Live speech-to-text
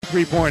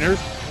three-pointers.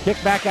 Kick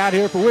back out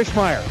here for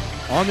Wishmeyer.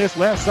 On this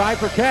left side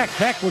for Keck.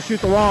 Keck will shoot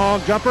the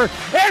long jumper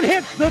and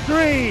hits the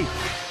three.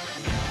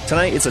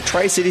 Tonight, it's a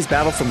Tri-Cities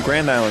battle from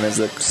Grand Island as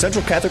the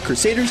Central Catholic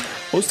Crusaders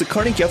host the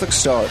Kearney Catholic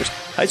Stars.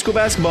 High school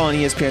basketball on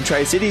ESPN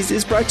Tri-Cities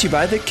is brought to you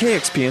by the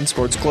KXPN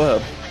Sports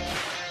Club.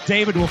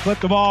 David will flip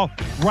the ball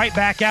right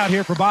back out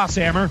here for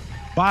Bosshammer.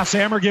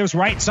 Bosshammer gives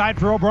right side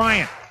for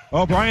O'Brien.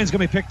 O'Brien's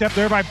going to be picked up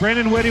there by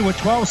Brendan Whitty with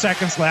 12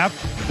 seconds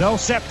left. They'll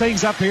set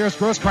things up here as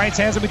Grosskreitz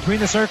has it between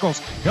the circles.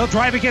 He'll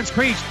drive against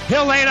Creech.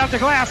 He'll lay it up the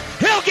glass.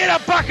 He'll get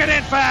a bucket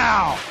and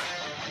foul.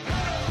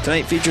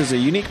 Tonight features a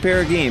unique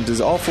pair of games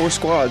as all four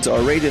squads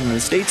are rated in the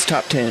state's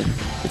top 10.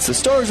 It's the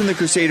Stars and the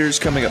Crusaders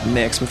coming up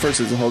next, but first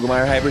is the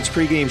Hoegemeyer Hybrids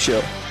pregame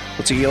show.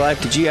 We'll take you live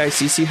to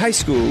GICC High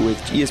School with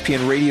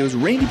ESPN Radio's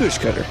Randy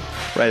Bushcutter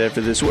right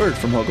after this word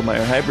from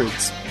Hoegemeyer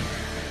Hybrids.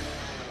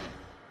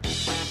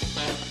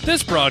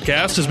 This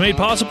broadcast is made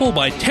possible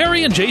by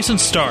Terry and Jason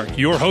Stark,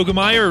 your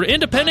Hoegemeyer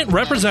independent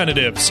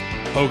representatives.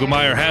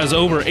 Hoegemeyer has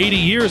over 80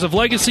 years of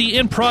legacy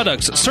in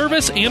products,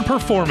 service, and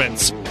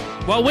performance.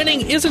 While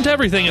winning isn't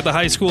everything at the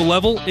high school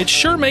level, it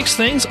sure makes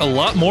things a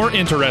lot more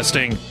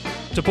interesting.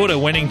 To put a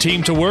winning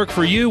team to work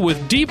for you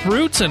with deep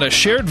roots and a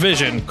shared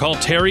vision, call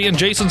Terry and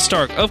Jason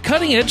Stark of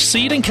Cutting Edge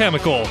Seed and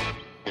Chemical.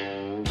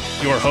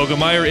 Your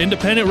Hoegemeyer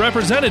independent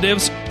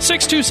representatives,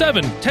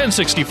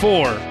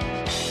 627-1064.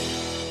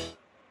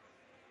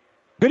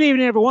 Good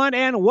evening, everyone,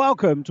 and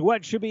welcome to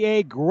what should be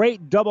a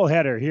great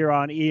doubleheader here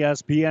on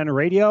ESPN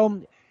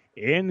Radio.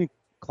 In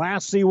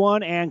Class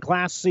C1 and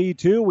Class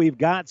C2, we've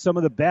got some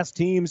of the best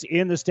teams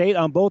in the state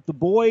on both the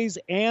boys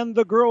and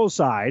the girls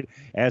side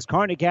as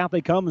Kearney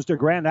Catholic comes to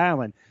Grand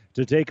Island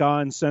to take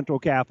on Central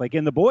Catholic.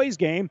 In the boys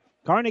game,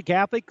 Kearney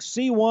Catholic,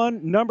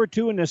 C1, number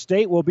 2 in the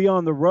state, will be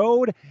on the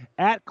road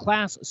at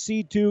Class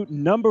C2,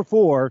 number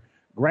 4,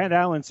 Grand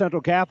Island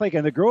Central Catholic,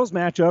 and the girls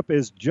matchup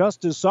is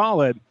just as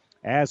solid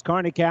as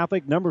Kearney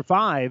Catholic, number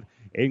 5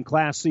 in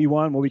Class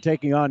C1, will be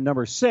taking on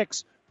number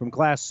 6 from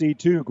Class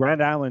C2,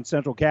 Grand Island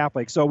Central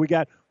Catholic. So we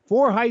got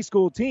 4 high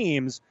school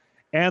teams,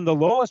 and the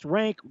lowest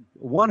ranked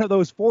one of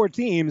those 4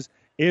 teams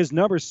is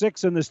number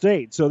 6 in the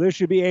state. So this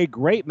should be a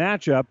great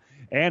matchup.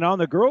 And on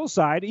the girls'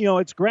 side,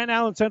 it's Grand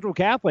Island Central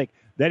Catholic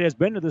that has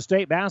been to the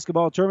state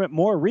basketball tournament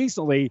more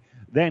recently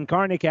than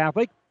Kearney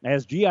Catholic,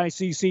 as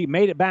GICC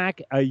made it back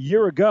a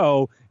year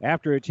ago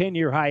after a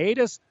 10-year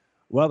hiatus.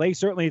 Well, they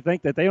certainly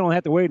think that they don't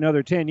have to wait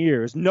another 10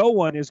 years. No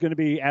one is going to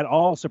be at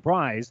all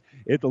surprised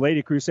if the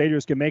Lady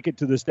Crusaders can make it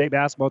to the state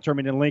basketball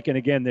tournament in Lincoln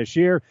again this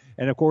year.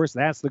 And, of course,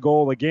 that's the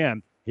goal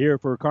again here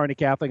for Kearney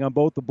Catholic on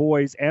both the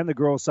boys and the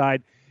girls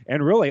side.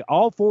 And really,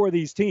 all 4 of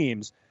these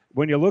teams,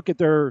 when you look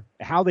at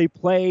how they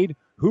played,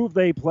 who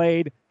they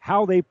played,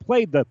 how they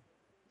played,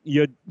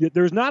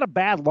 there's not a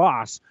bad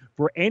loss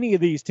for any of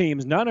these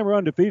teams. None of them are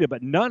undefeated,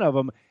 but none of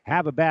them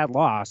have a bad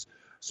loss.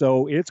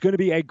 So it's going to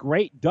be a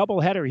great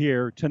doubleheader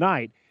here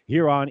tonight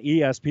here on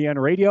ESPN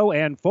Radio.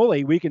 And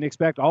fully, we can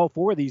expect all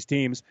 4 of these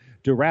teams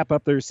to wrap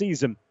up their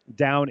season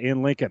down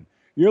in Lincoln.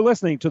 You're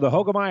listening to the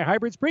Hoegemeyer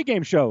Hybrids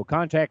pregame show.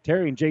 Contact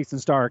Terry and Jason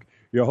Stark,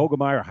 your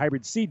Hoegemeyer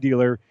Hybrid seed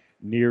dealer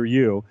near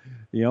you.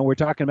 We're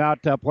talking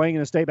about playing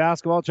in the state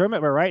basketball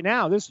tournament, but right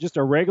now this is just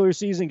a regular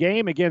season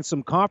game against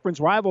some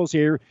conference rivals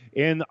here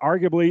in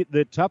arguably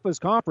the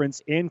toughest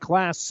conference in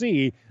Class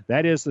C.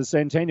 That is the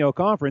Centennial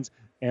Conference.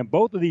 And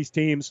both of these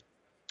teams,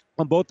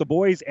 on both the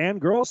boys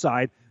and girls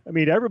side,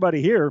 everybody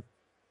here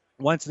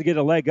wants to get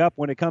a leg up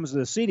when it comes to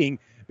the seeding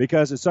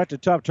because it's such a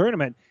tough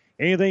tournament.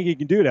 Anything you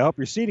can do to help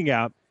your seeding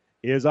out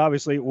is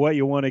obviously what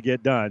you want to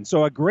get done.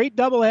 So a great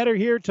doubleheader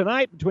here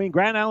tonight between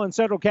Grand Island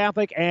Central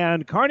Catholic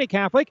and Kearney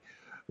Catholic.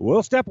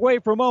 We'll step away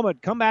for a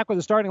moment, come back with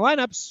the starting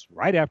lineups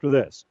right after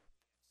this.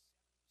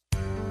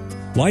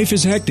 Life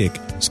is hectic.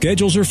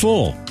 Schedules are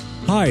full.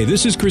 Hi,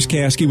 this is Chris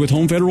Caskey with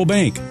Home Federal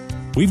Bank.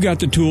 We've got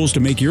the tools to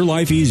make your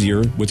life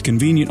easier with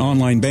convenient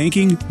online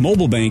banking,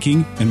 mobile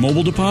banking, and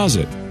mobile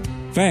deposit.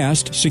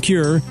 Fast,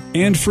 secure,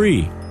 and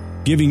free,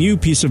 giving you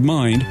peace of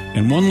mind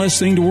and one less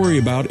thing to worry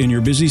about in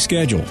your busy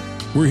schedule.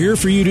 We're here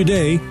for you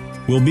today.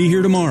 We'll be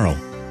here tomorrow.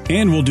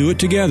 And we'll do it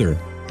together.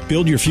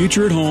 Build your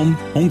future at home.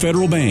 Home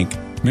Federal Bank.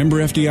 Member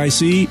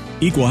FDIC,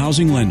 Equal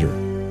Housing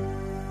Lender.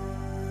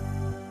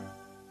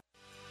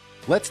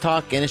 Let's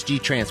talk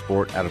NSG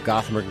Transport out of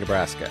Gothenburg,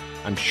 Nebraska.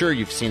 I'm sure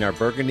you've seen our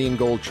burgundy and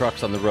gold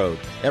trucks on the road.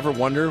 Ever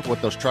wonder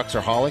what those trucks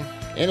are hauling?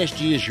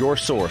 NSG is your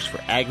source for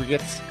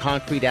aggregates,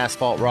 concrete,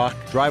 asphalt rock,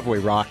 driveway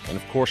rock, and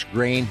of course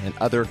grain and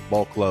other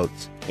bulk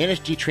loads.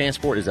 NSG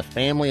Transport is a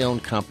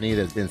family-owned company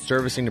that has been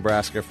servicing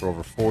Nebraska for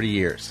over 40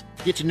 years.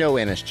 Get to know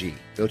NSG.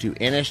 Go to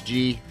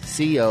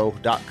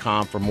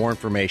nsgco.com for more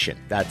information.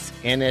 That's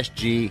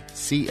nsgco.com.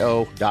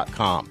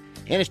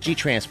 NSG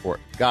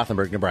Transport,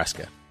 Gothenburg,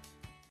 Nebraska.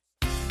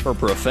 For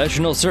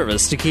professional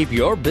service to keep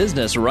your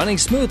business running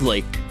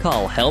smoothly,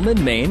 call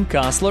Hellman, Maine,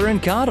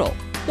 Kostler & Cottle.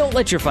 Don't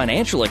let your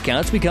financial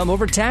accounts become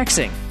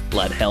overtaxing.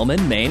 Let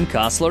Hellman, Maine,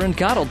 Kostler &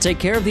 Cottle take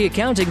care of the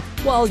accounting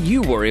while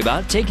you worry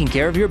about taking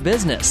care of your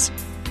business.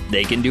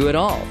 They can do it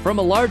all, from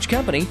a large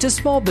company to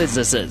small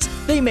businesses.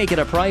 They make it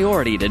a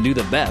priority to do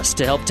the best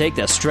to help take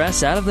the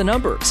stress out of the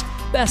numbers.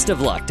 Best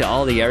of luck to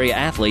all the area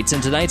athletes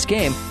in tonight's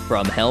game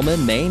from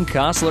Hellman, Maine,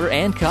 Kostler,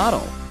 and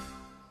Cottle.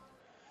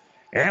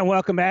 And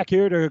welcome back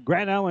here to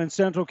Grand Island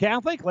Central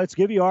Catholic. Let's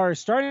give you our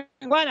starting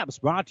lineups,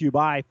 brought to you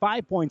by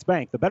 5 Points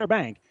Bank, the better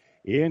bank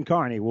in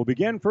Kearney. We'll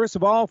begin, first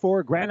of all,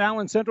 for Grand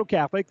Island Central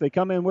Catholic. They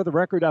come in with a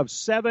record of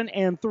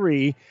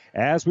 7-3.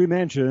 As we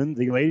mentioned,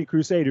 the Lady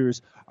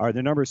Crusaders are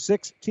the number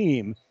 6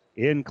 team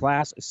in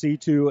Class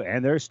C2,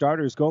 and their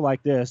starters go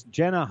like this.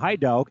 Jenna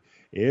Heidelk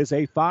is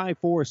a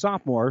 5'4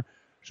 sophomore.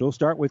 She'll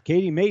start with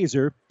Katie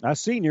Mazer, a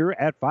senior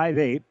at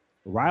 5'8.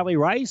 Riley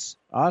Rice,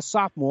 a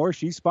sophomore.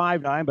 She's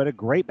 5'9", but a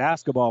great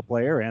basketball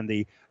player and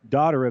the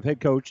daughter of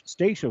head coach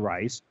Stacia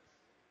Rice.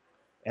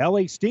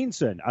 Ellie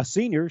Steenson, a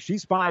senior.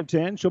 She's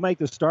 5'10". She'll make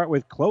the start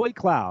with Chloe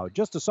Cloud,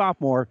 just a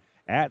sophomore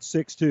at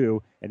 6'2".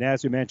 And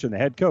as we mentioned, the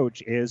head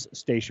coach is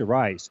Stacia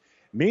Rice.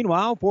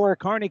 Meanwhile, for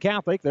Kearney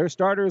Catholic, their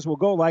starters will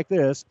go like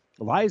this.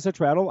 Liza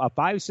Treadle, a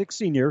 5'6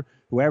 senior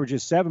who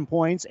averages 7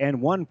 points and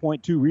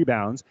 1.2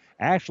 rebounds.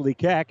 Ashley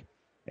Keck,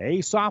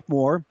 a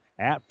sophomore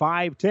at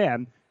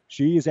 5'10".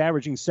 She is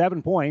averaging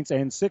 7 points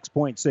and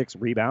 6.6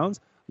 rebounds.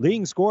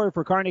 Leading scorer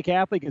for Kearney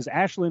Catholic is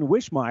Ashlyn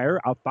Wishmeyer,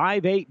 a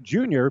 5'8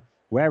 junior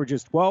who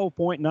averages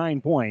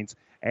 12.9 points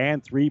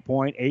and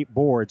 3.8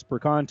 boards per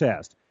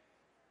contest.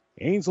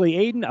 Ainsley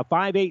Aiden, a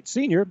 5'8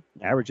 senior,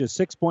 averages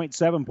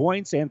 6.7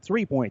 points and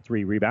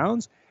 3.3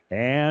 rebounds.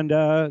 And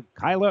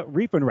Kyla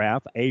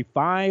Riefenrath, a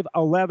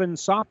 5'11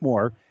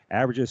 sophomore,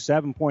 averages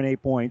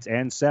 7.8 points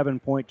and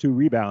 7.2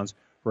 rebounds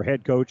for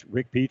head coach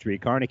Rick Petrie.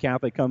 Kearney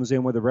Catholic comes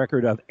in with a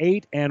record of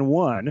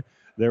 8-1.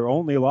 Their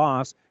only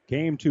loss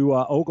came to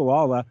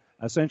Ogallala,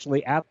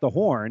 essentially at the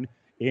Horn.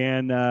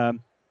 It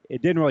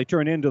didn't really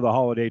turn into the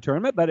holiday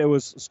tournament, but it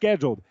was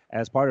scheduled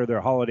as part of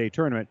their holiday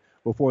tournament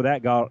before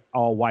that got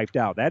all wiped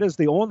out. That is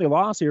the only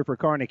loss here for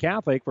Kearney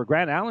Catholic. For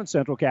Grand Island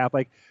Central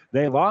Catholic,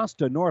 they lost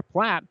to North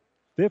Platte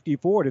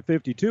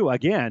 54-52.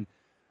 Again,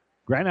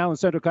 Grand Island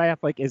Central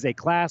Catholic is a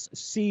Class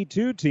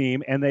C2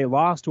 team, and they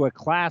lost to a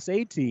Class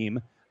A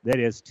team that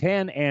is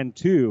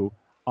 10-2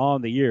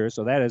 on the year.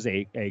 So that is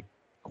a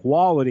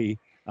quality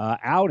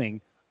outing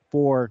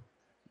for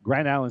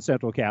Grand Island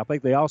Central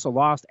Catholic. They also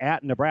lost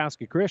at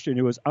Nebraska Christian,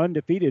 who was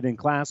undefeated in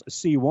Class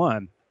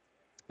C1.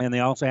 And they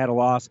also had a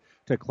loss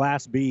to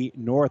Class B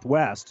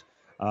Northwest,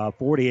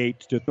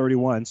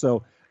 48-31.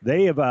 So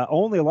they have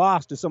only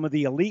lost to some of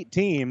the elite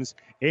teams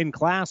in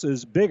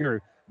classes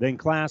bigger than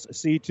Class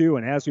C2.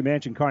 And as we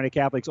mentioned, Kearney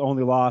Catholic's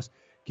only loss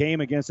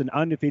came against an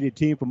undefeated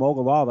team from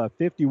Ogallala,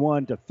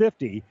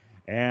 51-50,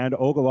 and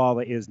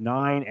Ogallala is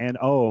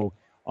 9-0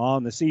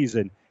 on the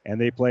season, and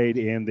they played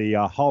in the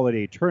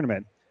holiday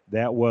tournament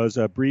that was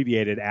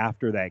abbreviated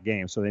after that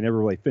game, so they never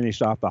really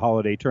finished off the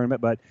holiday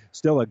tournament, but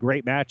still a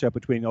great matchup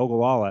between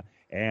Ogallala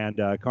and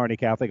Kearney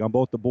Catholic on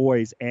both the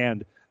boys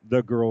and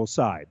the girls'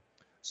 side.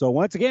 So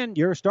once again,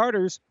 your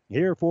starters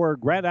here for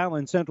Grand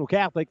Island Central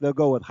Catholic, they'll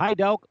go with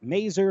Heidelk,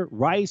 Mazer,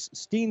 Rice,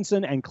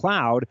 Steenson, and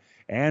Cloud.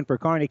 And for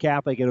Kearney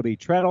Catholic, it'll be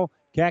Treadle,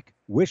 Keck,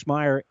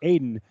 Wishmeyer,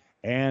 Aiden,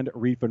 and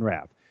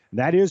Riefenrath.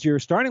 That is your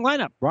starting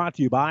lineup, brought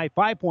to you by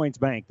 5 Points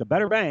Bank, the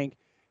better bank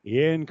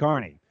in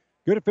Kearney.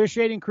 Good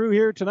officiating crew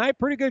here tonight.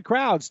 Pretty good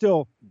crowd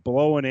still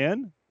blowing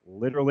in.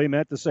 Literally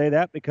meant to say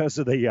that because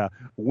of the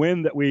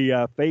wind that we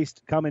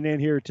faced coming in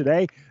here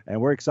today.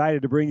 And we're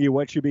excited to bring you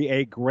what should be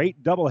a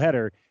great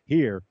doubleheader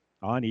here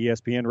on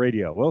ESPN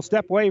Radio. We'll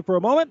step away for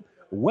a moment.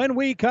 When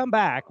we come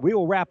back, we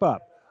will wrap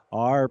up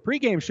our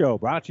pregame show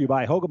brought to you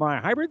by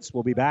Hogemeyer Hybrids.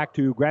 We'll be back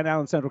to Grand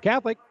Island Central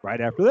Catholic right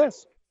after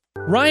this.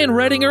 Ryan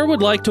Redinger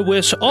would like to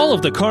wish all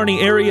of the Kearney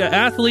area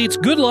athletes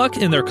good luck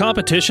in their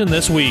competition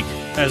this week.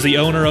 As the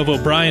owner of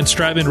O'Brien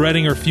Stratman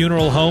Redinger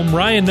Funeral Home,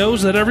 Ryan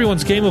knows that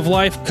everyone's game of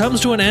life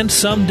comes to an end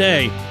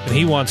someday, and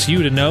he wants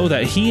you to know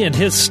that he and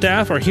his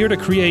staff are here to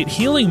create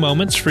healing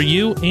moments for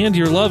you and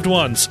your loved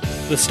ones.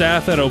 The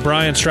staff at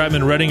O'Brien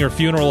Stratman Redinger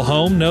Funeral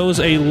Home knows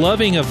a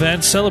loving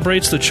event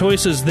celebrates the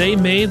choices they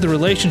made, the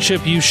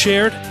relationship you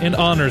shared, and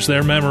honors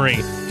their memory.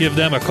 Give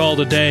them a call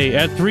today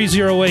at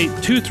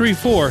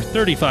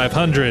 308-234-3500.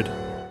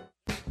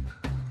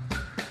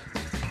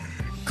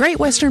 Great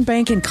Western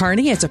Bank in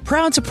Kearney is a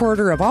proud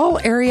supporter of all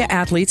area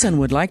athletes and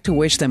would like to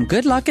wish them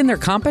good luck in their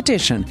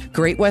competition.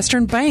 Great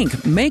Western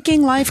Bank,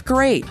 making life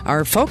great.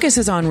 Our focus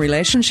is on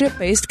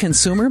relationship-based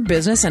consumer,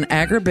 business, and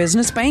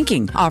agribusiness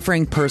banking,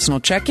 offering personal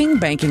checking,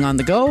 banking on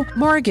the go,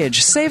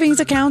 mortgage, savings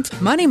accounts,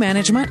 money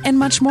management, and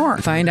much more.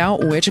 Find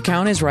out which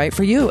account is right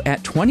for you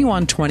at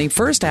 2120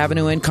 First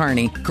Avenue in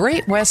Kearney.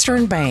 Great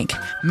Western Bank,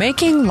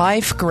 making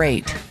life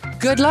great.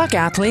 Good luck,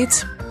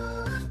 athletes.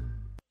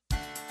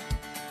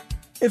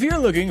 If you're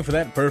looking for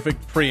that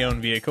perfect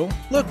pre-owned vehicle,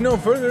 look no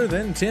further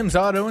than Tim's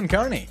Auto in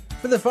Kearney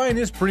for the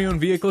finest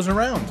pre-owned vehicles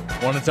around.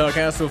 Want to talk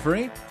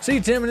hassle-free? See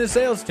Tim and his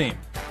sales team.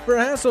 For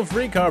a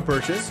hassle-free car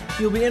purchase,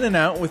 you'll be in and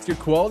out with your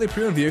quality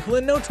pre-owned vehicle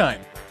in no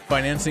time.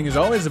 Financing is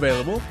always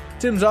available.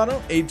 Tim's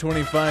Auto,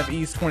 825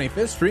 East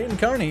 25th Street in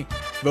Kearney.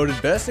 Voted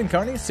best in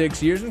Kearney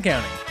 6 years and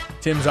counting.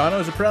 Tim's Auto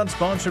is a proud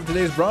sponsor of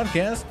today's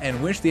broadcast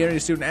and wish the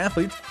area student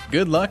athletes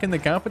good luck in the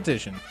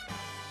competition.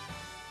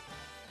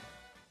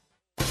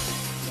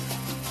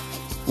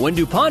 When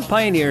DuPont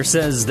Pioneer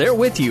says they're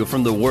with you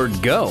from the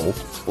word go,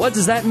 what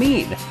does that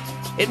mean?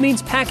 It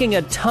means packing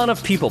a ton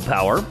of people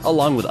power,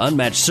 along with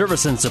unmatched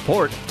service and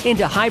support,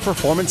 into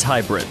high-performance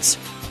hybrids.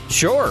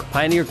 Sure,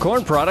 Pioneer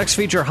corn products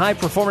feature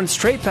high-performance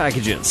trait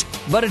packages,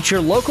 but it's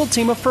your local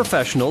team of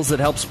professionals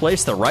that helps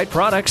place the right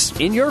products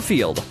in your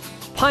field.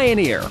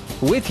 Pioneer,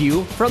 with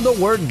you from the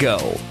word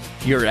go.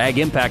 Your Ag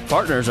Impact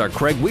partners are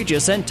Craig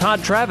Weegis and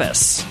Todd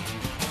Travis.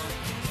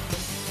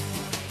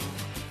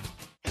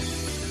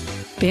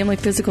 Family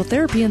Physical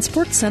Therapy and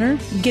Sports Center,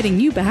 getting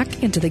you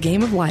back into the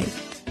game of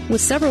life.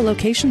 With several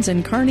locations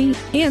in Kearney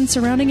and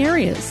surrounding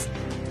areas.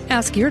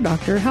 Ask your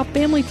doctor how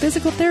Family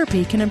Physical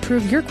Therapy can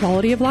improve your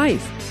quality of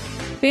life.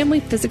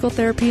 Family Physical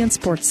Therapy and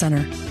Sports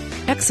Center.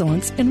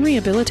 Excellence in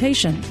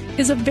Rehabilitation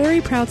is a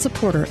very proud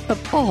supporter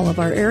of all of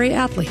our area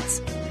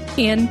athletes,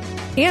 in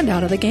and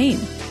out of the game.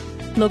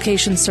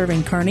 Locations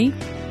serving Kearney,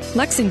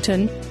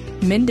 Lexington,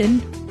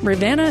 Minden,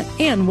 Ravenna,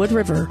 and Wood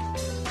River.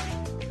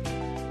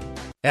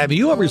 Have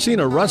you ever seen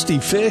a rusty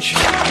fish?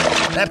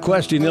 That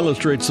question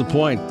illustrates the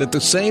point that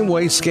the same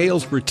way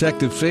Scales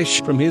protect the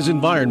fish from his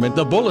environment,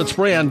 the bullet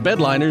spray-on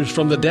bed liners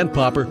from the Dent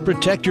Popper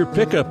protect your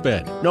pickup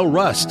bed. No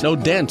rust, no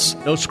dents,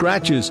 no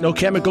scratches, no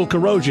chemical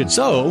corrosion.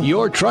 So,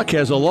 your truck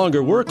has a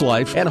longer work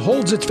life and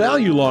holds its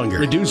value longer,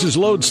 reduces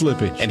load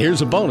slippage. And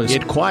here's a bonus,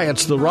 it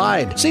quiets the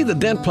ride. See the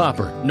Dent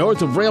Popper,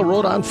 north of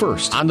Railroad on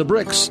 1st, on the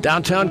Bricks,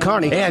 downtown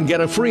Kearney, and get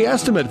a free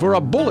estimate for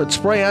a bullet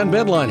spray-on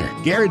bed liner.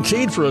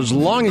 Guaranteed for as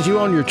long as you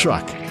own your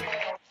truck.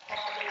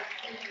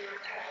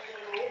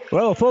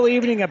 Well, a full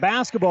evening of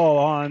basketball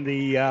on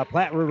the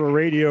Platte River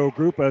Radio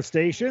group of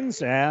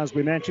stations. As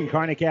we mentioned,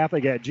 Kearney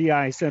Catholic at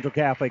GI Central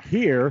Catholic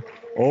here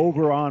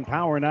over on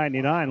Power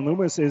 99.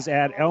 Loomis is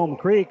at Elm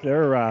Creek.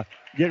 They're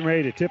getting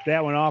ready to tip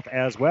that one off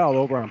as well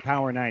over on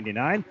Power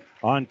 99.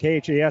 On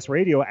KHAS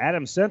Radio,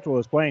 Adams Central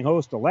is playing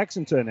host to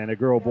Lexington and a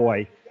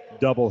girl-boy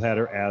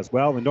doubleheader as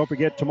well. And don't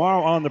forget,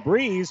 tomorrow on the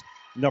Breeze,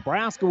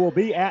 Nebraska will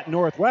be at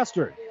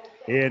Northwestern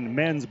in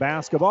men's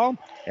basketball,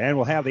 and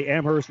we'll have the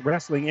Amherst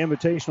Wrestling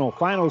Invitational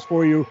Finals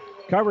for you.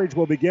 Coverage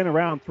will begin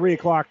around 3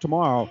 o'clock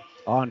tomorrow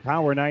on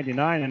Power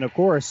 99, and of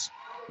course,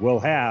 we'll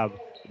have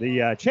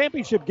the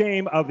championship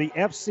game of the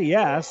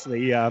FCS,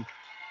 the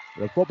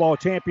football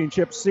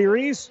championship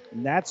series.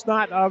 And that's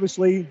not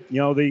obviously,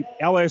 the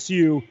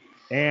LSU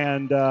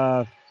and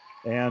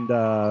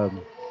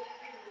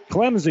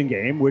Clemson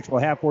game, which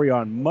we'll have for you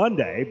on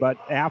Monday, but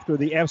after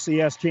the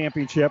FCS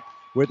championship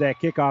with that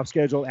kickoff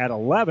schedule at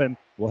 11,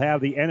 we'll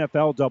have the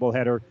NFL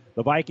doubleheader,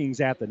 the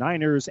Vikings at the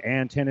Niners,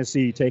 and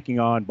Tennessee taking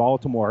on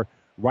Baltimore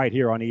right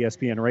here on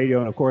ESPN Radio.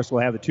 And, of course,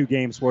 we'll have the two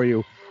games for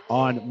you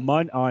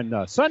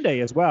on Sunday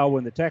as well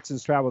when the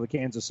Texans travel to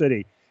Kansas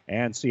City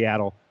and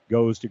Seattle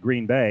goes to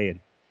Green Bay. And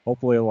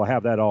hopefully we'll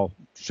have that all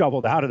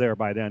shoveled out of there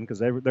by then because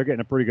they're getting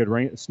a pretty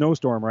good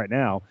snowstorm right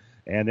now.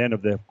 And then,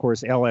 of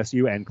course,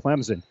 LSU and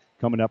Clemson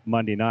coming up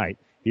Monday night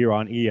here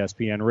on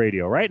ESPN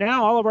Radio. Right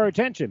now, all of our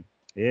attention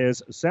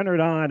is centered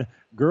on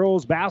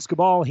girls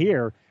basketball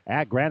here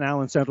at Grand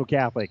Island Central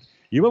Catholic.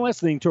 You've been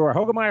listening to our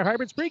Hogemeyer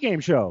Hybrids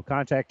pregame show.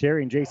 Contact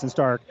Terry and Jason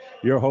Stark,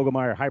 your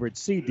Hogemeyer Hybrid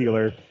seed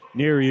dealer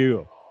near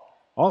you.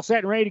 All set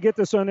and ready to get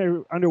this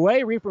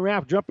underway. Reef and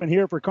Raft jumping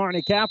here for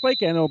Kearney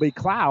Catholic, and it'll be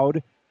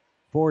Cloud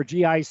for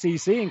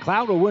GICC. And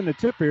Cloud will win the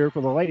tip here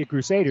for the Lady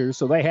Crusaders,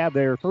 so they have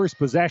their first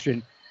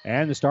possession.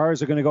 And the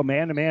Stars are going to go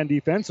man-to-man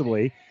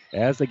defensively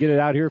as they get it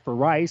out here for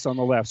Rice on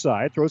the left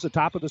side. Throws the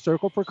top of the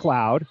circle for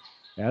Cloud.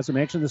 As I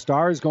mentioned, the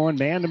Stars going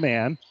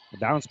man-to-man. A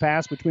bounce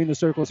pass between the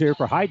circles here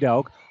for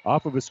Heidelk.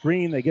 Off of a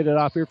screen, they get it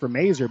off here for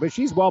Mazer, but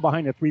she's well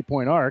behind the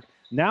three-point arc.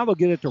 Now they'll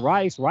get it to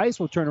Rice.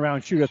 Rice will turn around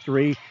and shoot a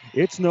three.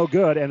 It's no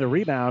good, and the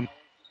rebound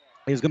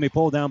is going to be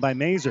pulled down by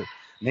Mazer.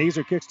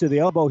 Mazer kicks to the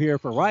elbow here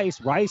for Rice.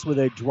 Rice with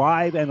a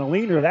drive and a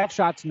leaner. That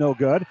shot's no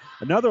good.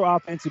 Another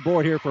offensive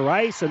board here for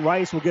Rice, and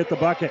Rice will get the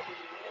bucket.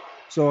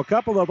 So a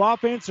couple of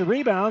offensive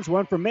rebounds,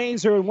 one from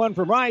Mazer and one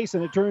from Rice,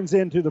 and it turns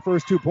into the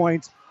first 2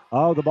 points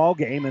of the ball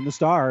game, and the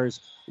Stars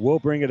will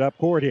bring it up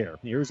court here.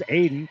 Here's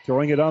Aiden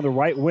throwing it on the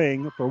right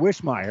wing for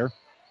Wishmeyer,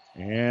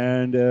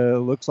 and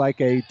looks like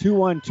a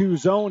 2-1-2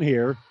 zone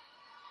here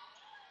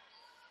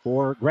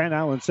for Grand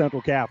Island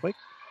Central Catholic.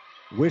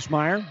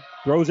 Wishmeyer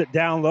throws it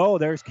down low.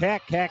 There's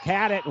Keck. Keck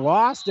had it,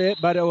 lost it,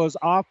 but it was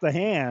off the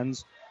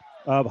hands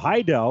of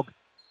Heidelk.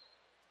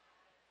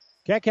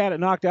 Keck had it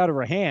knocked out of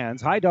her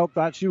hands. Heidelk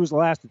thought she was the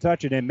last to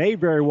touch it, and may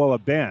very well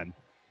have been.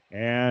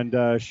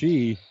 And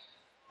she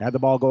had the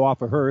ball go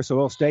off of her, so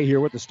it'll stay here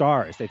with the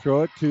Stars. They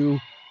throw it to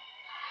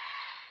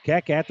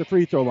Keck at the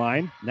free throw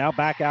line. Now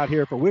back out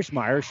here for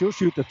Wishmeyer. She'll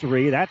shoot the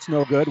three. That's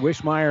no good.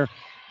 Wishmeyer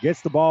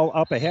gets the ball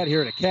up ahead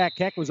here to Keck.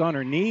 Keck was on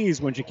her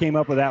knees when she came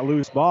up with that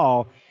loose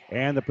ball,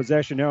 and the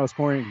possession now is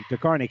going to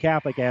Kearney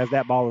Catholic as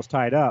that ball is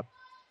tied up.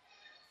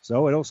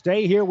 So it'll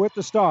stay here with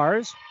the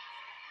Stars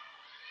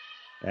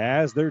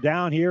as they're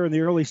down here in the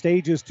early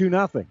stages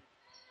 2-0.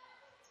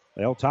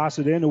 They'll toss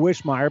it in to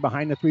Wishmeyer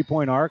behind the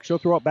three-point arc. She'll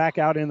throw it back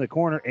out in the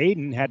corner.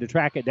 Aiden had to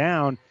track it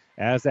down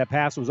as that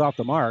pass was off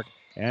the mark.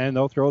 And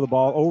they'll throw the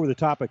ball over the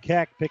top of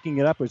Keck. Picking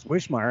it up is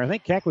Wishmeyer. I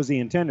think Keck was the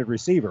intended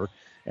receiver.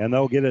 and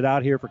they'll get it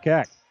out here for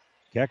Keck.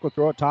 Keck will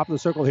throw it top of the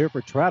circle here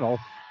for Treadle.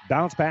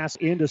 Bounce pass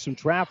into some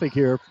traffic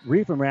here.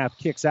 Riefenrath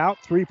kicks out.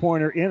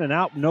 Three-pointer in and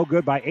out. No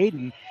good by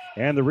Aiden.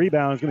 And the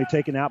rebound is going to be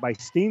taken out by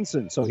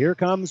Steenson. So here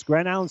comes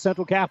Grand Island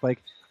Central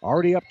Catholic.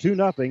 Already up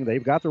 2-0.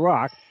 They've got the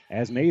rock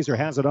as Mazer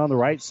has it on the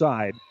right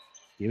side.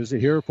 Gives it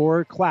here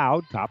for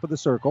Cloud, top of the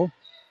circle.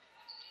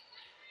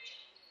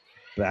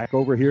 Back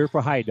over here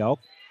for Heidelk.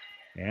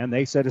 And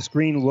they set a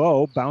screen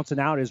low. Bouncing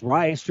out is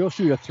Rice. She'll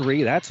shoot a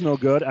three. That's no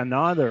good.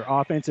 Another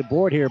offensive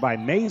board here by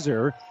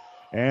Mazer.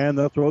 And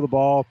they'll throw the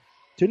ball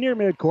to near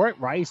midcourt.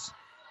 Rice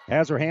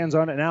has her hands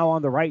on it now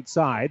on the right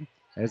side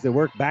as they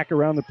work back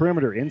around the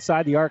perimeter.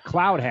 Inside the arc,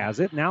 Cloud has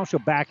it. Now she'll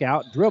back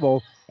out,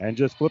 dribble, and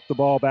just flip the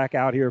ball back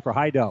out here for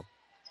Heidelk.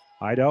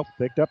 Heidelk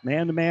picked up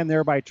man-to-man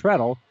there by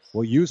Treadle.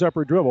 Will use up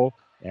her dribble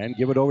and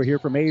give it over here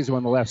for Mazer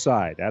on the left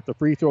side. At the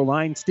free throw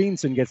line,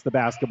 Steenson gets the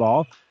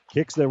basketball.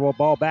 Kicks the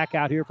ball back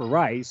out here for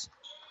Rice.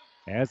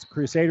 As the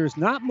Crusaders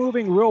not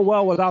moving real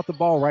well without the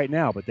ball right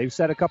now, but they've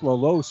set a couple of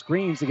low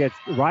screens to get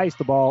Rice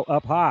the ball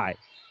up high.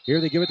 Here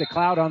they give it to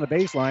Cloud on the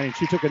baseline, and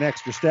she took an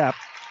extra step,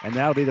 and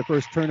that'll be the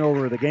first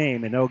turnover of the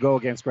game, and they'll go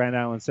against Grand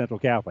Island Central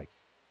Catholic.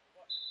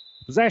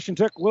 Possession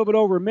took a little bit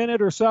over a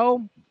minute or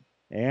so,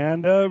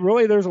 and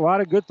really there's a lot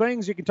of good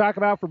things you can talk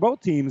about for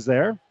both teams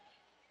there.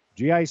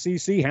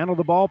 GICC handled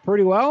the ball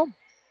pretty well.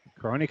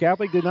 Kearney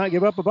Catholic did not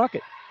give up a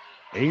bucket.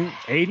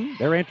 Aiden,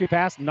 their entry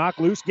pass knocked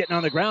loose. Getting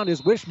on the ground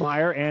is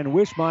Wishmeyer, and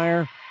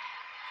Wishmeyer,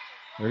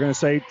 they're going to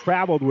say,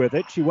 traveled with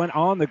it. She went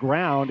on the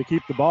ground to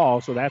keep the ball,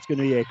 so that's going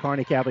to be a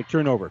Kearney Catholic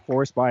turnover,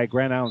 forced by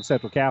Grand Island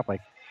Central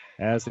Catholic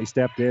as they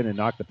stepped in and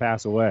knocked the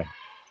pass away.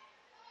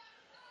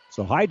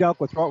 So Heidelk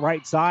will throw it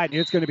right side, and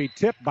it's going to be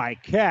tipped by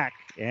Keck,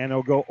 and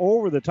it'll go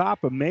over the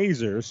top of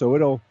Mazer, so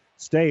it'll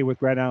stay with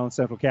Grand Island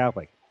Central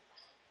Catholic.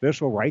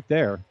 Official right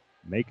there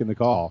making the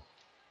call.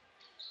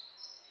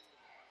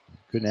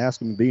 Couldn't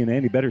ask him to be in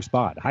any better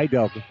spot.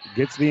 Heidelk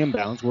gets the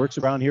inbounds, works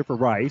around here for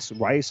Rice.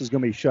 Rice is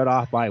going to be shut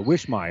off by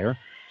Wishmeyer,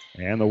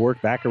 and they'll work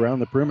back around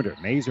the perimeter.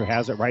 Mazer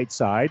has it right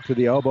side to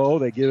the elbow.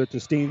 They give it to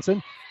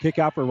Steenson. Kick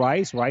out for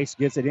Rice. Rice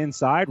gets it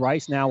inside.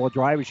 Rice now will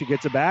drive as she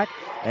gets it back,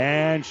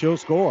 and she'll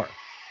score.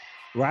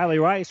 Riley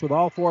Rice with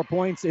all 4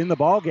 points in the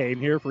ball game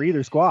here for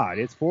either squad.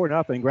 It's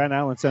 4-0 Grand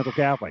Island Central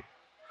Catholic.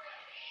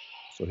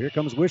 So here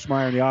comes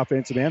Wishmeyer in the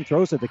offensive end.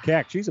 Throws it to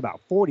Keck. She's about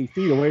 40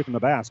 feet away from the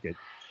basket.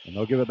 And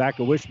they'll give it back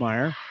to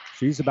Wishmeyer.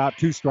 She's about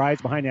 2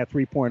 strides behind that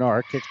three-point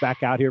arc. Kicks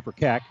back out here for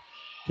Keck.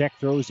 Keck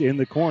throws in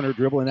the corner.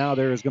 Dribbling out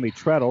there is going to be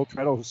Treadle.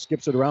 Treadle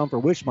skips it around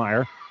for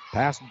Wishmeyer.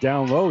 Pass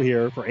down low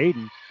here for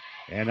Aiden.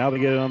 And now they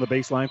get it on the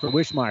baseline for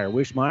Wishmeyer.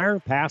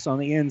 Wishmeyer, pass on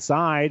the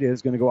inside,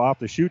 is going to go off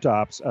the shoe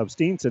tops of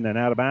Steenson and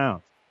out of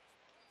bounds.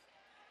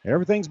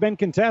 Everything's been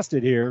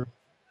contested here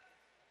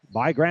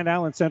by Grand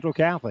Island Central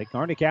Catholic.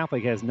 Kearney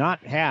Catholic has not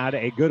had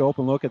a good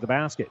open look at the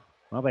basket.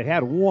 Well, they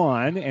had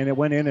one, and it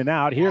went in and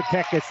out. Here,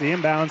 Keck gets the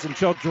inbounds, and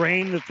she'll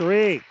drain the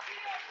three.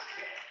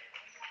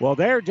 Well,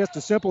 there, just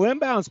a simple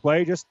inbounds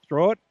play. Just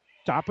throw it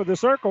top of the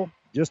circle,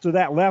 just to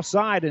that left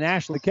side, and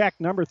Ashley Keck,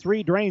 number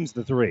 3, drains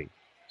the three.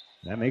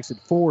 That makes it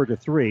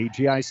 4-3.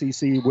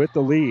 GICC with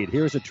the lead.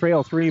 Here's a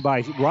trail three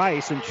by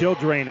Rice, and she'll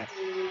drain it.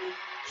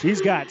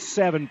 She's got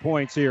 7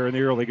 points here in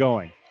the early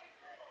going.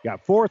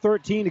 Got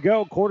 4:13 to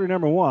go, quarter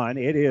number 1.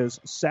 It is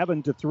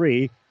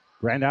 7-3.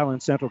 Grand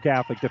Island Central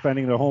Catholic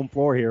defending their home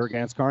floor here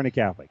against Kearney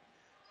Catholic.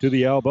 To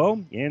the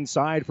elbow,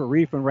 inside for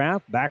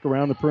Riefenrath. Back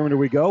around the perimeter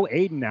we go.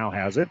 Aiden now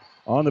has it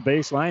on the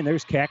baseline.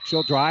 There's Keck.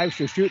 She'll drive.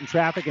 She'll shoot in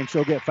traffic, and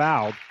she'll get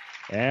fouled.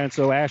 And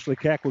so Ashley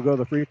Keck will go to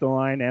the free throw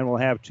line and will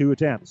have 2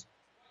 attempts.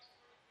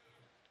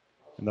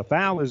 And the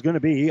foul is going to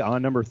be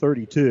on number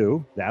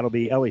 32. That'll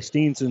be Ellie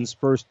Steenson's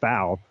first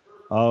foul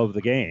of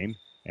the game.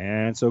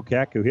 And so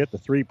Keck, who hit the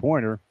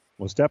three-pointer,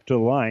 will step to the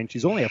line.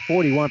 She's only a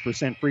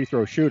 41% free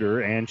throw shooter,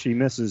 and she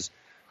misses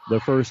the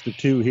first of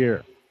 2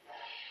 here.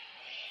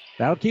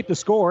 That'll keep the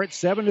score at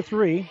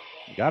 7-3.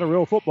 Got a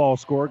real football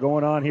score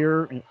going on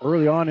here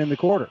early on in the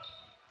quarter.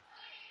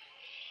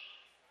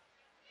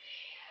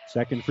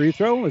 Second free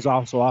throw is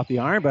also off the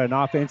iron, but an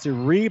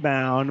offensive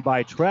rebound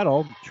by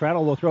Treadle.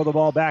 Treadle will throw the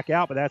ball back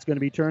out, but that's going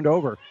to be turned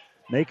over.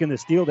 Making the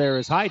steal there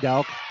is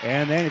Heidelk,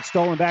 and then it's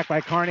stolen back by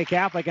Kearney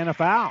Catholic and a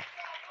foul.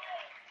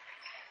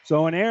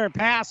 So an errant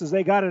pass as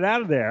they got it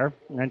out of there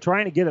and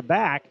trying to get it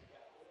back.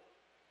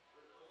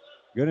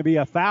 Going to be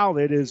a foul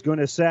that is going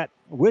to set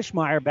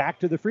Wishmeyer back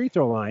to the free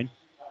throw line.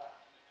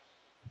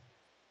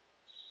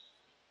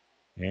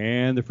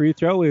 And the free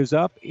throw is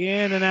up,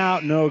 in and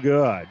out, no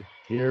good.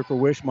 Here for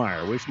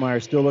Wishmeyer.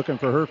 Wishmeyer still looking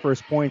for her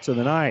first points of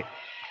the night.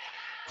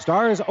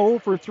 Stars 0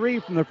 for 3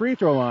 from the free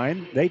throw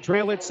line. They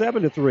trail it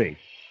 7-3.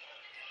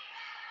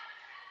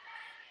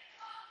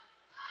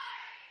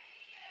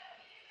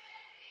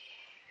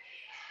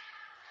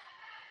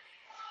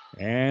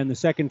 And the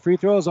second free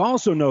throw is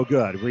also no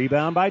good.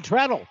 Rebound by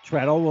Treadle.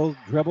 Treadle will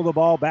dribble the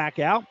ball back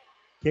out.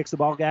 Kicks the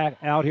ball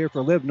out here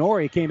for Liv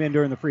Norrie. Came in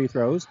during the free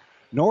throws.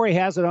 Norrie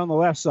has it on the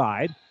left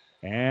side.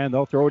 And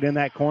they'll throw it in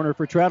that corner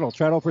for Treadle.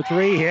 Treadle for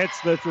 3, hits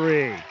the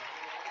 3.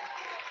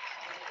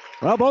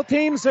 Well, both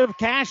teams have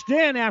cashed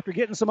in after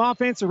getting some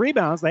offensive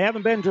rebounds. They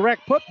haven't been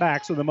direct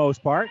putbacks for the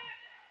most part.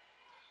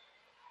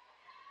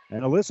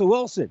 And Alyssa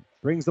Wilson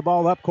brings the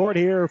ball up court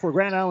here for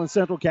Grand Island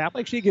Central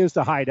Catholic. She gives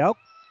to Heidelk.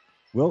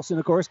 Wilson,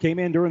 of course, came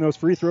in during those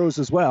free throws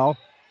as well.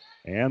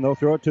 And they'll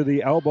throw it to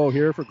the elbow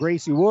here for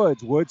Gracie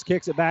Woods. Woods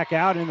kicks it back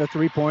out, and the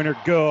three-pointer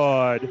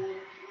good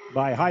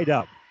by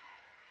Heidelk.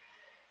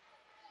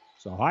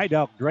 So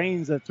Heidelk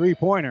drains the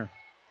three-pointer.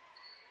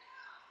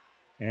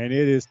 And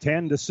it is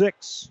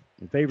 10-6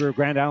 in favor of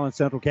Grand Island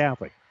Central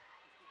Catholic.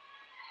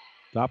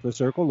 Top of the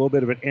circle, a little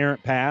bit of an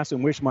errant pass,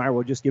 and Wishmeyer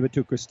will just give it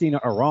to Christina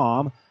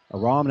Aram.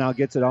 Aram now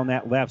gets it on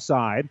that left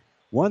side.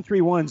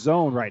 1-3-1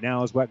 zone right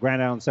now is what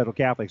Grand Island Central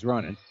Catholic's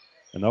running.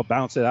 And they'll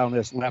bounce it out on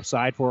this left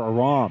side for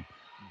Aram.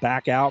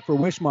 Back out for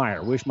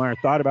Wishmeyer. Wishmeyer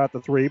thought about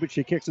the three, but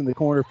she kicks in the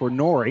corner for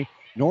Nori.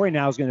 Nori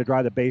now is going to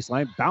drive the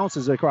baseline,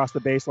 bounces it across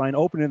the baseline,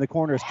 open in the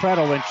corner is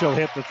Treadle, and she'll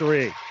hit the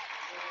three.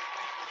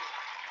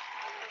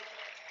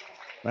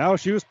 Well,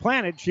 she was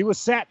planted. She was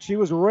set. She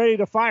was ready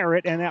to fire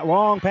it, and that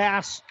long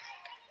pass,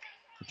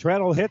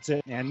 Treadle hits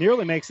it and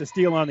nearly makes a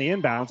steal on the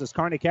inbounds as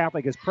Kearney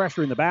Catholic is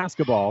pressuring the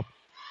basketball.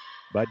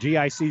 But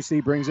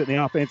GICC brings it in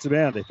the offensive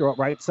end. They throw it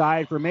right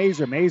side for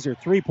Mazer. Mazer,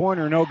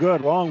 three-pointer, no good.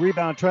 Long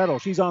rebound, Treadle.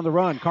 She's on the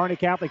run. Kearney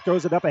Catholic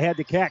throws it up ahead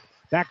to Keck.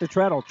 Back to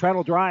Treadle.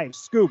 Treadle drives,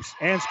 scoops,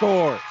 and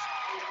scores.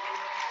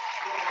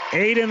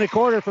 8 in the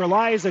quarter for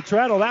Liza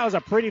Treadle. That was a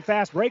pretty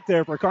fast break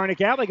there for Kearney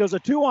Catholic. It was a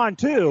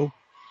 2-on-2,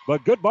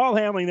 but good ball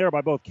handling there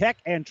by both Keck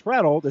and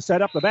Treadle to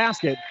set up the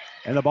basket.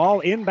 And the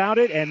ball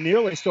inbounded and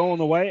nearly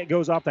stolen away. It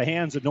goes off the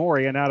hands of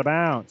Nori and out of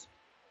bounds.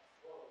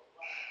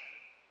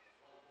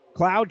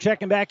 Cloud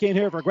checking back in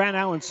here for Grand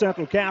Island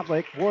Central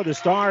Catholic. For the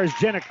Stars,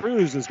 Jenna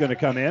Cruz is going to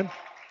come in.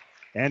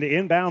 And to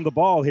inbound the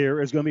ball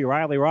here is going to be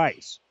Riley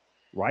Rice.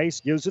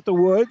 Rice gives it to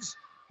Woods.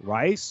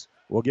 Rice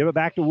will give it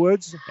back to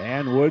Woods.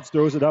 And Woods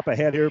throws it up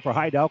ahead here for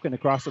Heidelk. And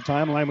across the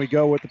timeline we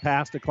go with the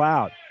pass to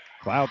Cloud.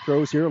 Cloud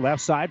throws here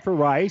left side for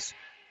Rice.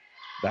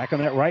 Back on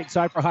that right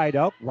side for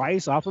Heidelk.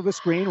 Rice off of a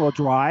screen will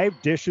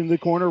drive. Dish in the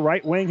corner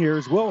right wing here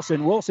is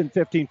Wilson. Wilson,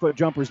 15-foot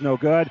jumper's no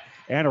good.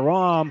 And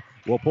Aram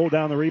will pull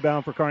down the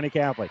rebound for Kearney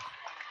Catholic.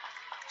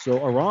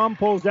 So Aram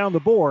pulls down the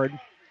board,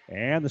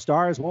 and the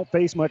Stars won't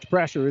face much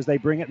pressure as they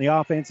bring it in the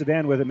offensive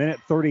end with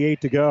 1:38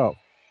 to go.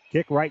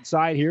 Kick right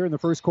side here in the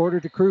first quarter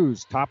to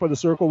Cruz. Top of the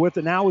circle with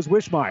it now is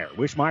Wishmeyer.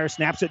 Wishmeyer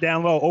snaps it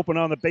down low. Open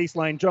on the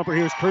baseline jumper.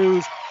 Here's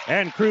Cruz,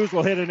 and Cruz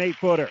will hit an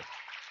 8-footer.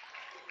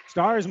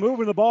 Stars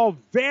moving the ball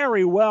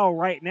very well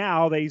right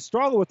now. They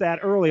struggled with that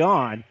early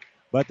on,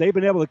 but they've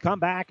been able to come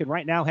back and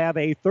right now have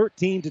a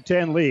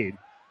 13-10 lead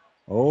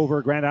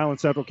over Grand Island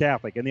Central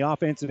Catholic. In the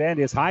offensive end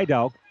is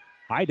Heidelk.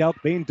 Heidelk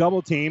being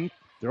double-teamed.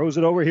 Throws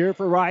it over here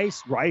for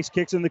Rice. Rice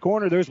kicks in the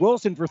corner. There's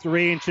Wilson for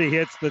three, and she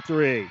hits the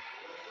three.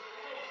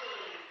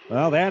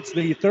 Well, that's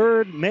the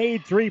third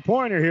made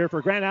three-pointer here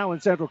for Grand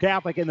Island Central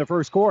Catholic in the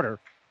first quarter,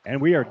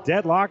 and we are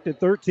deadlocked at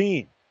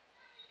 13.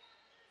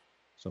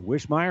 So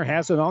Wishmeyer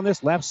has it on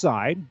this left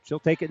side. She'll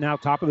take it now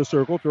top of the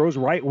circle. Throws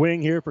right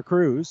wing here for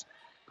Cruz.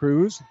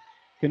 Cruz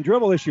can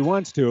dribble if she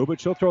wants to, but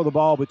she'll throw the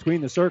ball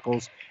between the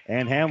circles.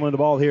 And handling the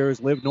ball here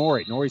is Liv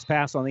Norrie. Norrie's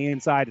pass on the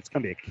inside. It's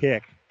going to be a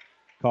kick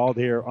called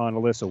here on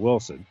Alyssa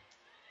Wilson.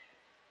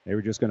 They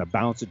were just going to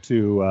bounce it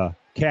to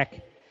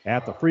Keck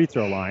at the free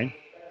throw line.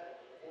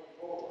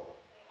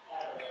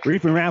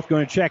 Riefenrath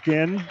going to check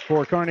in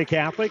for Kearney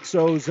Catholic.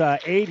 So's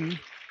Aiden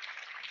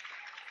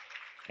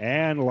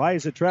and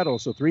Liza Treadle.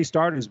 So three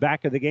starters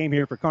back of the game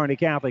here for Kearney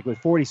Catholic with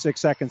 46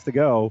 seconds to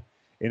go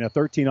in a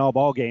 13-all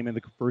ball game in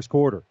the first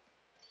quarter.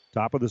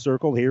 Top of the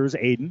circle, here's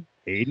Aiden.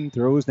 Aiden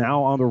throws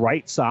now on the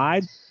right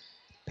side.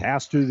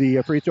 Pass to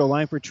the free throw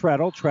line for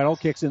Treadle. Treadle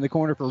kicks in the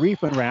corner for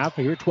Riefenrath.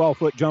 Here,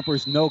 12-foot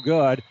jumper's no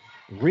good.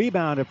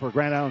 Rebounded for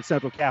Grand Island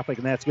Central Catholic,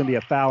 and that's going to be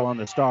a foul on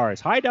the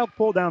Stars. Heidelk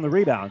pulled down the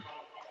rebound.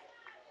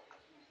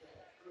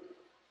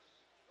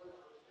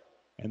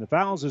 And the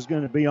fouls is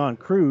going to be on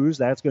Cruz.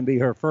 That's going to be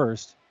her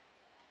first.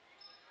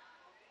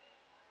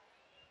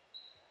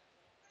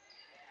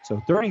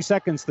 So 30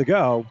 seconds to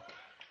go.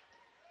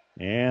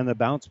 And the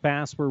bounce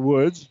pass for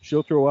Woods.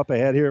 She'll throw up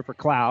ahead here for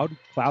Cloud.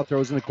 Cloud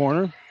throws in the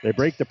corner. They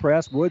break the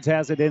press. Woods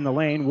has it in the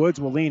lane. Woods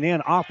will lean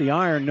in off the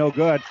iron. No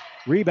good.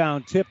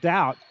 Rebound tipped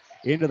out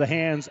into the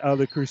hands of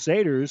the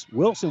Crusaders.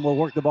 Wilson will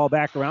work the ball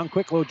back around.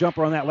 Quick low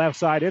jumper on that left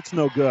side. It's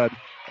no good.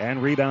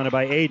 And rebounded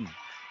by Aiden.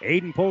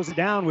 Aiden pulls it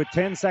down with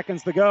 10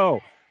 seconds to go.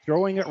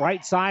 Throwing it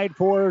right side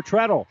for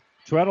Treadle.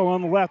 Treadle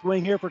on the left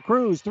wing here for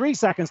Cruz. 3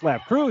 seconds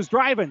left. Cruz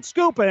driving,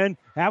 scooping,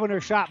 having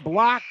her shot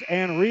blocked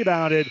and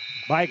rebounded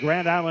by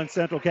Grand Island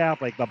Central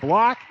Catholic. The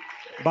block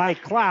by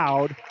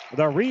Cloud.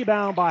 The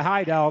rebound by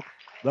Heidelk.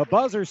 The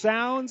buzzer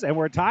sounds, and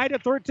we're tied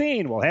at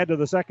 13. We'll head to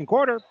the second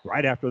quarter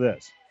right after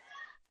this.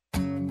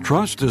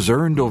 Trust is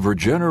earned over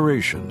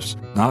generations,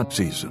 not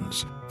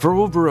seasons. For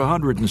over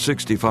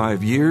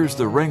 165 years,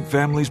 the Rank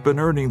family's been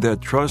earning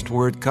that trust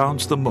where it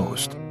counts the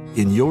most,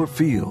 in your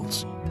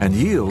fields. And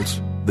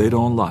yields, they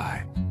don't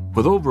lie.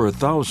 With over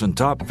 1,000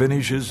 top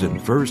finishes in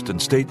first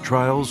and state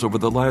trials over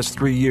the last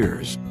 3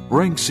 years,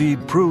 Rank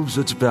Seed proves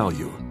its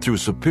value. through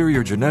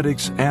superior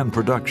genetics and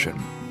production.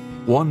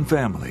 One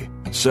family,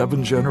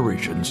 7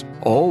 generations,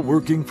 all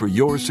working for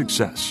your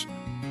success.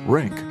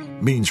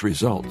 Rank means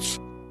results.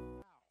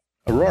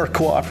 Aurora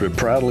Cooperative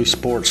proudly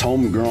sports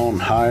homegrown,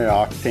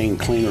 high-octane,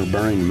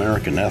 cleaner-burning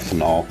American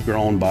ethanol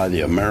grown by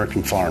the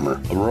American farmer.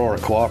 Aurora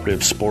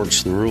Cooperative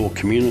sports the rural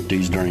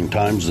communities during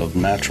times of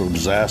natural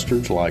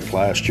disasters like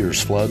last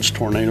year's floods,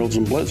 tornadoes,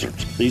 and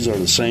blizzards. These are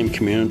the same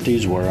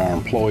communities where our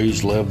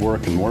employees live,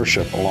 work, and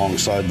worship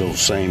alongside those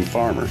same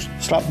farmers.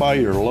 Stop by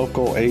your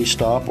local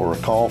A-Stop or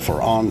call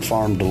for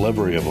on-farm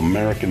delivery of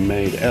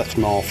American-made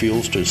ethanol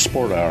fuels to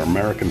support our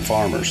American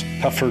farmers.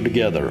 Tougher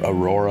together,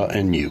 Aurora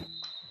and you.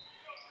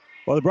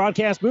 Well, the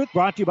broadcast booth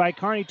brought to you by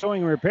Kearney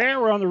Towing and Repair.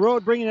 We're on the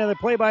road bringing you the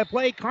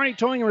play-by-play. Kearney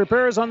Towing and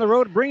Repair is on the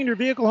road bringing your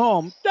vehicle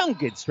home. Don't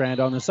get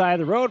stranded on the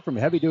side of the road. From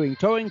heavy-duty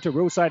towing to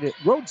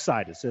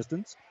roadside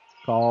assistance,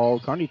 call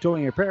Kearney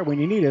Towing and Repair when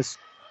you need us.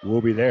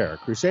 We'll be there.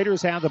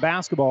 Crusaders have the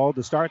basketball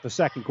to start the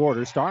second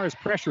quarter. Stars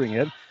pressuring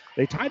it.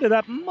 They tied it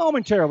up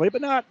momentarily,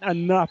 but not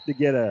enough to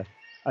get a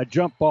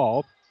jump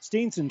ball.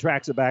 Steenson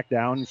tracks it back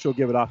down, and she'll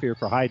give it off here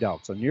for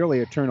Heidelk. So nearly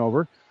a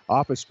turnover.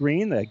 Off a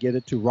screen, they get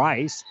it to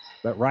Rice.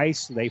 But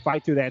Rice, they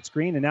fight through that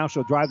screen, and now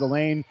she'll drive the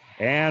lane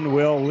and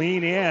will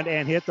lean in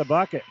and hit the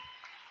bucket.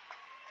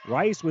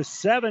 Rice was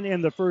 7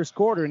 in the first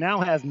quarter,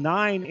 now has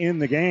 9 in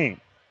the game.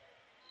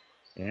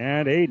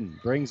 And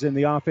Aiden brings in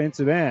the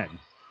offensive end.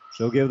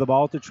 She'll give the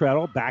ball to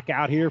Treadle. Back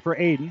out here for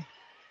Aiden.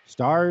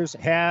 Stars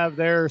have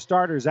their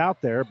starters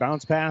out there.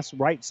 Bounce pass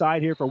right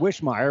side here for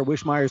Wishmeyer.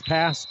 Wishmeyer's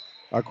pass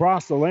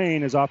across the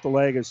lane is off the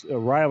leg of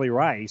Riley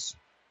Rice,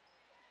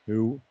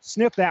 who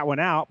sniffed that one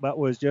out, but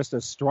was just a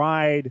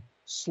stride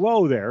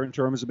slow there in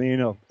terms of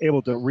being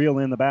able to reel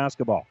in the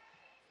basketball.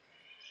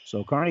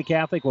 So Kearney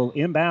Catholic will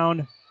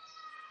inbound,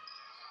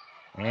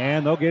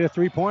 and they'll get a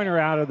three-pointer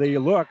out of the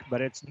look,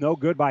 but it's no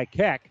good by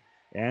Keck,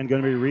 and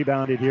going to be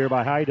rebounded here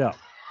by Heidelk.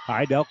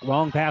 Heidelk,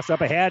 long pass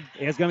up ahead,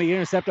 is going to be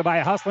intercepted by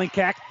a hustling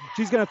Keck.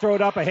 She's going to throw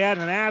it up ahead,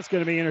 and that's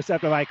going to be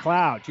intercepted by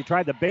Cloud. She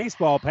tried the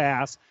baseball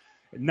pass,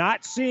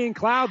 not seeing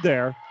Cloud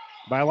there.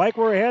 But I like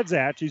where her head's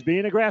at. She's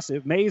being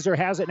aggressive. Mazer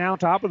has it now,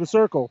 top of the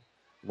circle.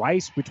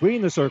 Rice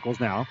between the circles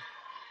now.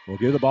 We'll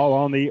give the ball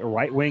on the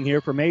right wing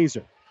here for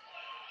Mazer.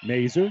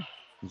 Mazer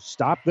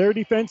stopped there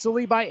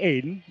defensively by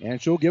Aiden,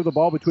 and she'll give the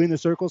ball between the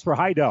circles for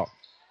Heidelk.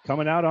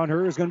 Coming out on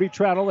her is going to be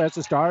Treadle as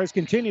the Stars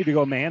continue to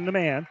go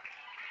man-to-man.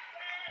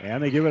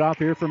 And they give it off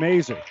here for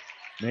Mazer.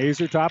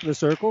 Mazer, top of the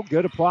circle.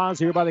 Good applause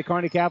here by the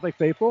Kearney Catholic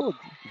faithful,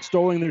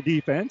 extolling their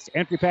defense.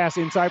 Entry pass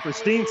inside for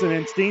Steenson,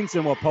 and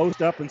Steenson will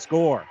post up and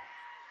score.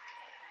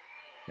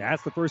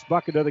 That's the first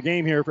bucket of the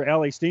game here for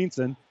Ellie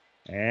Steenson.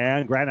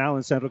 And Grand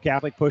Island Central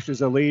Catholic pushes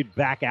the lead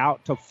back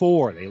out to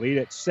 4. They lead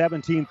at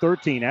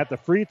 17-13 at the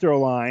free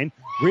throw line.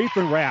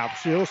 Riefenrath,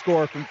 she'll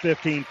score from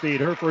 15 feet,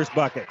 her first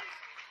bucket.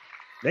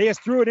 They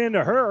just threw it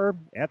into her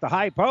at the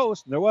high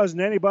post. There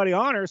wasn't anybody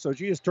on her, so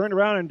she just turned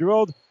around and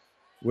drilled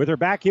with her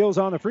back heels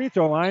on the free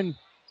throw line,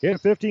 hit a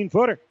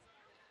 15-footer.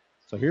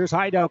 So here's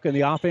Heidelk in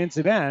the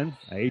offensive end.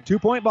 A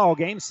 2-point ball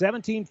game,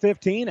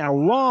 17-15. A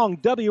long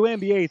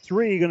WNBA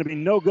three going to be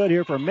no good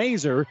here for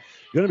Mazer.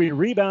 Going to be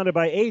rebounded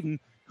by Aiden.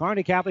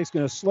 Kearney Catholic's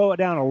going to slow it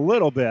down a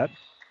little bit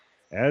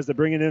as they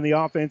bring it in the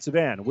offensive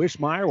end.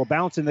 Wishmeyer will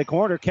bounce in the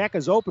corner. Keck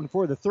is open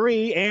for the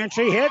three, and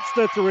she hits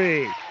the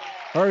three.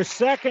 Her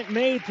second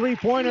made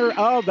three-pointer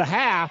of the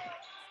half.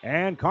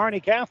 And Kearney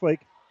Catholic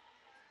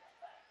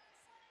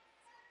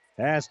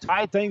has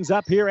tied things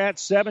up here at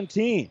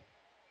 17.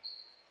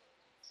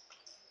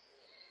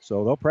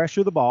 So they'll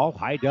pressure the ball.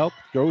 Heidelk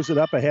throws it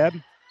up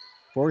ahead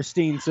for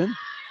Steenson.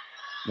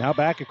 Now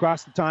back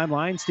across the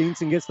timeline.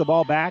 Steenson gets the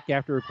ball back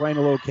after playing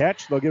a little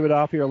catch. They'll give it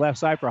off here left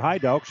side for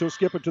Heidelk. She'll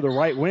skip it to the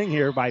right wing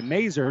here by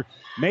Mazer.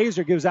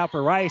 Mazer gives out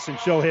for Rice, and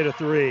she'll hit a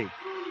three.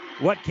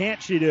 What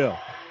can't she do?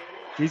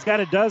 She's got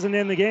a dozen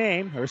in the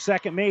game. Her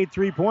second made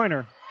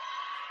three-pointer.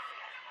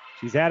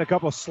 She's had a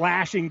couple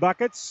slashing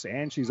buckets,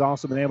 and she's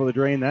also been able to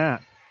drain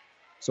that.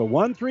 So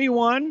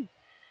 1-3-1.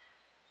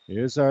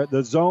 Here's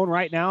the zone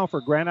right now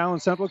for Grand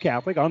Island Central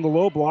Catholic. On the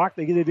low block,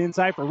 they get it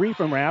inside for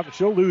Riefenrath.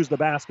 She'll lose the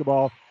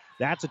basketball.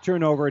 That's a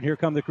turnover, and here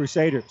come the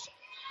Crusaders.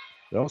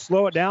 They'll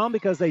slow it down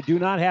because they do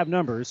not have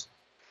numbers.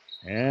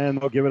 And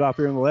they'll give it off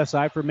here on the left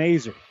side for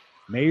Mazer.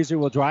 Mazer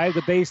will drive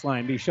the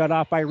baseline, be shut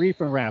off by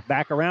Riefenrath.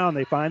 Back around,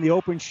 they find the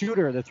open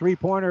shooter. The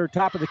three-pointer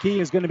top of the key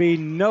is going to be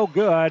no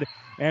good,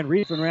 and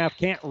Riefenrath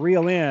can't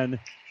reel in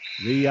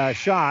the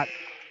shot.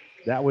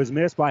 That was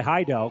missed by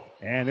Heidelk,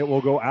 and it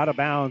will go out of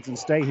bounds and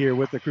stay here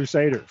with the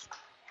Crusaders.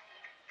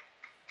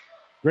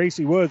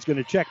 Gracie Wood's going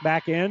to check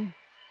back in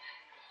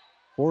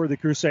for the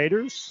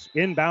Crusaders.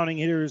 Inbounding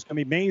here is going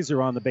to be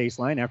Mazer on the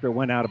baseline after it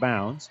went out of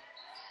bounds.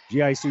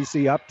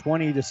 GICC up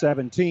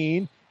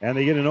 20-17, and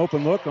they get an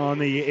open look on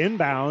the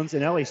inbounds,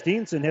 and Ellie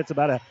Steenson hits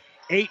about a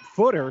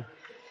 8-footer.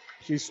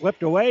 She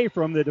slipped away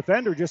from the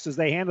defender just as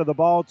they handed the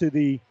ball to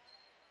the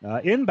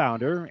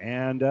inbounder,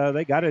 and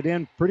they got it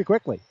in pretty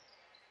quickly.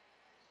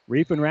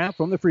 Riefenrath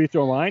from the free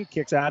throw line,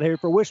 kicks out here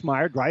for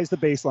Wishmeyer, drives the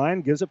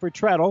baseline, gives it for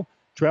Treadle.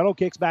 Treadle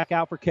kicks back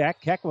out for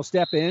Keck. Keck will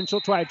step in.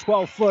 She'll try a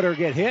 12-footer,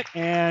 get hit,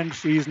 and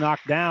she's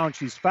knocked down.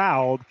 She's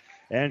fouled,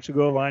 and she'll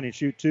go to the line and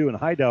shoot two, and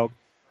Heidelk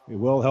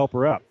will help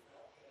her up.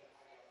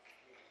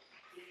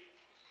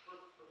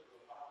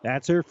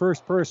 That's her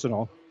first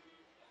personal.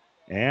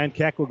 And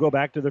Keck will go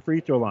back to the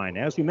free throw line.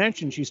 As we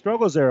mentioned, she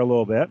struggles there a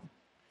little bit.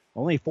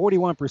 Only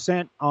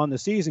 41% on the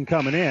season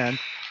coming in.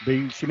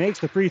 But she makes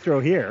the free throw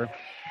here.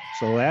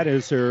 So that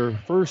is her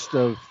first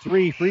of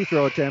 3 free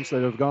throw attempts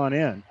that have gone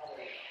in.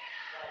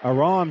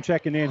 Aram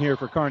checking in here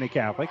for Kearney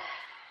Catholic.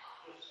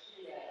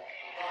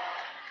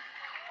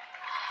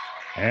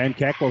 And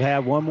Keck will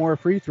have one more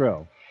free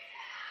throw.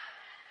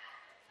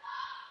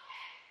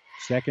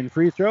 Second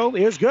free throw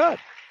is good.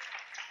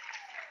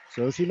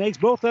 So she makes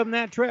both of them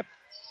that trip.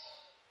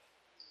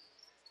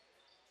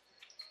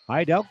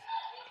 Heidel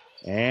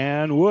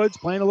and Woods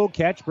playing a little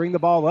catch, bring the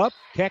ball up.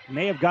 Keck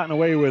may have gotten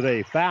away with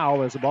a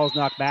foul as the ball's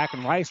knocked back,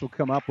 and Rice will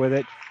come up with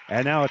it.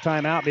 And now a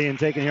timeout being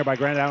taken here by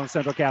Grand Island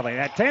Central Catholic.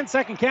 That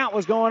 10-second count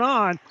was going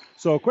on,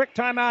 so a quick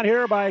timeout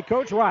here by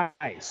Coach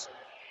Rice.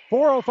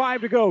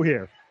 4:05 to go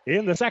here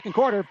in the second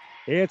quarter.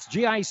 It's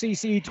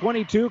GICC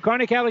 22,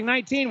 Kearney Catholic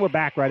 19. We're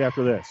back right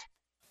after this.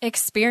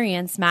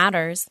 Experience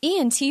matters.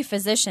 ENT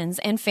Physicians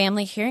and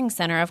Family Hearing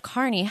Center of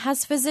Kearney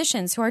has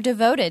physicians who are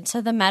devoted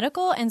to the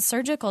medical and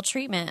surgical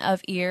treatment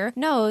of ear,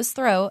 nose,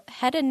 throat,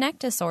 head and neck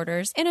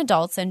disorders in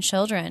adults and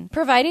children,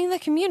 providing the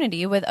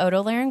community with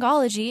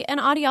otolaryngology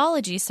and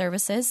audiology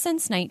services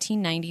since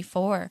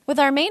 1994. With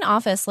our main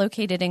office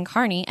located in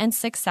Kearney and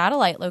 6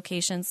 satellite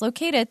locations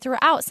located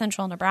throughout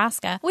central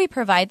Nebraska, we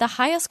provide the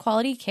highest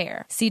quality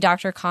care. See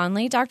Dr.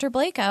 Conley, Dr.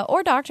 Blaka,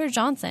 or Dr.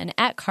 Johnson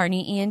at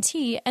Kearney ENT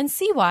and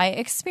see why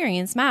experience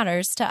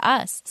matters to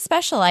us,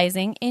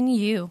 specializing in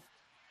you.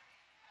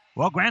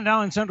 Well, Grand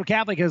Island Central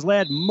Catholic has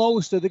led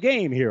most of the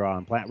game here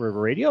on Platte River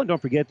Radio. And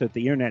don't forget that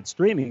the internet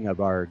streaming of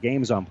our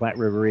games on Platte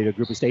River Radio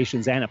group of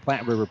stations and at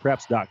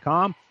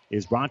PlatteRiverPreps.com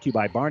is brought to you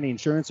by Barney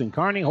Insurance in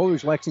Kearney,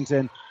 Holders,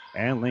 Lexington,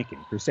 and Lincoln.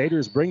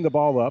 Crusaders bring the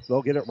ball up.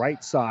 They'll get it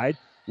right side.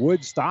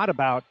 Woods thought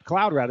about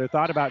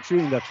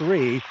shooting the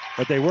 3,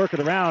 but they work it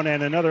around,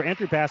 and another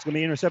entry pass going to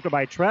be intercepted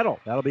by Treadle.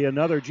 That'll be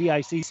another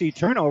GICC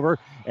turnover,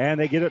 and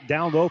they get it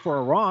down low for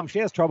Aram. She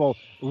has trouble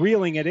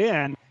reeling it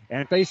in,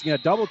 and facing a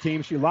double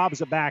team, she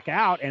lobs it back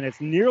out, and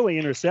it's nearly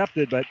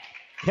intercepted, but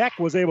Keck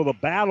was able to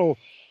battle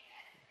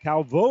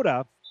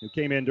Calvoda, who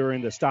came in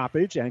during the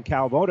stoppage, and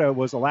Calvoda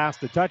was the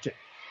last to touch it.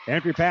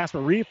 Entry pass for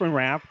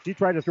Riefenrath. She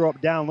tried to throw up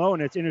down low,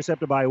 and it's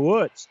intercepted by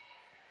Woods.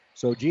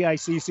 So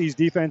GICC's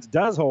defense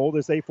does hold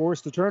as they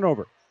force the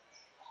turnover.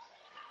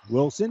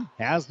 Wilson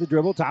has the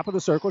dribble, top of the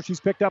circle. She's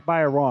picked up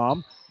by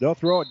Aram. They'll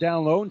throw it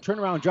down low and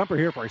turnaround jumper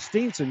here for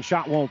Steenson.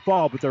 Shot won't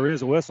fall, but there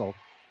is a whistle.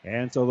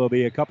 And so there'll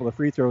be a couple of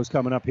free throws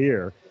coming up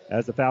here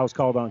as the foul's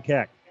called on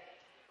Keck.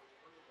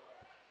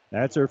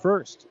 That's her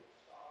first.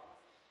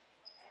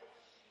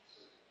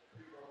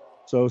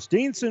 So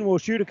Steenson will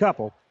shoot a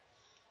couple.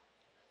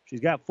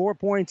 She's got 4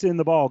 points in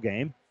the ball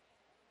game.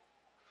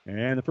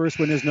 And the first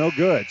one is no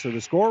good. So the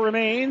score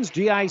remains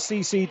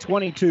GICC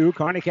 22,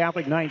 Kearney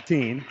Catholic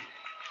 19.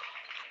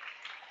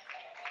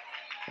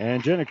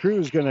 And Jenna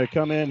Cruz is going to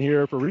come in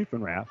here for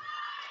Riefenrath.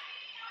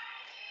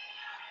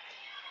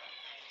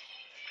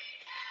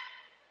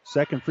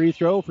 Second free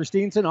throw for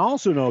Steenson,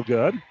 also no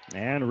good.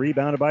 And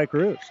rebounded by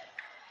Cruz.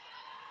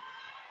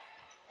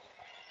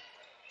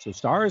 So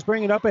Stars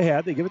bring it up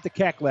ahead. They give it to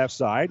Keck left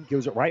side.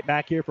 Gives it right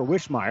back here for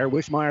Wishmeyer.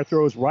 Wishmeyer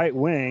throws right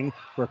wing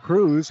for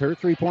Cruz. Her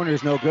three-pointer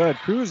is no good.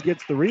 Cruz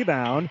gets the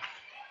rebound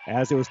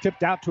as it was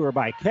tipped out to her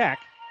by Keck.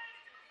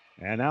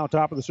 And now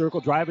top of the circle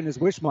driving is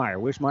Wishmeyer.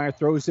 Wishmeyer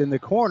throws in the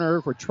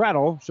corner for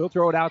Treadle. She'll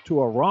throw it out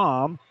to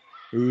Aram,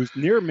 who's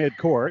near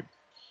midcourt.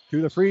 To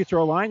the free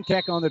throw line.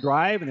 Keck on the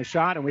drive and the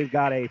shot, and we've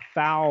got a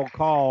foul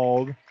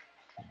called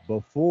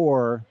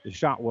before the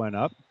shot went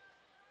up.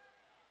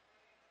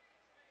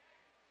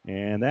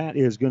 And that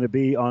is going to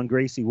be on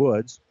Gracie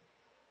Woods.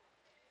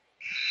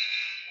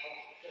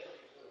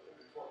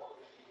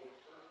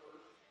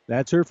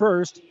 That's her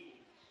first.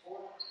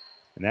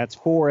 And that's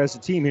 4 as a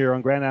team here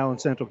on Grand Island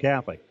Central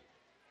Catholic.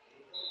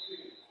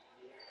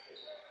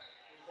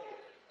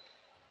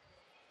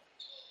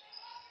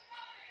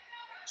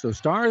 So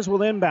Stars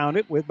will inbound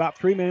it with about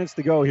 3 minutes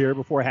to go here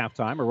before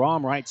halftime.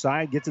 Aram right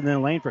side gets in the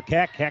lane for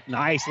Keck. Keck,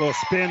 nice little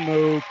spin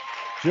move.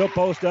 She'll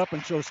post up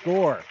and she'll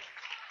score.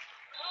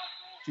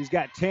 She's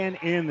got 10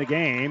 in the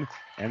game,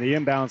 and the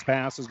inbounds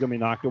pass is going to be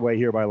knocked away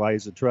here by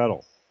Liza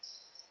Treadle.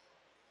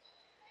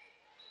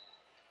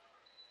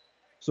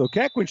 So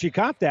Keck, when she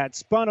caught that,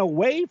 spun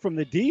away from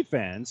the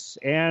defense,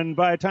 and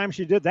by the time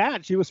she did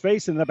that, she was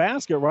facing the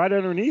basket right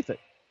underneath it.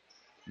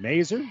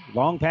 Mazer,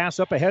 long pass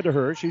up ahead to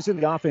her. She's in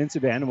the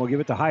offensive end, and we'll give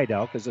it to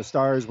Heidel because the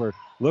Stars were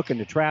looking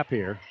to trap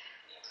here.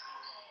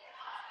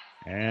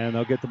 And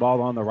they'll get the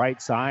ball on the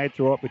right side,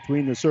 throw it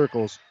between the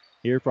circles.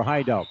 Here for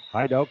Heidel.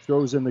 Heidel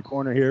throws in the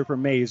corner here for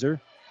Mazer.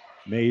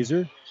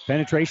 Mazer,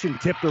 penetration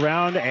tipped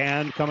around,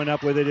 and coming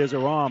up with it is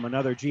Aram.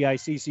 Another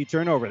GICC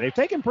turnover. They've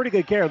taken pretty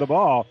good care of the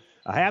ball,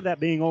 I have that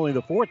being only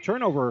the 4th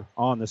turnover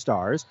on the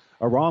Stars.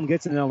 Aram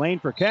gets in the lane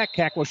for Keck.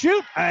 Keck will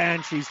shoot,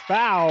 and she's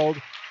fouled.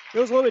 It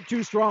was a little bit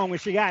too strong when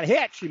she got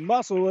hit. She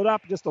muscled it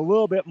up just a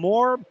little bit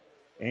more,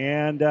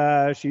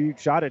 and she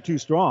shot it too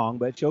strong,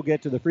 but she'll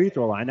get to the free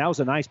throw line. That was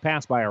a nice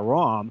pass by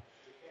Aram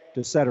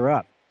to set her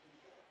up.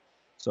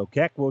 So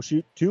Keck will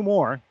shoot 2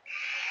 more.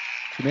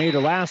 She made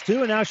her last 2,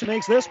 and now she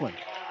makes this one.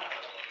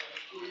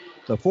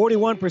 The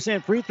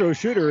 41% free throw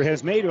shooter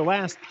has made her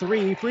last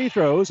 3 free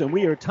throws, and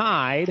we are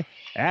tied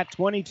at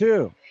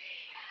 22.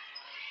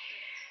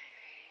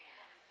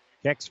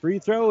 Keck's free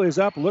throw is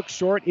up, looks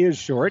short, is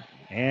short,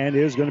 and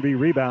is going to be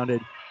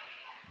rebounded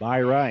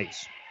by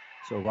Rice.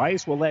 So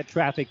Rice will let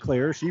traffic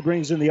clear. She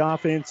brings in the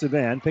offensive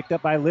end, picked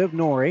up by Liv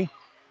Norrie,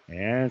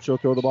 and she'll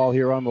throw the ball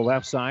here on the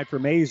left side for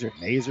Mazer.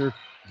 Mazer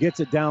gets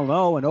it down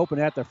low and open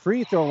at the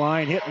free throw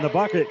line. Hitting the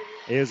bucket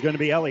is going to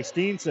be Ellie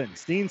Steenson.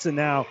 Steenson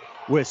now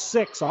with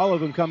 6, all of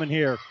them coming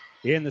here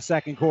in the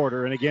second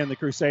quarter. And again, the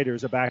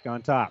Crusaders are back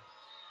on top.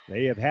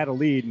 They have had a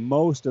lead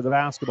most of the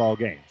basketball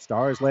game.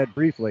 Stars led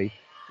briefly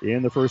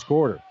in the first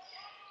quarter.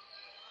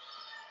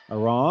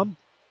 Aram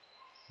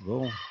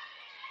will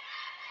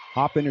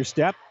hop in her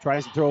step,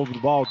 tries to throw the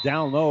ball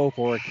down low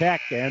for a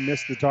Keck and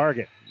missed the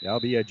target. That'll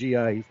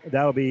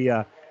be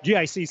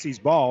GICC's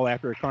ball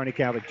after a Kearney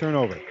Catholic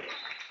turnover.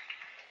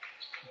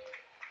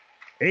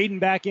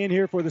 Aiden back in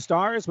here for the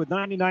Stars with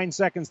 99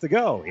 seconds to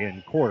go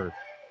in quarter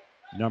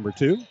number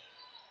 2.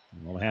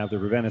 We'll have the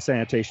Ravenna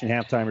Sanitation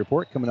halftime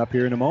report coming up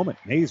here in a moment.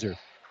 Mazer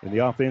in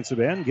the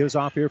offensive end gives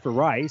off here for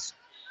Rice.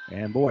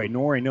 And boy,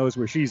 Norrie knows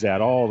where she's at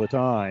all the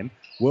time.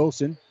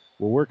 Wilson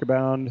will work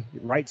around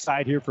right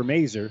side here for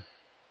Mazer.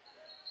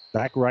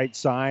 Back right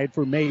side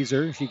for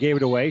Mazer. She gave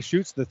it away.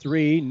 Shoots the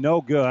 3.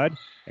 No good.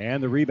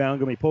 And the rebound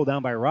going to be pulled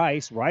down by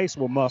Rice. Rice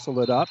will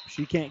muscle it up.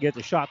 She can't get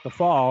the shot to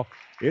fall.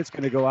 It's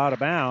going to go out of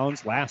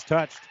bounds. Last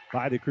touched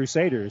by the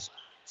Crusaders.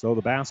 So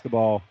the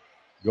basketball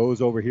goes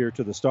over here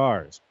to the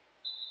Stars.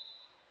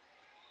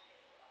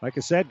 Like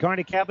I said,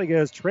 Kearney Catholic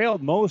has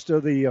trailed most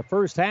of the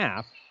first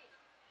half.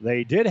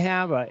 They did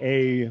have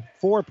a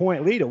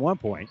 4-point lead at one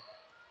point.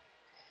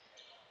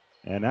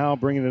 And now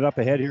bringing it up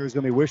ahead here is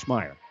going to be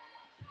Wishmeyer.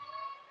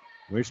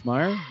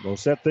 Wishmeyer will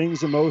set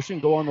things in motion,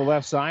 go on the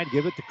left side,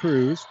 give it to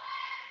Cruz.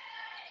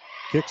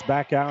 Kicks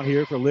back out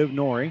here for Liv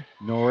Norrie.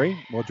 Norrie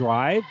will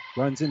drive,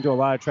 runs into a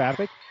lot of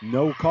traffic.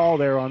 No call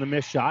there on the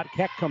missed shot.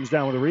 Keck comes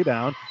down with a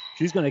rebound.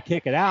 She's going to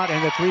kick it out,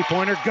 and the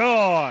three-pointer,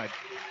 good.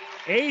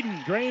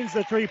 Aiden drains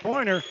the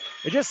three-pointer.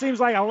 It just seems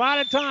like a lot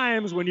of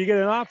times when you get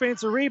an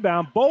offensive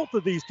rebound, both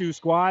of these two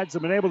squads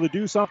have been able to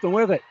do something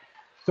with it.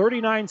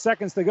 39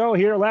 seconds to go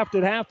here left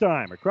at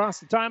halftime. Across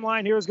the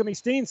timeline here is going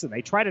to be Steenson.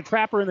 They try to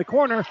trap her in the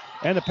corner,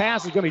 and the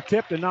pass is going to be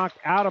tipped and knocked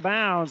out of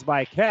bounds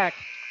by Keck.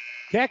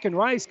 Keck and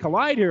Rice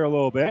collide here a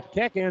little bit.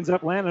 Keck ends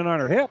up landing on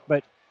her hip,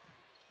 but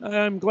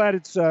I'm glad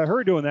it's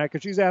her doing that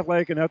because she's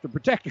athletic enough to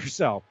protect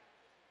herself.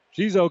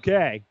 She's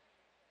okay,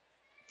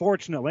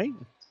 fortunately.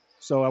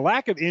 So a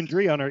lack of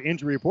injury on our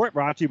injury report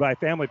brought to you by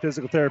Family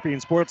Physical Therapy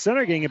and Sports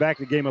Center, getting you back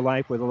to the game of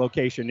life with a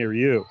location near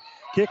you.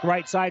 Kick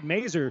right side,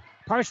 Mazer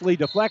partially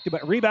deflected,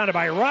 but rebounded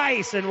by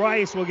Rice, and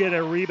Rice will get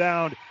a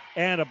rebound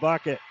and a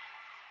bucket.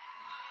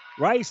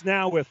 Rice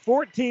now with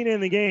 14 in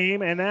the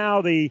game, and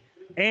now the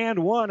and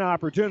one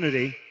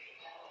opportunity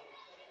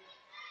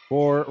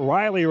for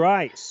Riley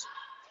Rice.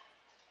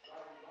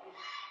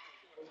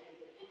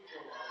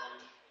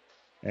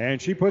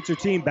 And she puts her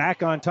team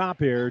back on top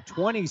here,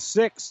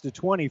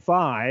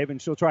 26-25,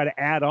 and she'll try to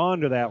add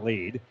on to that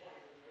lead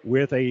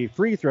with a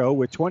free throw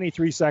with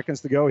 23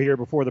 seconds to go here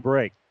before the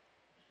break.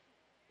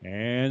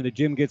 And the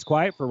gym gets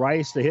quiet for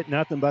Rice to hit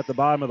nothing but the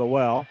bottom of the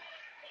well.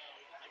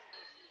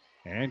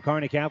 And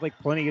Kearney Catholic,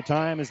 plenty of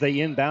time as they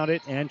inbound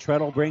it, and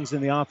Treadle brings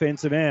in the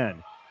offensive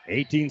end.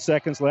 18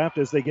 seconds left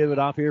as they give it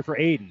off here for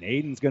Aiden.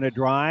 Aiden's going to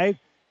drive,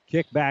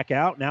 kick back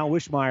out. Now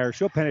Wishmeyer,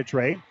 she'll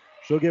penetrate.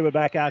 She'll give it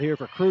back out here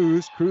for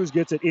Cruz. Cruz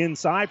gets it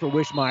inside for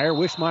Wishmeyer.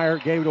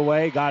 Wishmeyer gave it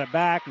away, got it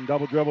back, and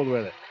double dribbled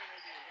with it.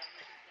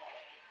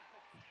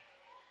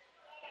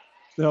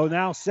 So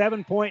now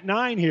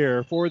 7.9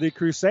 here for the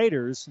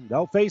Crusaders.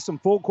 They'll face some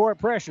full court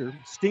pressure.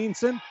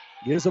 Steenson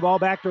gives the ball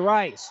back to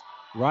Rice.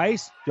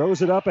 Rice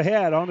throws it up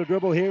ahead. On the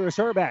dribble here is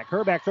Herbeck.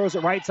 Herbeck throws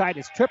it right side.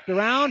 It's tripped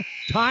around.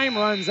 Time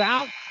runs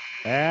out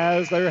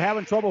as they're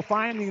having trouble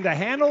finding the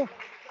handle.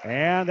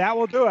 And that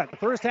will do it. The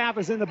first half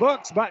is in the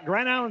books, but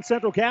Grand Island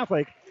Central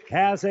Catholic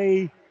has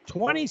a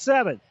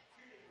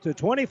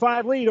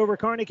 27-25 lead over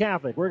Kearney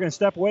Catholic. We're going to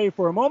step away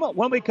for a moment.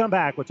 When we come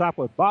back, we'll talk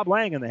with Bob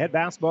Lang, the head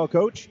basketball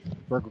coach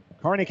for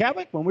Kearney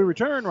Catholic, when we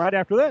return right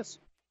after this.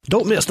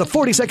 Don't miss the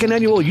 42nd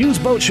Annual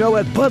Used Boat Show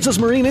at Buzz's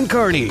Marine in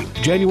Kearney.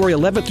 January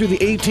 11th through the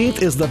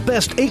 18th is the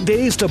best 8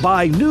 days to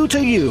buy new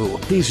to you.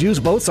 These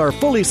used boats are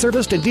fully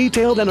serviced and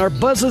detailed and are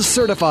Buzz's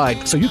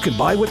certified, so you can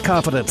buy with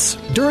confidence.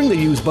 During the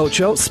Used Boat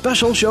Show,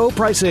 special show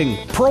pricing,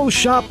 pro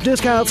shop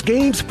discounts,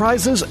 games,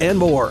 prizes, and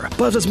more.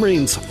 Buzz's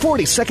Marine's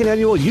 42nd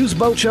Annual Used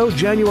Boat Show,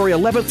 January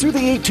 11th through the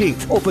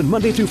 18th. Open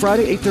Monday through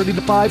Friday, 8:30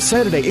 to 5,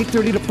 Saturday,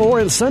 8:30 to 4,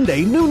 and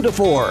Sunday, noon to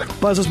 4.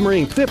 Buzz's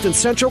Marine, 5th and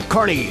Central,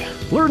 Kearney.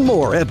 Learn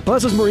more at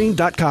Buzz's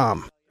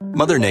buzzesmarine.com.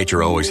 Mother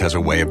Nature always has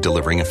a way of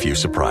delivering a few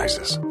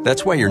surprises.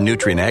 That's why your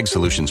Nutrien Ag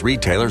Solutions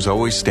retailer is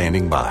always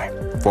standing by.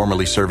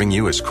 Formerly serving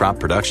you as Crop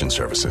Production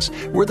Services,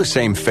 we're the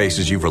same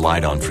faces you've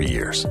relied on for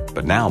years,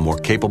 but now more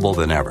capable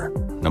than ever,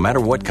 no matter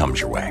what comes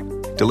your way.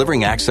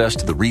 Delivering access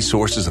to the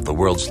resources of the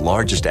world's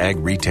largest ag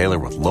retailer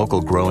with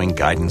local growing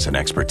guidance and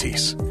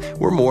expertise.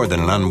 We're more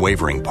than an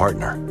unwavering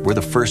partner. We're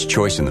the first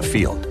choice in the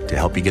field to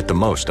help you get the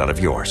most out of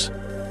yours.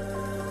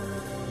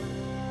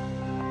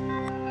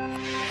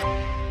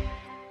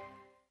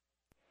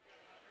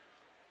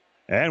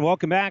 And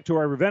welcome back to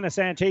our Ravenna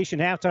Sanitation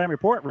Halftime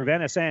Report.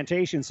 Ravenna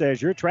Sanitation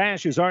says your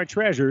trash is our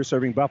treasure,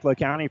 serving Buffalo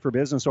County for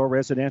business or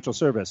residential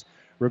service.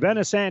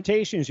 Ravenna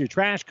Sanitation is your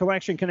trash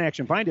collection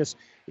connection. Find us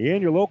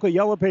in your local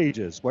Yellow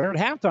Pages. We're at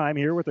halftime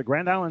here with the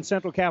Grand Island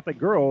Central Catholic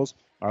girls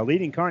are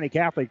leading Kearney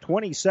Catholic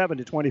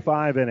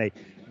 27-25 in a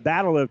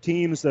battle of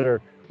teams that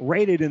are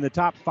rated in the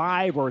top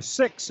 5 or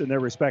 6 in their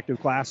respective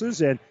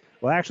classes. And,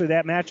 well, actually,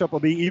 that matchup will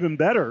be even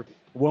better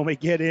when we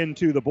get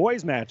into the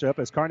boys matchup,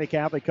 as Kearney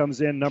Catholic comes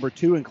in number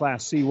 2 in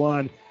Class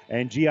C1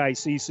 and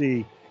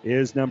GICC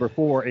is number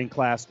 4 in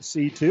Class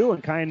C2.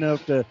 And kind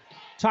of to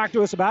talk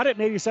to us about it,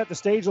 maybe set the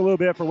stage a little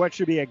bit for what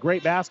should be a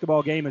great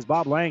basketball game, is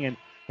Bob Langen,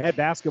 head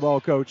basketball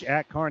coach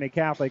at Kearney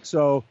Catholic.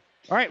 So,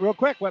 all right, real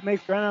quick, what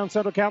makes Grand Island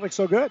Central Catholic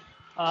so good?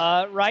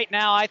 Right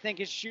now, I think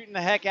it's shooting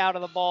the heck out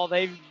of the ball.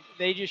 They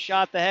just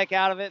shot the heck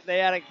out of it. They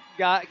had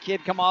a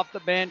kid come off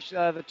the bench.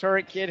 The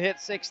Turret kid hit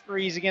 6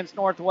 threes against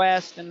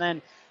Northwest, and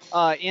then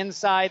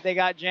inside, they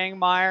got Jang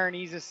Meyer, and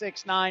he's a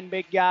 6'9"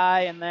 big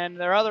guy. And then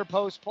their other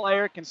post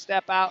player can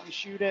step out and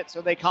shoot it,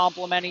 so they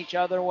complement each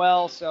other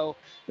well. So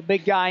the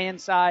big guy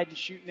inside and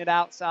shooting it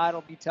outside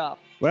will be tough.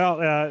 Well,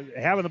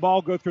 Having the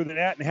ball go through the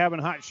net and having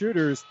hot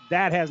shooters,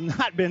 that has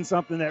not been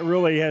something that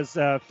really has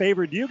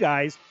favored you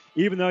guys,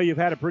 even though you've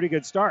had a pretty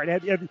good start.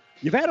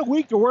 You've had a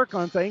week to work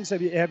on things.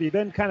 Have you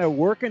been kind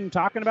of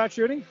talking about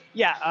shooting?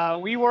 Yeah,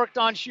 we worked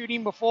on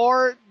shooting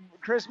before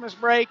Christmas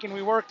break, and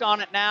we worked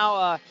on it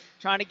now,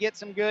 trying to get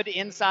some good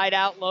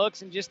inside-out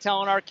looks and just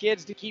telling our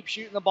kids to keep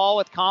shooting the ball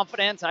with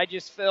confidence. I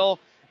just feel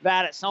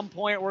that at some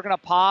point we're going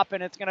to pop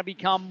and it's going to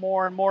become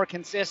more and more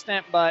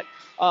consistent. But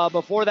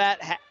before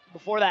that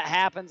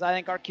happens, I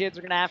think our kids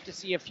are going to have to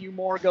see a few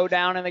more go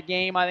down in the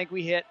game. I think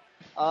we hit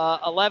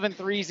 11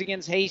 threes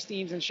against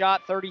Hastings and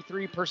shot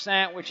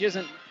 33%, which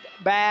isn't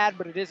bad,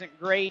 but it isn't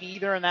great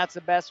either, and that's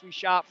the best we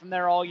shot from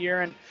there all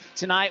year. And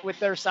tonight, with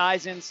their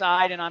size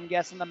inside, and I'm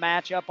guessing the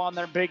matchup on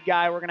their big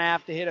guy, we're going to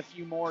have to hit a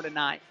few more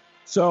tonight.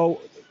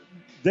 So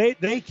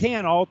they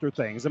can alter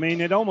things. I mean,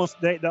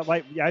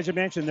 like as you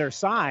mentioned, their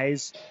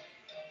size,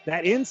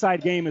 that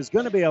inside game is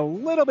going to be a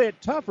little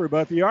bit tougher,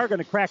 but if you are going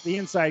to crack the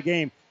inside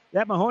game,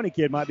 that Mahoney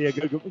kid might be a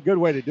good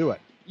way to do it.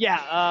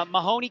 Yeah,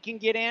 Mahoney can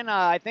get in.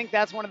 I think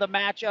that's one of the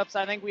matchups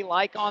I think we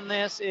like on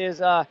this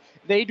is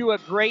they do a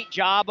great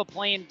job of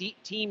playing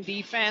team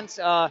defense.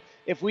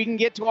 If we can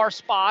get to our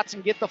spots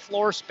and get the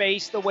floor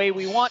space the way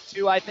we want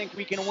to, I think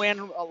we can win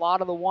a lot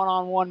of the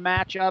one-on-one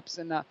matchups,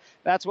 and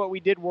that's what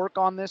we did work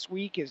on this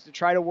week, is to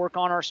try to work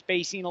on our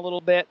spacing a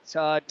little bit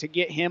to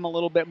get him a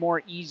little bit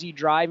more easy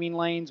driving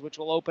lanes, which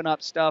will open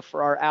up stuff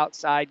for our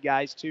outside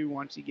guys too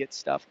once he gets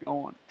stuff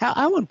going.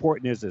 How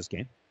important is this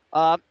game?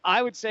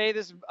 I would say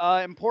this is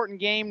an important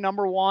game,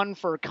 number one,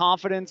 for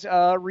confidence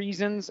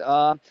reasons.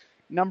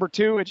 Number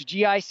two, it's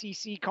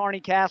GICC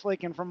Kearney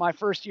Catholic, and from my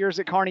first years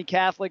at Kearney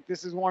Catholic,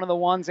 this is one of the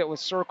ones that was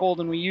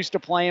circled, and we used to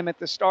play them at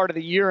the start of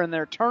the year in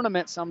their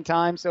tournament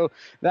sometimes, so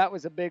that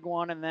was a big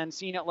one, and then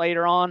seeing it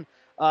later on.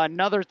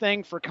 Another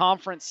thing for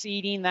conference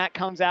seeding, that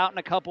comes out in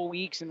a couple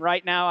weeks, and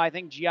right now I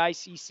think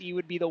GICC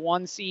would be the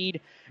 1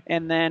 seed,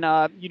 and then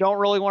you don't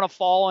really want to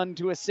fall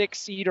into a 6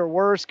 seed or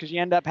worse because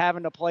you end up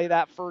having to play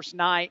that first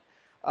night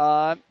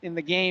in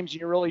the games.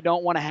 You really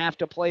don't want to have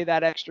to play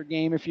that extra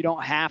game if you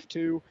don't have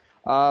to.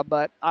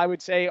 But I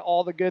would say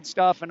all the good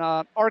stuff, and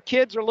our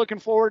kids are looking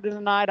forward to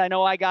tonight. I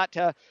know I got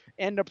to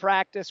end of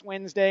practice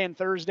Wednesday and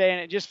Thursday,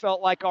 and it just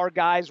felt like our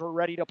guys were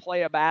ready to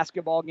play a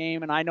basketball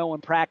game. And I know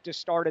when practice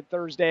started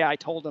Thursday, I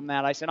told them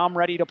that. I said, I'm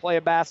ready to play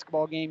a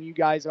basketball game. You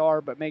guys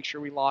are, but make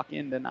sure we lock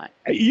in tonight.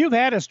 You've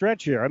had a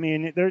stretch here. I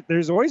mean,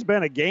 there's always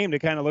been a game to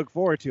kind of look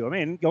forward to. I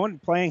mean,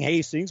 playing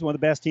Hastings, one of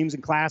the best teams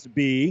in Class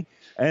B,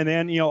 and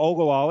then,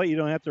 Ogallala. You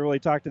don't have to really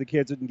talk to the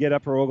kids and get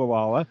up for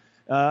Ogallala.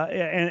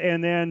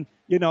 And then,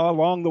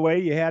 along the way,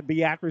 you had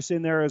Beatrice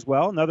in there as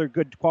well, another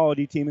good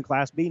quality team in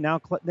Class B.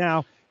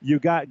 Now you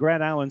got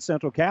Grand Island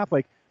Central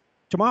Catholic,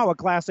 Tamawa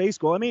Class A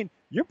school. I mean,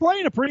 you're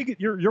playing a pretty good.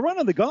 You're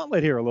running the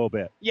gauntlet here a little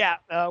bit. Yeah,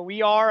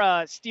 we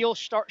are. Steel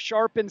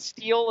sharpened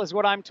steel is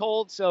what I'm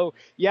told. So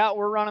yeah,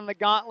 we're running the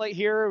gauntlet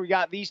here. We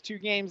got these 2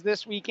 games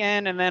this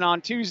weekend, and then on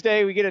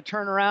Tuesday we get to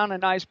turn around a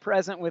nice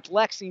present with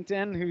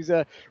Lexington, who's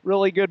a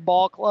really good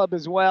ball club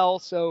as well.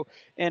 So,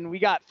 and we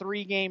got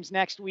 3 games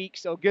next week.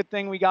 So good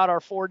thing we got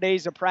our 4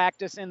 days of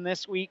practice in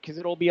this week, because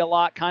it'll be a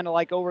lot kind of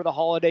like over the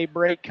holiday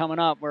break coming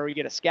up, where we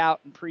get a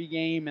scout and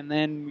pregame, and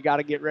then we got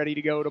to get ready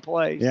to go to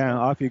play. Yeah,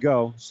 off you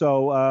go.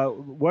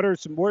 So what are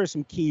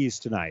some keys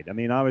tonight? I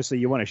mean, obviously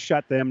you want to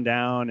shut them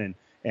down and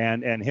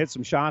and hit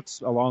some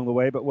shots along the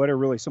way, but what are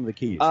really some of the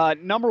keys?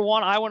 Number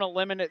one, I want to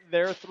limit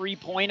their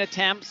 3-point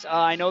attempts.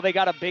 I know they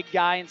got a big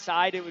guy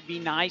inside. It would be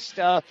nice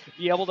to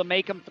be able to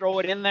make them throw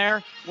it in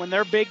there. When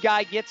their big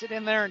guy gets it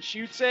in there and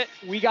shoots it,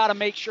 we got to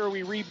make sure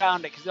we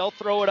rebound it because they'll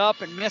throw it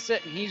up and miss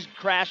it, and he's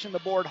crashing the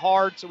board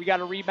hard, so we got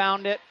to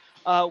rebound it.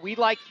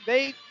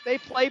 They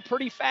play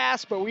pretty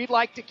fast, but we'd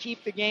like to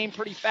keep the game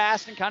pretty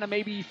fast and kind of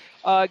maybe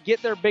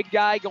get their big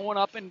guy going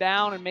up and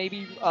down and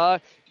maybe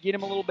get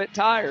him a little bit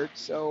tired.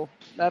 So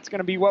that's going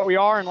to be what we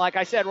are. And like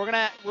I said, we're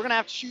gonna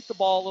have to shoot the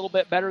ball a little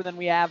bit better than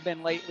we have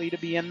been lately to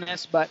be in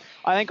this. But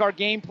I think our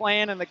game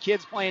plan and the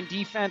kids playing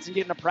defense and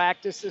getting to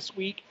practice this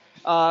week,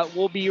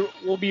 we'll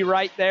be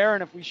right there.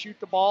 And if we shoot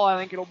the ball, I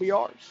think it'll be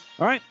ours.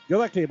 All right. Good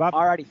luck to you, Bob.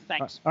 All righty.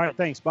 Thanks. All right.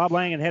 Thanks. Bob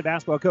Langen, head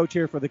basketball coach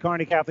here for the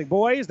Kearney Catholic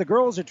boys. The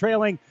girls are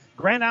trailing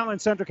Grand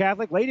Island Central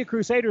Catholic. Lady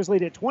Crusaders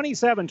lead at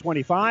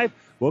 27-25.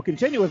 We'll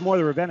continue with more of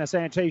the Ravenna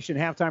Sanitation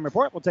halftime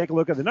report. We'll take a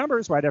look at the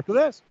numbers right after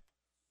this.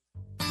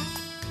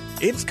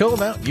 It's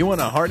cold out. You want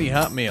a hearty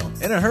hot meal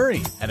in a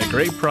hurry at a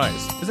great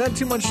price. Is that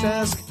too much to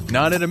ask?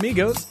 Not at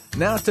Amigos.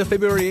 Now to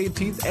February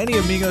 18th, any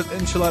Amigos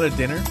enchilada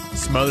dinner,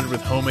 smothered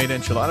with homemade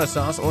enchilada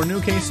sauce or new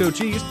queso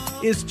cheese,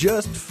 is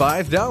just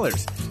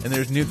 $5. And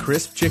there's new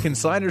crisp chicken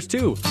sliders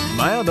too,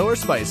 mild or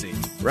spicy.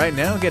 Right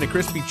now, get a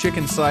crispy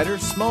chicken slider,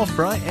 small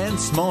fry, and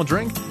small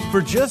drink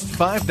for just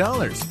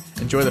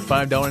 $5. Enjoy the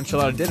 $5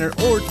 enchilada dinner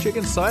or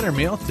chicken slider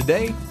meal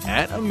today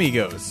at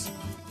Amigos.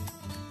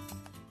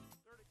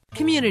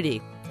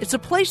 Community. It's a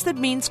place that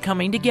means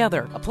coming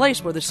together, a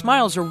place where the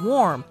smiles are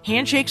warm,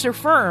 handshakes are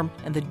firm,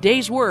 and the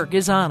day's work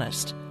is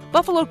honest.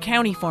 Buffalo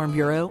County Farm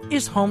Bureau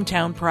is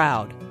hometown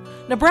proud.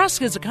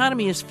 Nebraska's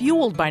economy is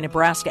fueled by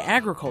Nebraska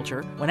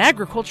agriculture. When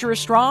agriculture is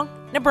strong,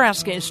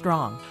 Nebraska is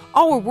strong.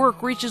 Our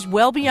work reaches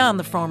well beyond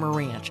the farm or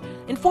ranch,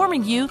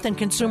 informing youth and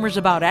consumers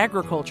about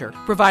agriculture,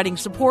 providing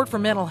support for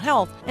mental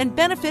health, and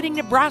benefiting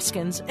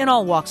Nebraskans in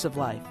all walks of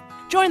life.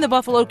 Join the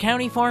Buffalo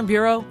County Farm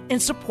Bureau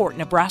and support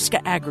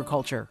Nebraska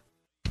agriculture.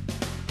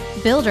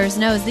 Builders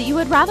knows that you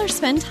would rather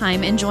spend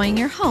time enjoying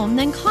your home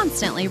than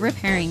constantly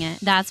repairing it.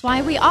 That's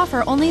why we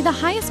offer only the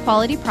highest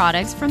quality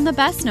products from the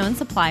best known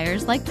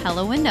suppliers like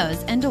Pella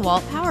Windows and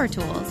DeWalt Power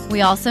Tools.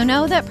 We also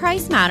know that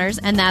price matters,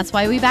 and that's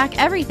why we back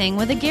everything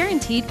with a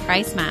guaranteed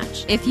price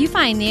match. If you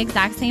find the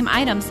exact same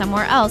item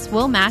somewhere else,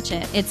 we'll match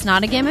it. It's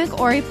not a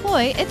gimmick or a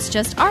ploy, it's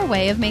just our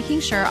way of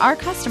making sure our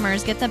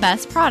customers get the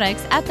best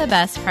products at the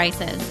best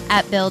prices.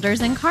 At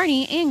Builders in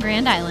Kearney and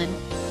Grand Island.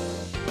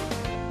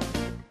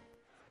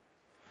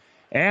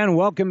 And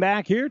welcome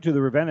back here to the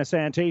Ravenna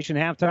Sanitation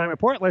halftime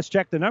report. Let's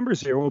check the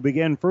numbers here. We'll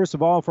begin, first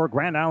of all, for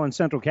Grand Island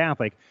Central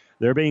Catholic.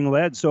 They're being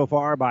led so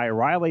far by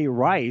Riley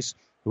Rice,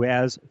 who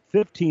has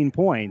 15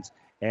 points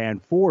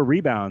and 4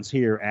 rebounds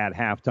here at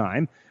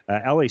halftime.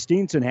 Ellie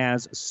Steenson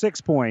has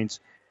 6 points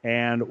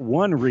and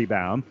 1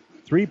 rebound.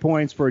 3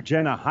 points for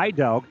Jenna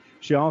Heidelk.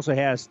 She also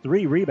has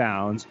 3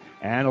 rebounds.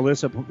 And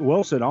Alyssa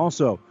Wilson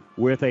also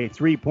with a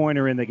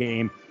 3-pointer in the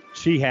game.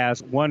 She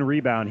has 1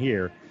 rebound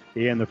here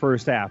in the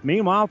first half.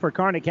 Meanwhile, for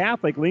Kearney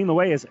Catholic, leading the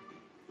way is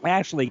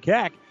Ashley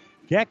Keck.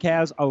 Keck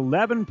has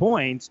 11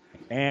 points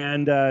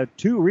and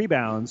 2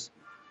 rebounds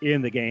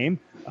in the game.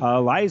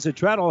 Liza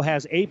Treadle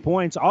has 8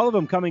 points, all of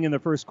them coming in the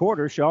first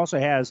quarter. She also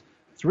has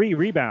 3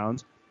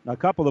 rebounds. A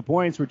couple of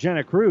points for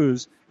Jenna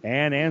Cruz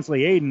and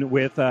Ansley Aiden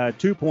with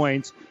 2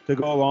 points to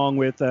go along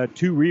with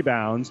 2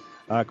 rebounds.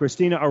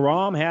 Christina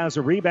Aram has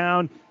a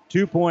rebound,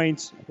 2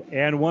 points,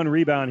 and 1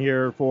 rebound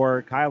here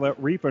for Kyla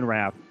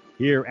Riefenrath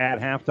here at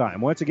halftime.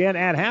 Once again,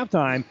 at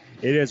halftime,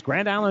 it is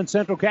Grand Island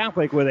Central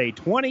Catholic with a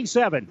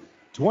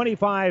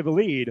 27-25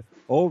 lead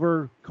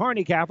over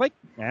Kearney Catholic.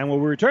 And we'll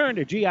return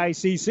to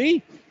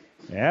GICC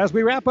as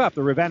we wrap up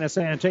the Ravenna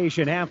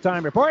Sanitation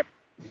halftime report.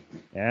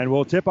 And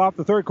we'll tip off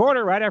the third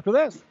quarter right after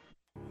this.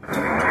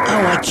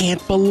 Oh, I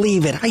can't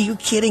believe it. Are you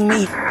kidding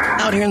me?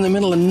 Out here in the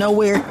middle of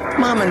nowhere,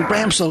 Mom and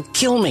Bramps will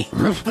kill me.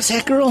 What's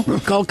that, girl?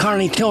 Call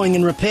Kearney Towing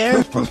and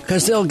Repair?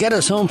 Because they'll get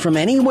us home from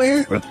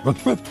anywhere?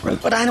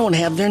 But I don't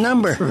have their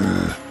number.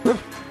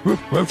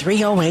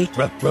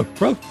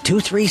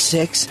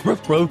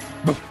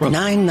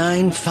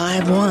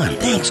 308-236-9951.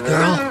 Thanks,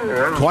 girl.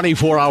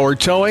 24-hour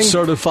towing,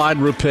 certified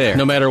repair.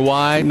 No matter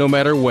why, no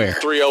matter where.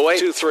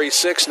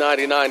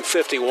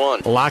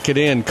 308-236-9951. Lock it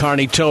in,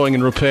 Kearney Towing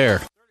and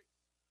Repair.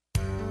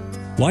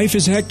 Life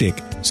is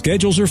hectic.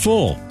 Schedules are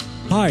full.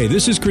 Hi,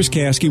 this is Chris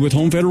Kasky with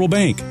Home Federal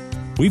Bank.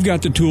 We've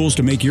got the tools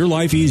to make your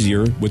life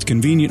easier with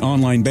convenient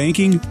online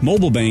banking,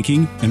 mobile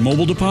banking, and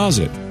mobile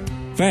deposit.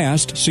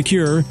 Fast,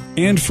 secure,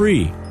 and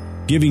free,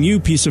 giving you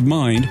peace of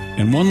mind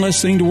and one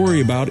less thing to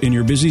worry about in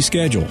your busy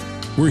schedule.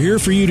 We're here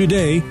for you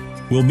today.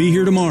 We'll be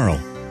here tomorrow.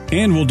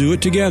 And we'll do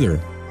it together.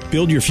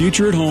 Build your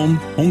future at home.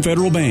 Home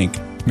Federal Bank.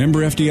 Member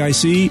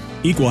FDIC,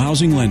 Equal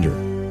Housing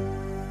Lender.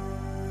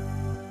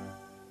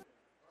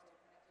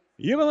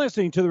 You've been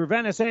listening to the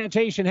Ravenna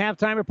Sanitation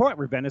halftime report.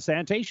 Ravenna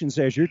Sanitation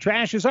says your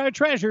trash is our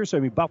treasure,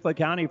 serving Buffalo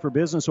County for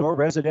business or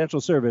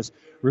residential service.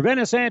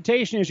 Ravenna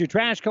Sanitation is your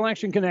trash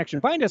collection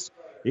connection. Find us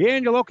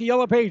in your local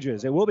Yellow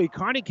Pages. It will be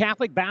Kearney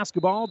Catholic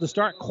basketball to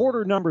start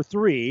quarter number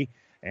 3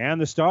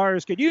 And the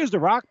Stars could use the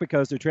rock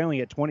because they're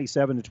trailing at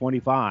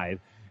 27-25.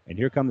 And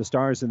here come the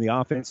Stars in the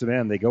offensive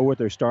end. They go with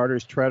their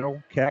starters,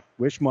 Treadle, Keck,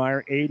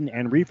 Wishmeyer, Aiden,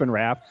 and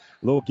Riefenrath.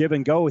 A little give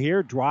and go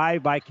here.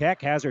 Drive by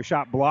Keck, has her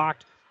shot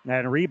blocked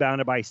and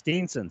rebounded by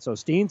Steenson. So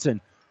Steenson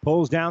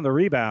pulls down the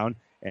rebound,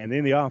 and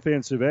in the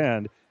offensive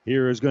end,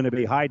 here is going to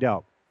be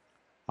Heidelk.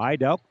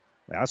 Heidelk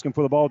asking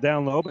for the ball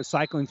down low, but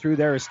cycling through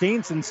there is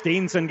Steenson.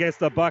 Steenson gets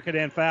the bucket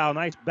and foul.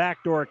 Nice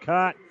backdoor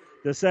cut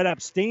to set up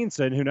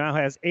Steenson, who now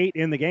has 8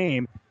 in the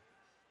game.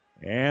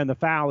 And the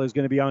foul is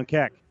going to be on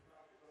Keck.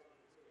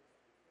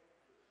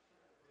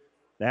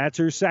 That's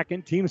her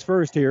second, team's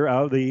first here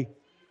of the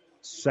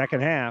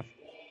second half.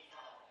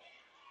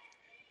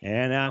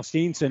 And now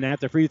Steenson at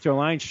the free throw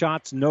line.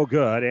 Shots no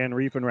good, and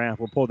Riefenrath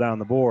will pull down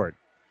the board.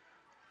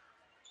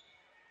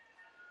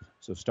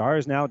 So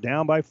Stars now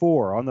down by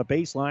 4 on the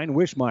baseline.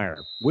 Wishmeyer.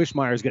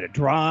 Wishmeyer's going to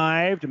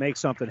drive to make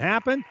something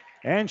happen,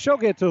 and she'll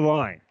get to the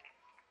line.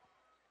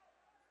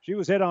 She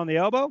was hit on the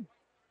elbow,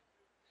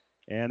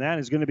 and that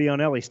is going to be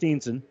on Ellie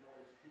Steenson.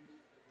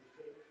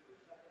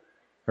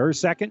 Her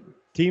second,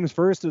 team's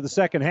first of the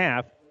second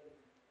half.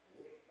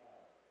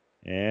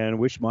 And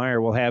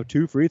Wishmeyer will have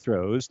 2 free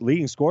throws.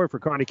 Leading scorer for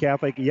Kearney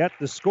Catholic yet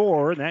to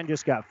score, and that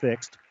just got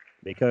fixed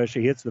because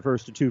she hits the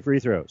first of 2 free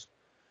throws.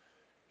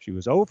 She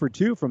was 0 for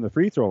 2 from the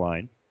free throw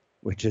line,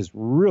 which is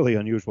really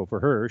unusual for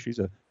her. She's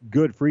a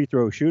good free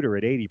throw shooter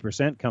at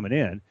 80% coming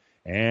in,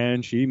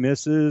 and she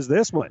misses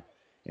this one.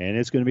 And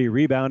it's going to be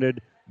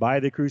rebounded by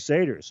the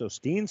Crusaders. So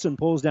Steenson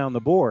pulls down the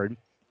board,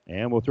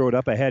 and we'll throw it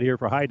up ahead here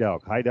for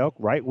Heidelk. Heidelk,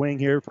 right wing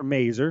here for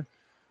Mazer.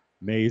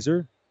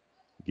 Mazer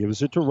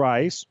gives it to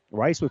Rice.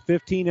 Rice with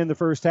 15 in the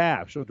first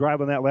half. She'll drive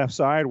on that left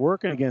side,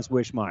 working against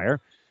Wishmeyer.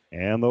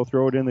 And they'll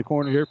throw it in the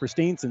corner here for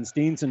Steenson.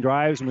 Steenson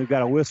drives, and we've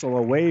got a whistle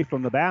away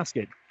from the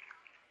basket.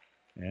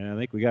 And I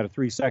think we got a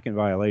 3-second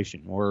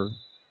violation. Or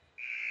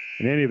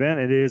in any event,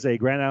 it is a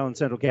Grand Island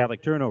Central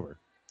Catholic turnover.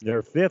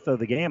 Their 5th of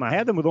the game. I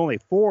had them with only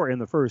 4 in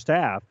the first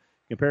half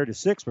compared to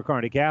 6 for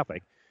Kearney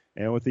Catholic.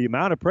 And with the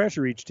amount of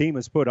pressure each team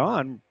has put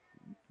on,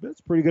 that's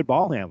pretty good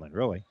ball handling,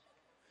 really.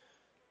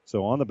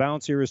 So on the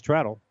bounce here is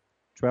Treadle.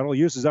 Treadle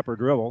uses up her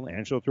dribble,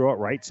 and she'll throw it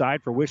right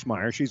side for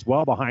Wishmeyer. She's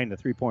well behind the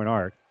three-point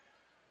arc.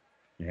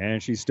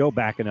 And she's still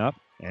backing up,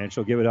 and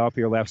she'll give it up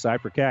here left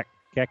side for Keck.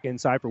 Keck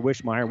inside for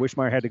Wishmeyer.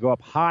 Wishmeyer had to go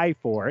up high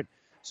for it,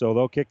 so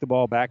they'll kick the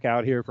ball back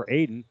out here for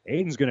Aiden.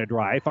 Aiden's going to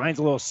drive, finds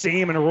a little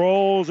seam, and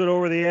rolls it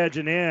over the edge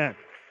and in.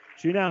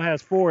 She now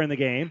has 4 in the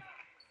game.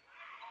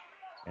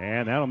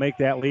 And that'll make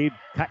that lead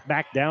cut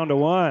back down to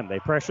 1. They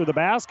pressure the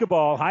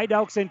basketball.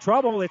 Heidelk's in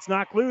trouble. It's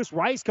knocked loose.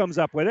 Rice comes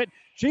up with it.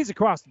 She's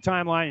across the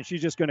timeline, and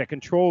she's just going to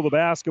control the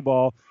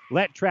basketball,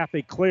 let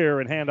traffic clear,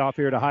 and hand off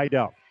here to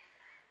Heidelk.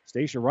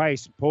 Stacia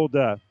Rice pulled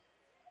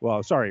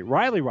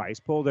Riley Rice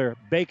pulled their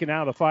bacon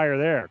out of the fire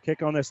there.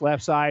 Kick on this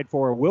left side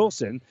for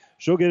Wilson.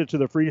 She'll get it to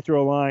the free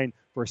throw line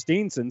for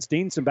Steenson.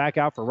 Steenson back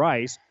out for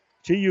Rice.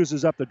 She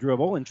uses up the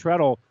dribble, and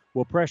Treadle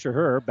will pressure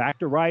her. Back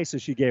to Rice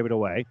as she gave it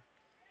away.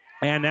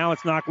 And now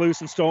it's knocked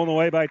loose and stolen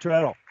away by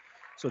Treadle.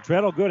 So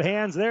Treadle, good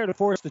hands there to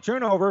force the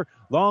turnover.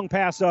 Long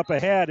pass up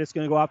ahead. It's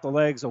going to go off the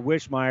legs of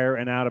Wishmeyer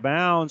and out of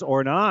bounds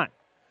or not.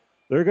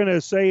 They're going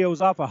to say it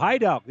was off of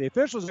Heidelk. The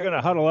officials are going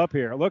to huddle up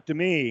here. It looked to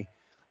me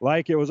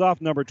like it was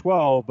off number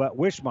 12, but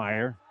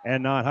Wishmeyer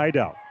and not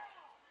Heidelk.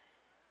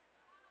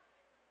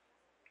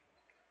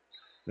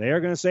 They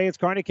are going to say it's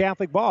Kearney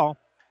Catholic ball.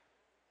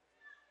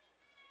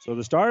 So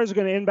the Stars are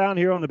going to inbound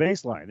here on the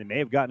baseline. They may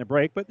have gotten a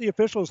break, but the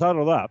officials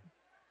huddled up.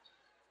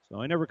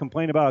 So I never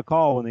complain about a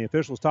call when the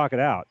officials talk it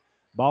out.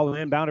 Ball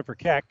inbounded for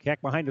Keck.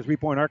 Keck behind the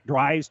three-point arc,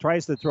 drives,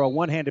 tries to throw a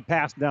one-handed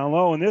pass down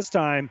low, and this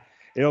time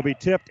it'll be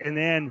tipped and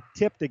then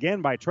tipped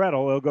again by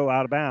Treadle. It'll go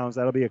out of bounds.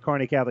 That'll be a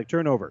Kearney Catholic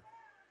turnover.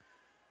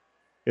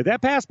 If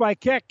that pass by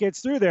Keck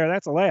gets through there,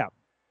 that's a layup.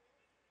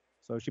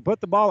 So she put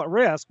the ball at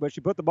risk, but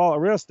she put the ball at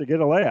risk to get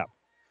a layup.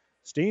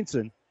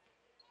 Steenson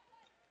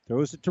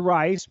throws it to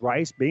Rice.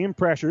 Rice being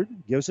pressured.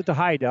 Gives it to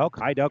Heidelk.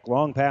 Heidelk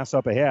long pass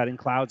up ahead and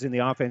clouds in the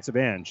offensive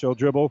end. She'll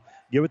dribble.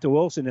 Give it to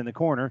Wilson in the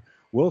corner.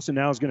 Wilson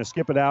now is going to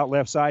skip it out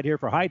left side here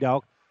for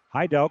Heidelk.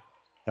 Heidelk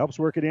helps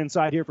work it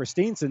inside here for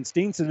Steenson.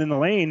 Steenson in the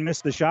lane.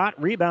 Missed the shot.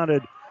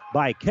 Rebounded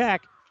by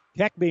Keck.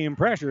 Keck being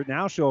pressured.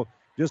 Now she'll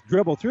just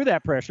dribble through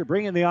that pressure.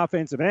 Bring in the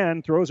offensive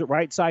end. Throws it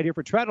right side here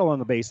for Treadle on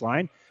the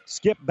baseline.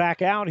 Skip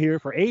back out here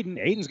for Aiden.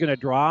 Aiden's going to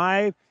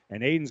drive.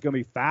 And Aiden's going to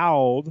be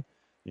fouled.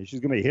 And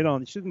she's going to be hit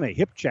on. She's going to be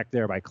hip check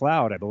there by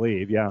Cloud, I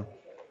believe. Yeah.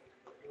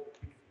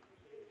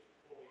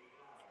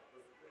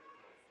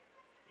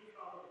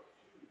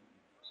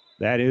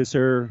 That is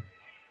her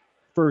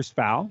first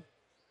foul.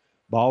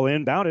 Ball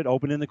inbounded.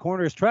 Open in the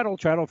corner is Treadle.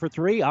 Treadle for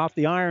 3. Off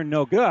the iron.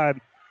 No good.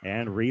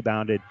 And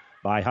rebounded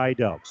by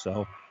Heidelk.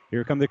 So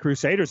here come the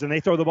Crusaders, and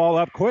they throw the ball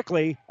up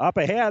quickly. Up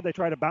ahead. They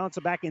try to bounce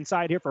it back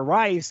inside here for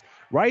Rice.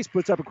 Rice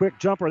puts up a quick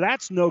jumper.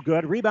 That's no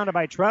good. Rebounded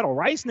by Treadle.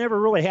 Rice never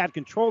really had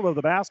control of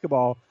the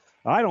basketball,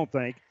 I don't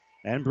think.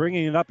 And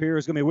bringing it up here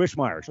is going to be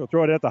Wishmeyer. She'll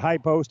throw it at the high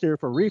post here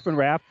for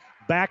Riefenrath.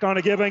 Back on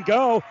a give and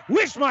go.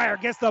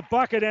 Wishmeyer gets the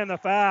bucket and the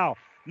foul.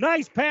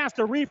 Nice pass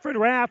to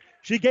Riefenrath.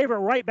 She gave it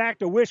right back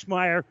to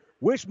Wishmeyer.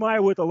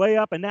 Wishmeyer with the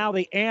layup, and now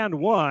the and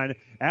one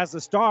as the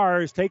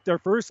Stars take their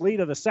first lead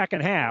of the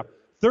second half,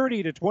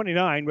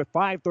 30-29 with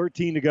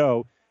 5:13 to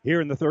go here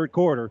in the third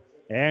quarter,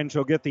 and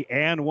she'll get the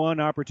and one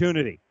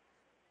opportunity.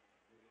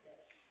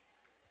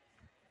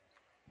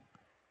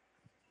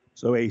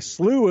 So a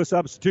slew of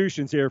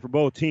substitutions here for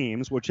both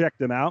teams. We'll check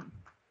them out.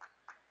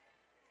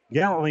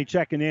 Gallantly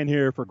checking in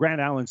here for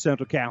Grand Island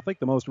Central Catholic,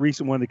 the most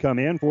recent one to come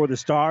in. For the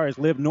Stars,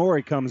 Liv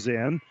Norrie comes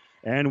in.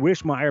 And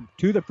Wishmeyer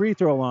to the free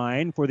throw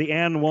line for the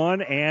and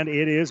one, and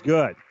it is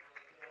good.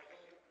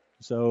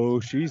 So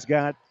she's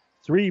got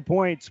 4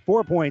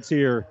 points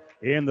here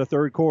in the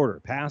third quarter.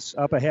 Pass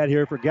up ahead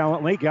here for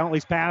Gallantly.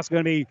 Gallantly's pass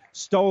going to be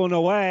stolen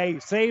away.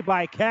 Saved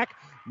by Keck.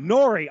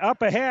 Norrie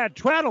up ahead.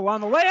 Treadle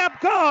on the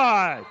layup.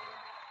 Good!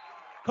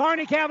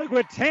 Kearney Catholic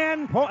with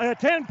 10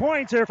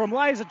 points here from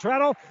Liza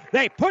Treadle.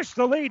 They push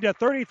the lead to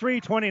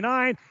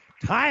 33-29.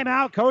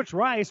 Timeout, Coach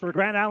Rice for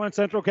Grand Island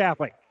Central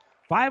Catholic.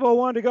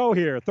 5:01 to go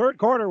here. Third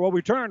quarter will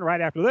return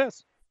right after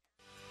this.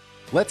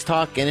 Let's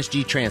talk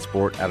NSG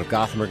Transport out of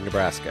Gothenburg,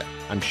 Nebraska.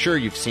 I'm sure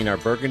you've seen our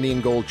burgundy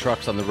and gold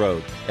trucks on the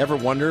road. Ever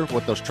wonder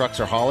what those trucks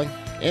are hauling?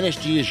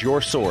 NSG is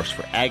your source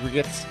for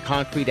aggregates,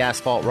 concrete,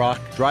 asphalt rock,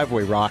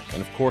 driveway rock,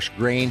 and of course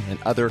grain and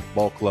other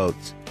bulk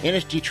loads.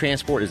 NSG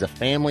Transport is a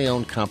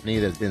family-owned company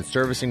that has been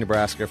servicing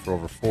Nebraska for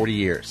over 40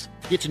 years.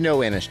 Get to know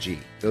NSG.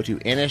 Go to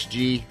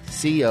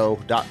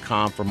nsgco.com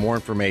for more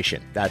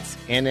information. That's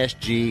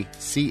nsgco.com.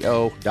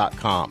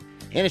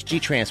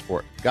 NSG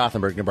Transport,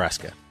 Gothenburg,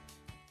 Nebraska.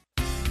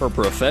 For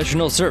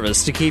professional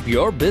service to keep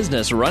your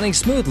business running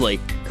smoothly,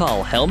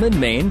 call Hellman,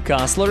 Maine,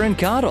 Kostler, and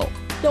Cottle.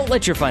 Don't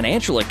let your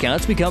financial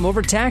accounts become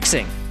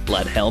overtaxing.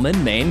 Let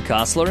Hellman, Maine,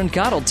 Kostler, and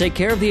Cottle take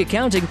care of the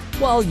accounting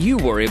while you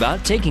worry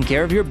about taking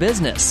care of your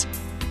business.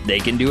 They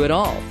can do it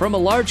all, from a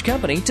large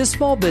company to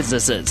small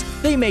businesses.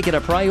 They make it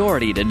a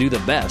priority to do the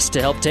best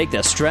to help take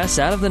the stress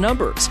out of the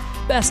numbers.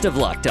 Best of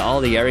luck to all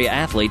the area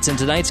athletes in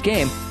tonight's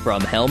game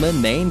from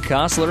Hellman, Maine,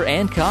 Kostler,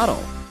 and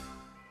Cottle.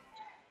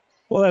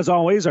 Well, as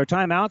always, our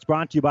timeouts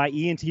brought to you by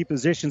E&T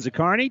Physicians of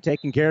Kearney,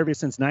 taking care of you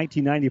since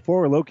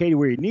 1994. We're located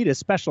where you need us,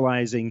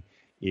 specializing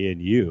in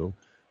you.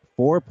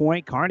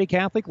 4-point Kearney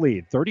Catholic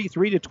lead,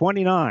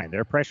 33-29.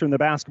 They're pressuring the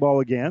basketball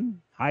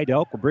again.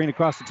 Heidelk will bring it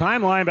across the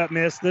timeline, but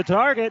missed the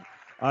target.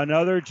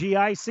 Another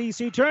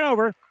GICC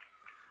turnover.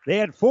 They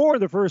had 4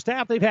 in the first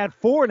half. They've had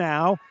 4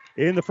 now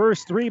in the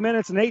first 3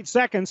 minutes and 8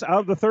 seconds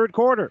of the third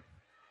quarter.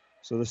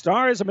 So the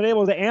Stars have been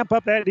able to amp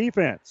up that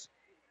defense.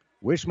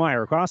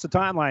 Wishmeyer across the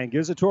timeline,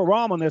 gives it to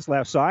Aram on this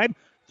left side,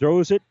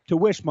 throws it to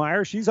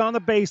Wishmeyer. She's on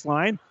the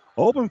baseline,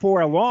 open for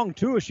a long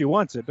two if she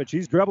wants it, but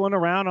she's dribbling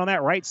around on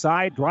that right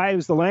side,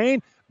 drives the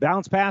lane,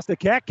 bounce past to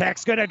Keck.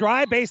 Keck's going to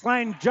drive,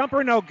 baseline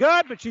jumper, no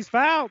good, but she's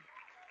fouled.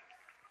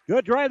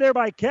 Good drive there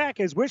by Keck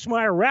as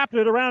Wishmeyer wrapped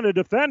it around a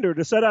defender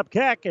to set up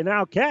Keck, and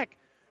now Keck,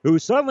 who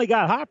suddenly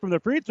got hot from the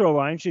free throw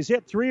line, she's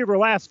hit 3 of her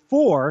last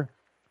 4.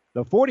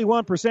 The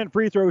 41%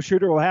 free throw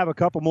shooter will have a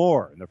couple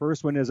more, and the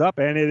first one is up,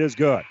 and it is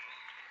good.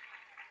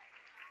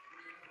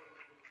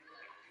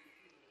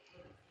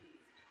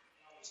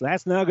 So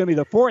that's now going to be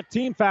the 4th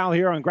team foul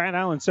here on Grand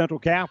Island Central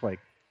Catholic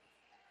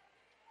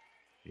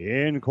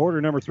in quarter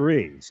number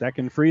 3.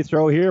 Second free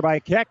throw here by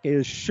Keck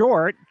is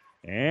short,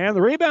 and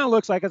the rebound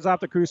looks like it's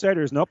off the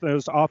Crusaders. Nope, it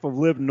was off of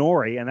Liv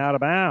Norrie and out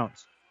of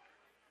bounds.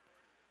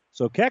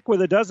 So Keck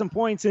with 12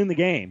 points in the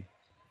game.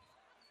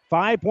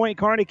 5-point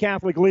Kearney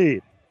Catholic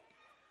lead.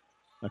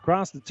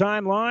 Across the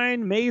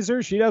timeline,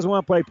 Mazer, she doesn't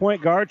want to play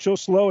point guard. She'll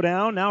slow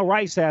down. Now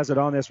Rice has it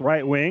on this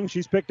right wing.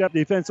 She's picked up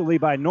defensively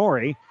by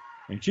Norrie.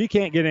 And she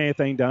can't get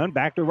anything done.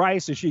 Back to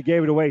Rice as she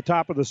gave it away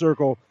top of the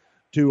circle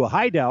to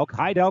Heidelk.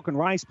 Heidelk and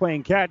Rice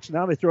playing catch.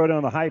 Now they throw it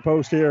on the high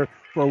post here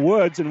for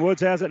Woods, and Woods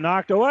has it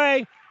knocked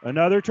away.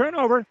 Another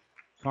turnover.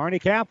 Kearney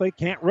Catholic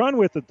can't run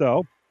with it,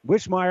 though.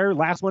 Wishmeyer,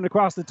 last one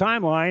across the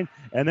timeline,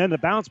 and then the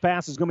bounce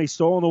pass is going to be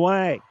stolen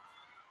away.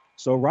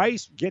 So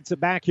Rice gets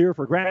it back here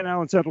for Grand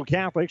Island Central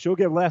Catholic. She'll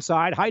give left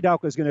side.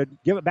 Heidelk is going to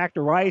give it back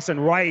to Rice,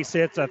 and Rice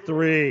hits a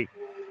 3.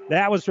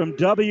 That was from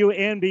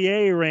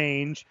WNBA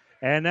range.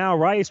 And now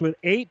Rice with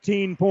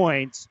 18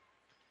 points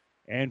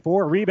and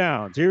 4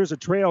 rebounds. Here's a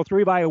trail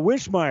 3 by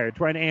Wishmeyer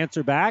trying to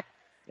answer back.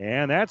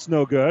 And that's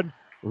no good.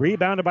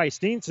 Rebounded by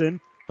Steenson.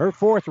 Her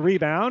 4th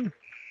rebound.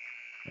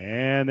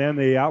 And then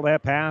the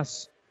outlet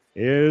pass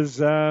is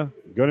going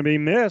to be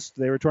missed.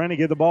 They were trying to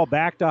give the ball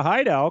back to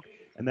Heidelk.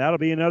 And that'll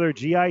be another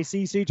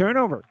GICC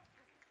turnover.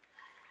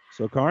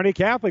 So Kearney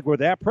Catholic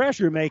with that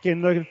pressure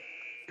making the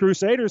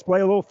Crusaders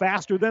play a little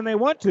faster than they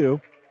want to.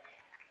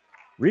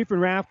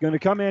 Riefenrath going to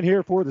come in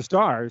here for the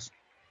Stars.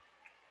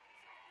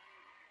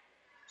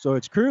 So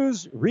it's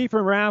Cruz,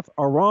 Riefenrath,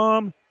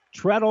 Aram,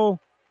 Treadle,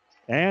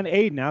 and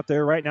Aiden out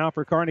there right now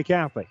for Kearney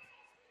Catholic.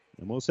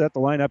 And we'll set the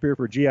lineup here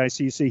for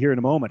GICC here in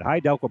a moment.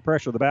 Heidelk will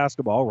pressure the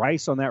basketball.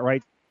 Rice on that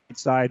right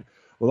side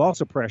will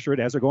also pressure it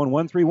as they're going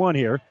 1-3-1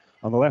 here.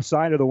 On the left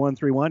side of the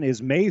 1-3-1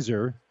 is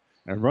Mazer.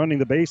 And running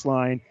the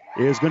baseline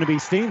is going to be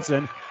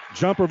Steenson.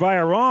 Jumper by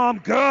Aram.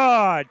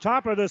 Good.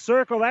 Top of the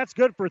circle. That's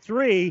good for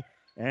 3.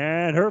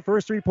 And her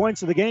first 3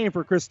 points of the game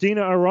for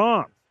Christina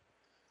Aram.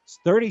 It's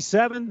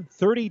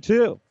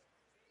 37-32.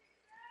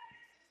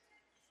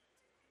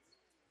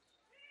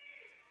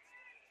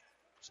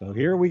 So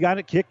here we got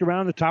it kicked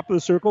around the top of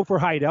the circle for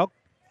Heidelk.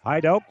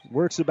 Heidelk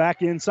works it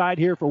back inside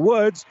here for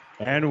Woods.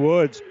 And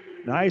Woods,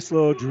 nice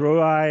little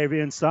drive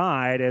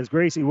inside as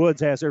Gracie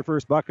Woods has her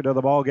first bucket of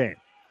the ball game.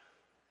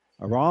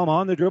 Aram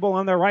on the dribble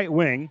on the right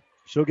wing.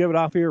 She'll give it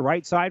off here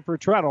right side for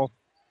Treadle.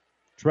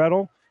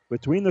 Treadle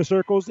between the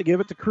circles to give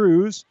it to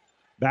Cruz.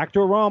 Back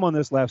to Aram on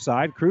this left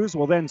side. Cruz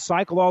will then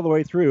cycle all the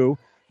way through.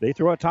 They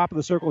throw it top of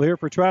the circle here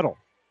for Treadle.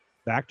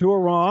 Back to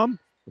Aram.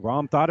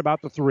 Aram thought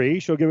about the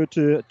three. She'll give it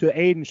to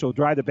Aiden. She'll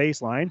drive the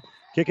baseline.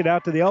 Kick it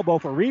out to the elbow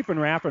for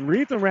Riefenrath, and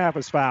Riefenrath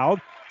is fouled,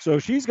 so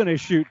she's going to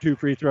shoot 2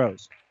 free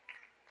throws.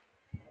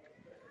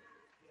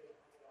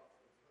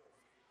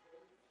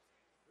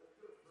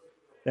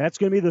 That's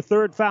going to be the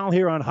third foul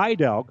here on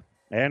Heidelk,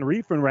 and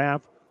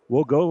Riefenrath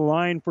will go to the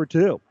line for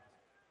 2.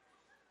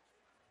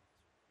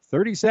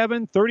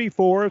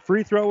 37-34.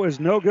 Free throw is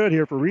no good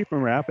here for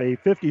Riefenrath, a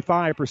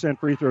 55%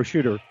 free throw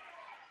shooter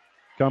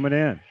coming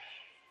in.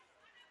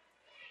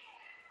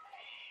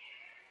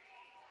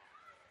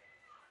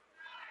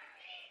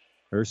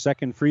 Her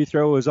second free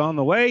throw is on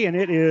the way, and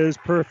it is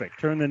perfect.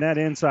 Turn the net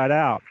inside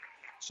out.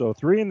 So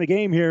 3 in the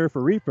game here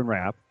for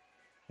Riefenrath,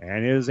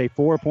 and it is a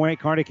 4-point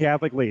Kearney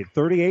Catholic lead.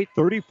 38-34,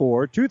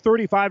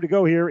 2:35 to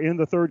go here in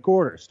the third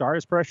quarter.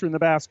 Stars pressure in the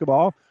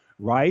basketball.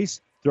 Rice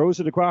throws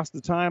it across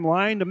the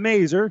timeline to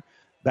Mazer.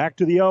 Back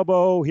to the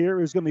elbow. Here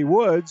is going to be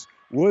Woods.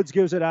 Woods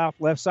gives it off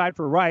left side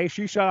for Rice.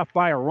 She's shot off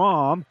by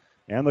Aram,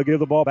 and they'll give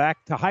the ball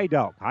back to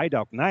Heidelk.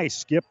 Heidelk, nice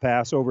skip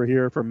pass over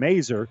here for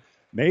Mazer.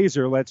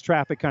 Mazer lets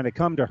traffic kind of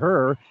come to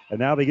her, and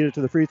now they get it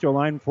to the free throw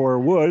line for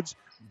Woods.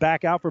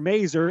 Back out for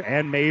Mazer,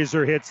 and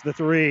Mazer hits the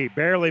 3.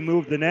 Barely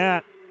moved the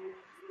net.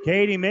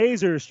 Katie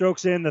Mazer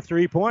strokes in the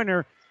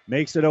three-pointer,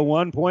 makes it a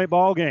 1-point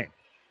ball game.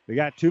 We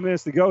got 2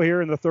 minutes to go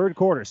here in the third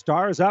quarter.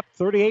 Stars up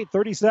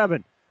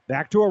 38-37.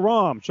 Back to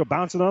Aram. She'll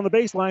bounce it on the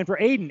baseline for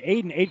Aiden.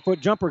 Aiden, 8-foot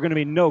jumper, going to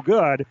be no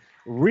good.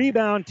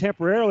 Rebound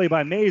temporarily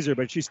by Mazer,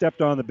 but she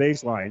stepped on the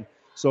baseline,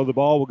 so the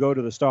ball will go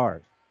to the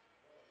Stars.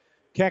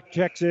 Keck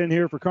checks in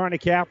here for Kearney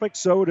Catholic.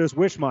 So does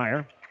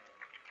Wishmeyer.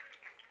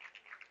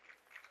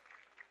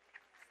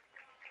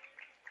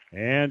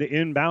 And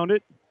inbound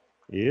it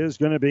is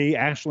going to be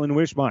Ashlyn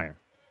Wishmeyer.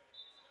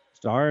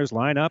 Stars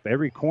line up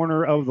every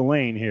corner of the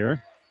lane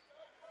here.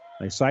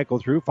 They cycle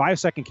through.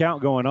 5-second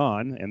count going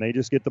on, and they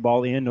just get the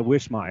ball in to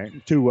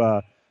Wishmeyer,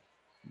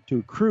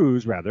 to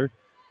Cruz, rather.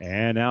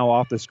 And now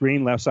off the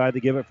screen, left side, they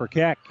give it for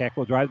Keck. Keck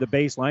will drive the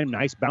baseline.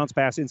 Nice bounce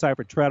pass inside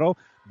for Treadle.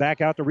 Back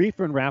out to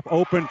Riefenrath,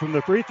 open from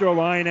the free throw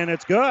line, and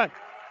it's good.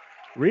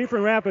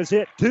 Riefenrath has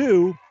hit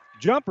 2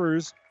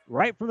 jumpers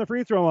right from the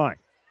free throw line.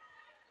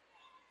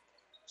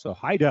 So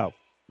Heidelk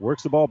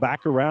works the ball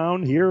back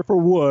around here for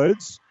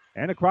Woods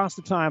and across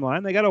the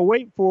timeline. They got to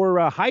wait for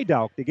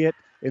Heidelk to get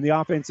in the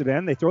offensive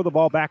end. They throw the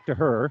ball back to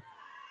her,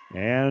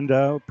 and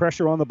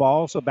pressure on the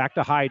ball, so back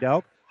to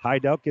Heidelk.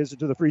 Heidelk gives it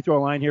to the free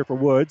throw line here for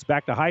Woods.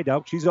 Back to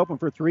Heidelk. She's open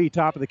for 3,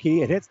 top of the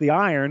key. It hits the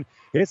iron,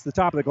 hits the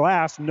top of the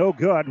glass. No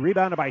good.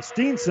 Rebounded by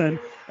Steenson.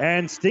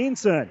 And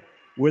Steenson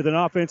with an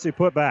offensive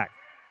putback.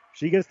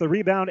 She gets the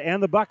rebound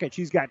and the bucket.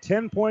 She's got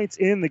 10 points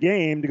in the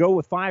game to go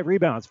with 5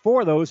 rebounds.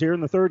 4 of those here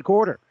in the third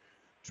quarter.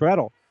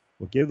 Treadle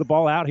will give the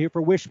ball out here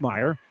for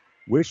Wishmeyer.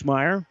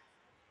 Wishmeyer,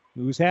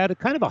 who's had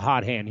kind of a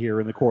hot hand here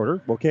in the quarter,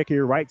 will kick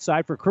here right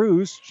side for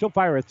Cruz. She'll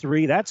fire a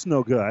 3. That's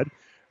no good.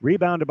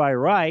 Rebounded by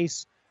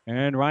Rice.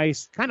 And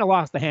Rice kind of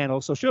lost the handle,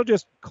 so she'll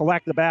just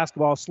collect the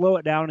basketball, slow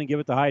it down, and give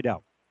it to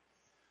Heidelk.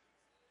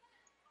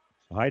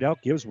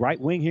 Heidelk gives right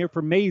wing here for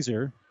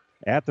Mazer.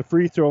 At the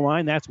free throw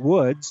line, that's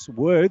Woods.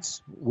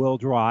 Woods will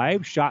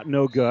drive. Shot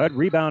no good.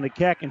 Rebound to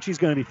Keck, and she's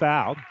going to be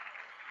fouled.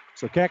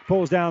 So Keck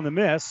pulls down the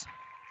miss.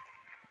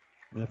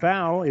 And the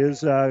foul is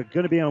going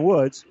to be on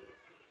Woods.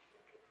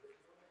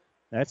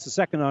 That's the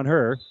second on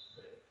her.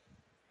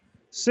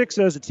 6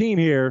 as a team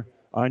here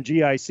on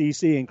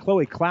GICC, and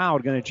Chloe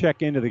Cloud going to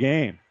check into the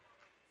game.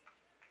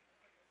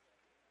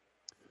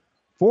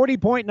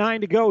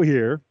 40.9 to go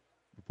here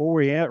before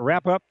we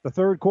wrap up the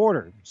third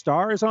quarter.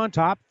 Stars on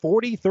top,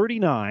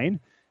 40-39,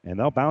 and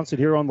they'll bounce it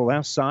here on the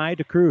left side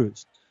to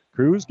Cruz.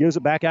 Cruz gives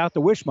it back out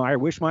to Wishmeyer.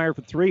 Wishmeyer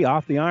for 3,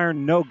 off the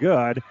iron, no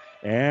good,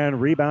 and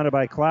rebounded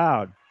by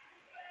Cloud.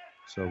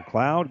 So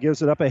Cloud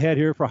gives it up ahead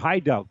here for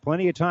Heidelk.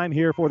 Plenty of time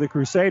here for the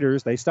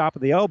Crusaders. They stop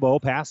at the elbow.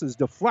 Pass is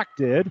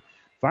deflected.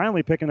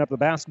 Finally picking up the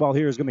basketball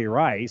here is going to be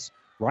Rice.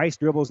 Rice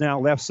dribbles now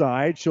left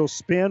side. She'll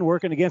spin,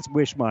 working against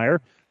Wishmeyer.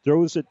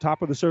 Throws it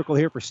top of the circle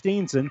here for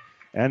Steenson.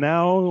 And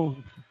now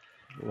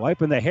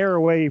wiping the hair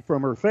away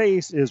from her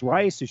face is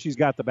Rice, so she's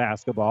got the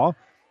basketball.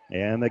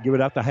 And they give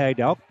it up to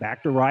Heidelk.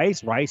 Back to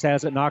Rice. Rice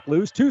has it knocked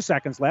loose. 2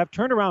 seconds left.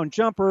 Turnaround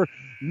jumper.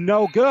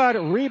 No good.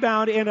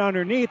 Rebound in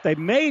underneath. They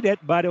made it,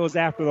 but it was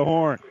after the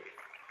horn.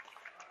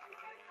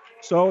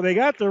 So they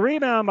got the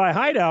rebound by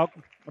Heidelk.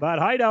 But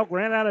Heidelk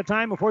ran out of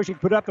time before she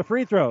could put up the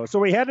free throw. So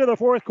we head to the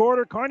fourth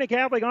quarter. Kearney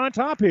Catholic on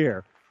top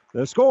here.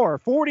 The score,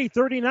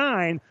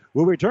 40-39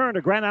 We'll return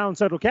to Grand Island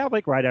Central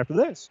Catholic right after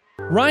this.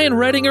 Ryan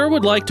Redinger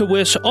would like to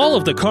wish all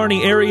of the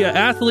Kearney area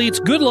athletes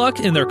good luck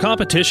in their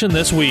competition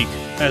this week.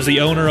 As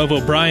the owner of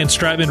O'Brien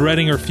Stratman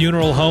Redinger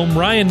Funeral Home,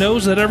 Ryan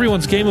knows that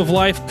everyone's game of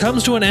life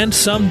comes to an end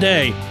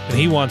someday, and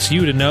he wants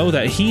you to know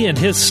that he and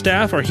his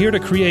staff are here to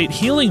create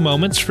healing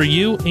moments for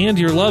you and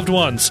your loved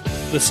ones.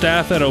 The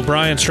staff at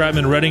O'Brien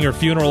Stratman Redinger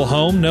Funeral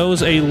Home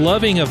knows a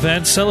loving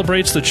event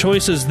celebrates the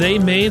choices they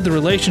made, the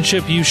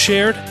relationship you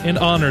shared, and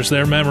honors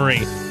their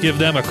memory. Give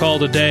them a call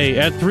today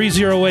at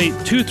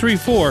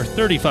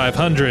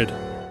 308-234-3500.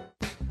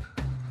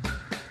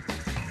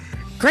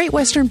 Great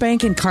Western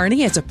Bank in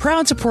Kearney is a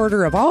proud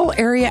supporter of all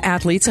area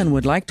athletes and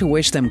would like to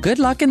wish them good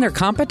luck in their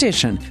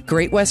competition.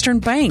 Great Western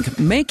Bank,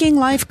 making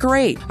life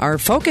great. Our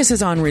focus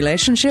is on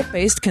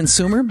relationship-based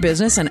consumer,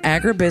 business, and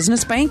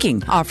agribusiness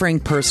banking, offering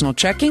personal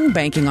checking,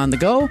 banking on the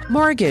go,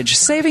 mortgage,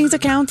 savings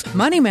accounts,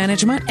 money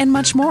management, and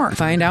much more.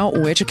 Find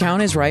out which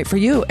account is right for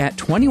you at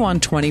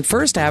 2120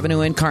 First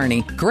Avenue in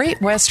Kearney.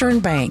 Great Western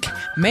Bank,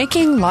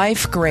 making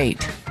life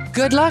great.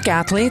 Good luck,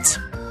 athletes.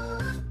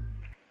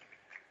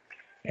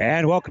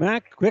 And welcome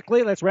back.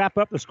 Quickly, let's wrap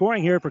up the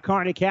scoring here for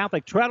Kearney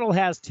Catholic. Treadle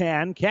has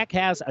 10. Keck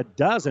has a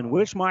dozen.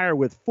 Wishmeyer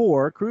with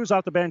 4. Cruz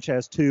off the bench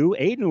has 2.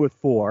 Aiden with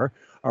 4.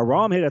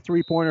 Aram hit a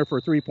three-pointer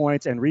for 3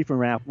 points, and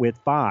Riefenrath with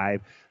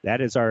 5. That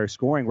is our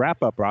scoring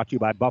wrap-up, brought to you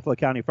by Buffalo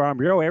County Farm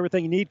Bureau.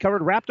 Everything you need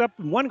covered, wrapped up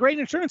in one great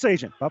insurance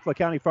agent, Buffalo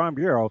County Farm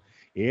Bureau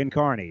in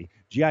Kearney.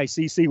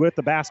 GICC with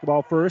the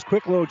basketball first.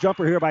 Quick little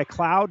jumper here by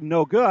Cloud.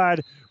 No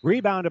good.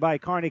 Rebounded by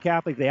Kearney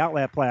Catholic. The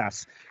outlet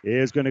pass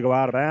is going to go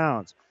out of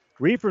bounds.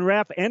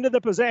 Riefenrath ended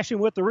the possession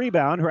with the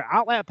rebound. Her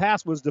outlet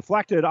pass was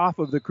deflected off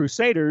of the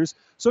Crusaders.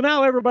 So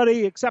now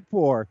everybody except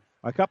for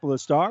a couple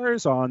of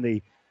stars on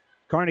the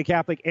Kearney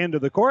Catholic end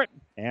of the court.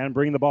 And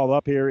bringing the ball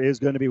up here is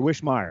going to be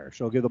Wishmeyer.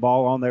 She'll give the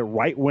ball on the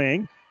right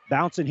wing.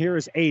 Bouncing here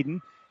is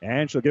Aiden.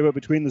 And she'll give it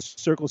between the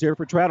circles here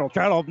for Treadle.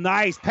 Treadle,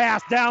 nice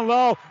pass down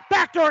low.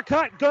 Backdoor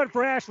cut, good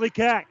for Ashley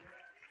Keck.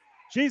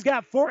 She's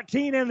got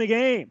 14 in the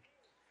game.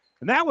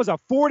 And that was a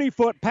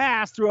 40-foot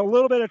pass through a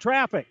little bit of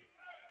traffic.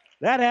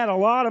 That had a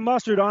lot of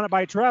mustard on it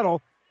by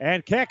Treadle,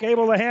 and Keck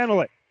able to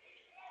handle it.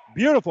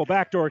 Beautiful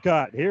backdoor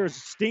cut. Here's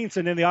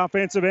Steenson in the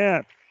offensive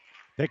end.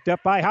 Picked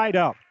up by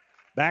Heidel.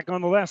 Back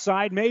on the left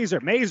side,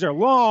 Mazer. Mazer,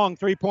 long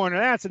three-pointer.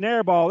 That's an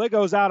air ball. It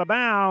goes out of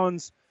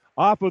bounds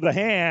off of the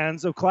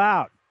hands of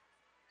Cloud.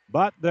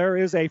 But there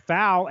is a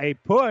foul, a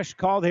push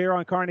called here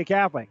on Kearney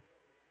Catholic.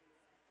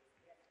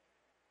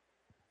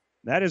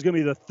 That is going to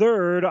be the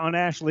third on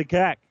Ashley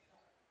Keck.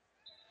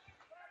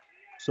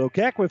 So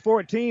Keck with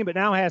 14, but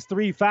now has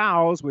 3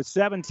 fouls with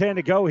 7:10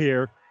 to go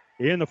here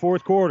in the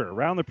fourth quarter.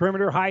 Around the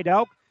perimeter,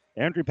 Heidelk.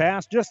 Entry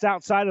pass just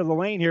outside of the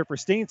lane here for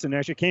Steenson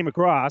as she came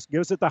across.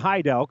 Gives it to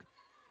Heidelk.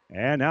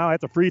 And now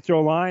at the free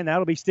throw line,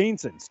 that'll be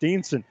Steenson.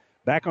 Steenson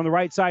back on the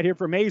right side here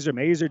for Mazer.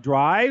 Mazer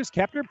drives,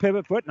 kept her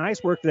pivot foot.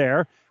 Nice work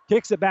there.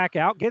 Kicks it back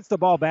out, gets the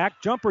ball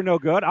back. Jumper no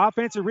good.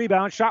 Offensive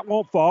rebound. Shot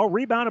won't fall.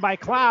 Rebounded by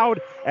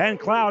Cloud, and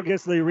Cloud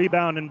gets the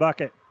rebound and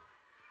bucket.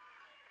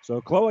 So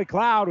Chloe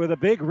Cloud with a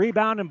big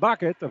rebound and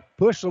bucket to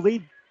push the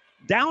lead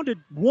down to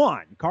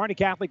 1. Kearney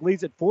Catholic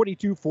leads at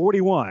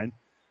 42-41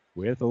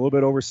 with a little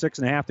bit over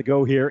 6.5 to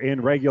go here in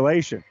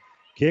regulation.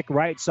 Kick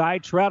right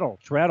side, Treadle.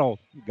 Treadle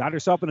got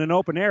herself in an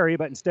open area,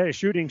 but instead of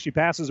shooting, she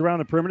passes around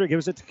the perimeter,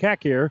 gives it to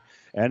Keck here.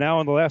 And now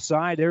on the left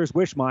side, there's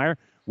Wishmeyer.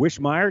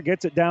 Wishmeyer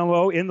gets it down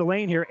low in the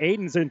lane here.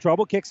 Aiden's in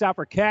trouble. Kicks out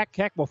for Keck.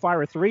 Keck will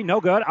fire a 3. No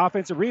good.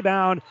 Offensive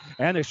rebound,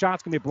 and the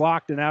shot's going to be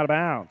blocked and out of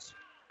bounds.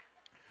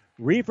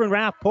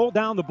 Riefenrath pulled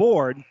down the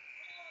board,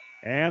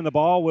 and the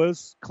ball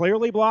was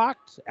clearly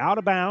blocked, out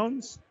of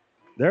bounds,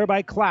 there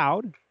by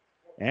Cloud.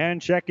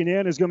 And checking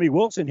in is going to be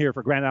Wilson here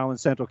for Grand Island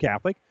Central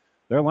Catholic.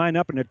 They're lined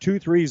up in a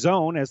 2-3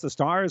 zone as the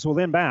Stars will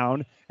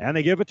inbound, and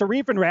they give it to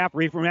Riefenrath.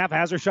 Riefenrath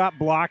has her shot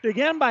blocked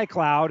again by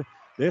Cloud.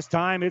 This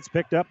time it's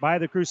picked up by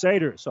the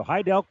Crusaders. So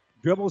Heidel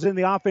dribbles in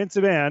the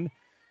offensive end,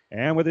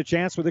 and with a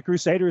chance for the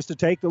Crusaders to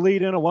take the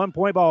lead in a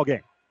 1-point ball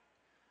game.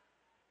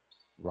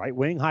 Right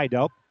wing,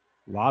 Heidel.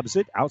 Lobs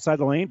it outside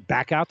the lane,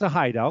 back out to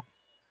Heidelk.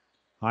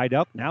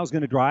 Heidelk now is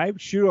going to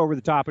drive, shoot over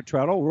the top of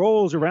Treadle,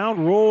 rolls around,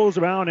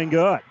 and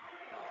good.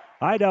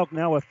 Heidelk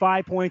now with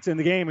 5 points in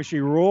the game, and she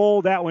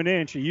rolled that one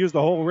in. She used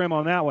the whole rim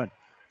on that one.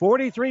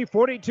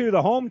 43-42,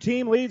 the home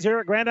team leads here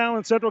at Grand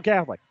Island Central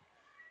Catholic.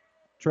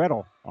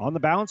 Treadle on the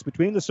bounce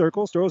between the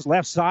circles, throws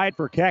left side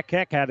for Keck.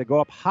 Keck had to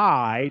go up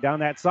high down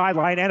that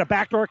sideline, and a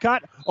backdoor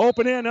cut.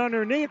 Open in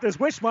underneath is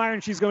Wishmeyer,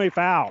 and she's going to be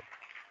fouled.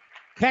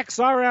 Keck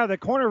saw her out of the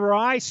corner of her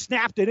eye,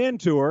 snapped it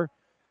into her.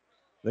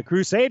 The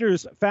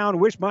Crusaders found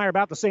Wishmeyer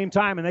about the same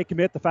time, and they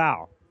commit the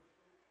foul.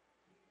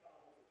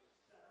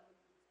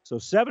 So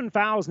 7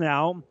 fouls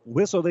now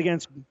whistled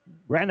against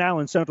Grand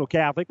Island Central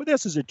Catholic, but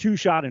this is a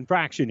 2-shot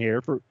infraction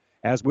here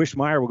as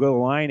Wishmeyer will go to the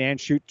line and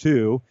shoot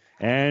 2,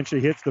 and she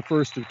hits the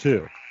first of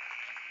 2.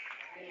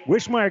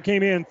 Wishmeyer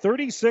came in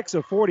 36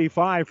 of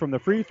 45 from the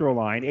free throw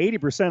line,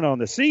 80% on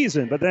the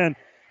season, but then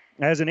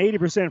as an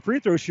 80% free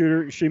throw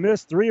shooter, she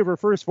missed 3 of her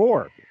first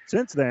 4.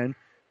 Since then,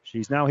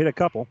 she's now hit a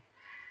couple.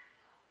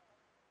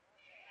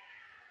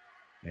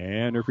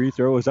 And her free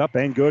throw is up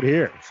and good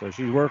here. So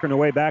she's working her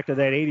way back to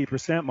that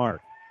 80%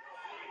 mark.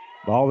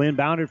 Ball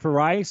inbounded for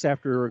Rice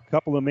after a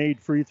couple of made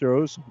free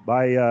throws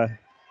by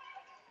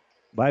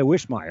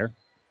Wishmeyer.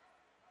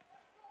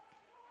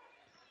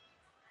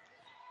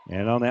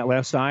 And on that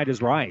left side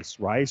is Rice.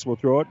 Rice will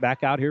throw it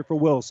back out here for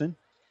Wilson.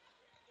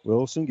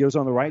 Wilson gives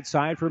on the right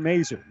side for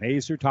Mazer.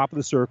 Mazer, top of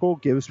the circle,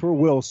 gives for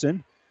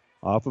Wilson.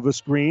 Off of a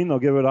screen, they'll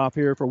give it off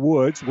here for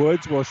Woods.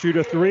 Woods will shoot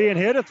a three and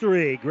hit a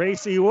three.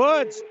 Gracie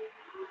Woods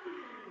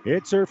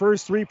hits her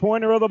first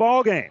three-pointer of the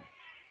ball game.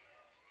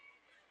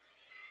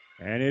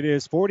 And it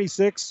is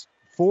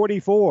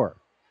 46-44.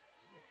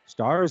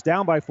 Stars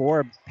down by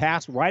 4.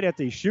 Pass right at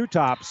the shoe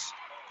tops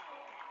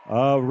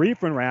of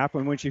Riefenrath.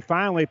 And when she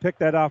finally picked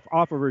that off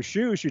of her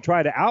shoe, she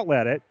tried to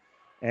outlet it,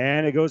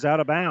 and it goes out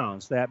of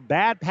bounds. That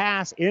bad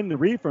pass in the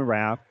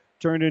Riefenrath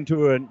turned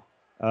into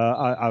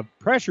a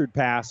pressured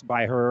pass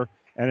by her,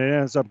 and it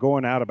ends up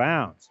going out of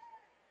bounds.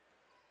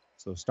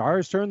 So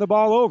Stars turn the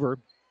ball over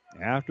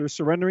after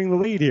surrendering the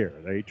lead here.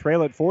 They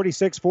trail at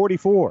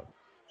 46-44.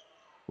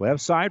 Left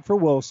side for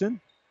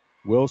Wilson.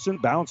 Wilson,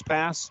 bounce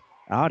pass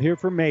out here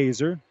for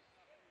Mazer.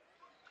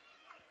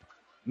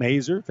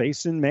 Mazer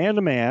facing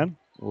man-to-man.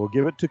 We'll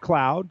give it to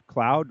Cloud.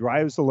 Cloud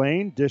drives the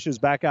lane, dishes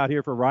back out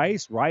here for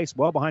Rice. Rice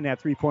well behind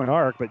that three-point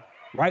arc, but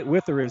right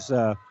with her is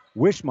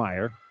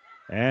Wishmeyer.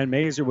 And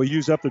Mazer will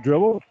use up the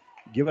dribble,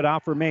 give it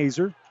out for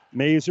Mazer.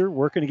 Mazer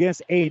working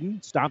against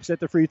Aiden, stops at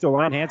the free throw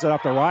line, hands it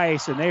off to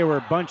Rice, and they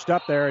were bunched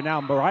up there. And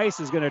now Rice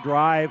is going to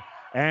drive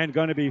and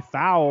going to be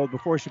fouled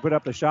before she put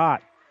up the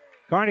shot.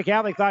 Kearney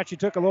Catholic thought she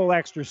took a little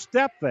extra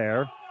step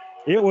there.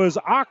 It was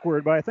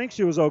awkward, but I think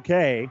she was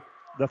okay.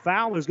 The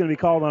foul is going to be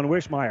called on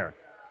Wishmeyer.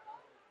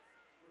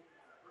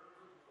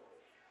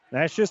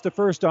 That's just the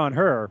first on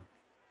her,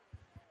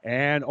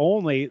 and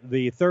only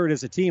the third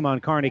as a team on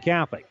Kearney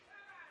Catholic.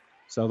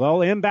 So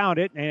they'll inbound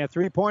it, and a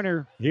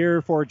three-pointer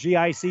here for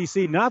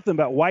GICC. Nothing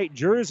but white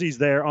jerseys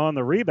there on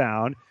the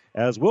rebound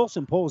as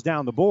Wilson pulls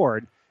down the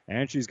board,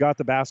 and she's got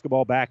the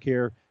basketball back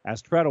here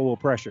as Treadle will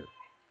pressure.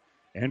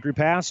 Entry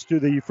pass to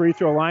the free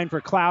throw line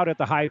for Cloud at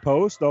the high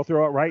post. They'll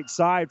throw it right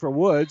side for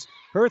Woods.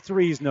 Her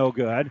three's no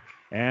good,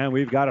 and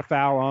we've got a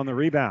foul on the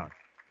rebound.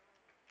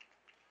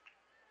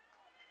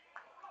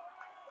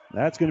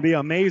 That's going to be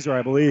on Mazer,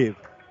 I believe.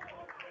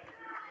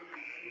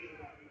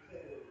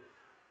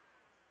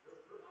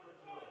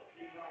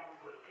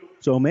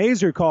 So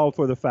Mazer called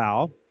for the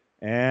foul,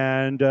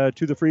 and to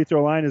the free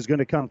throw line is going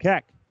to come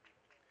Keck.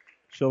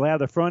 She'll have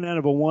the front end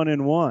of a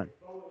 1-and-1.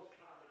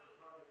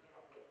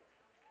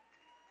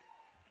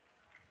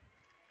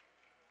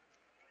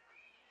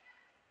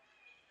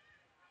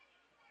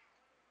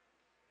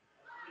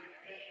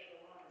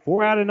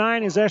 Four out of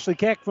 9 is Ashley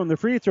Keck from the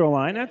free throw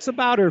line. That's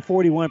about her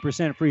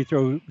 41% free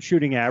throw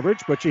shooting average,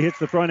 but she hits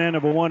the front end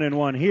of a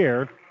 1-and-1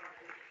 here.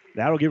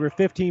 That'll give her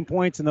 15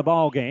 points in the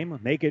ball game,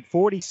 make it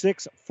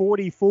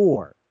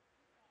 46-44.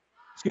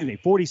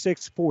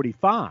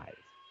 46-45.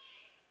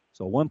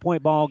 So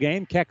 1-point ball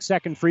game. Keck's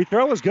second free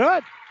throw is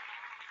good.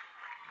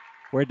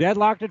 We're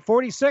deadlocked at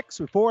 46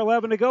 with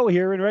 4:11 to go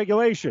here in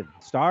regulation.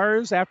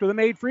 Stars, after the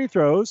made free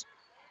throws,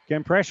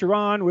 can pressure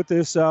on with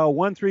this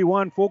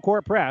 1-3-1 full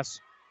court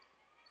press.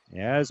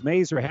 As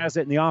Mazer has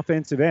it in the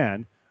offensive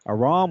end.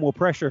 Aram will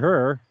pressure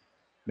her.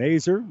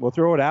 Mazer will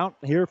throw it out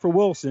here for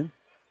Wilson.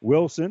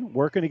 Wilson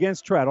working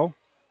against Treadle.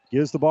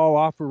 Gives the ball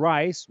off for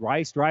Rice.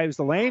 Rice drives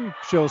the lane.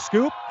 She'll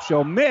scoop.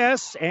 She'll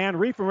miss. And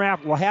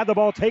Riefenrath will have the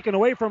ball taken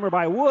away from her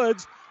by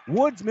Woods.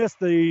 Woods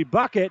missed the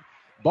bucket.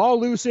 Ball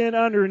loose in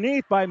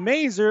underneath by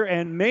Mazer.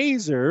 And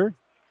Mazer,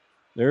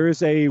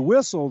 there's a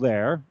whistle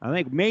there. I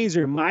think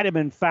Mazer might have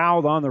been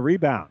fouled on the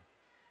rebound.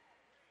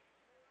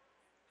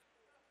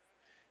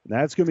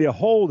 That's going to be a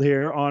hold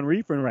here on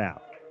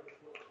Riefenrath.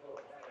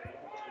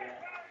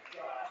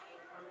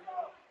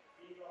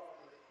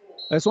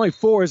 That's only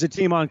 4 as a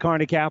team on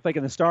Kearney Catholic,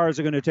 and the Stars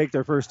are going to take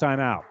their first time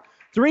out.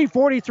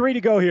 3:43 to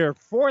go here,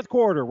 fourth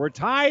quarter. We're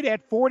tied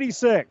at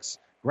 46.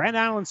 Grand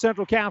Island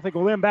Central Catholic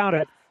will inbound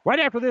it right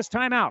after this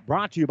timeout,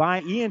 brought to you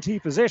by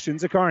ENT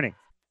Physicians at Kearney.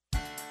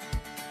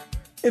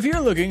 If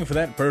you're looking for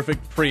that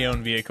perfect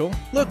pre-owned vehicle,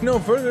 look no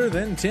further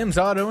than Tim's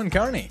Auto in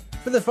Kearney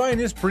for the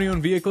finest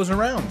pre-owned vehicles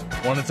around.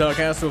 Want to talk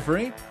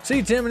hassle-free?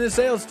 See Tim and his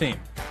sales team.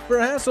 For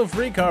a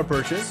hassle-free car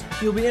purchase,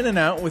 you'll be in and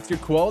out with your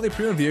quality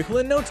pre-owned vehicle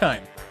in no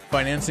time.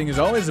 Financing is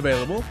always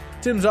available.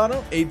 Tim's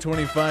Auto,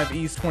 825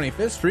 East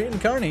 25th Street in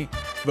Kearney.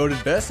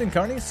 Voted best in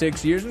Kearney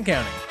 6 years and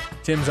counting.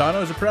 Tim's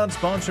Auto is a proud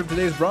sponsor of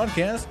today's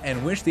broadcast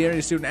and wish the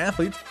area student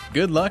athletes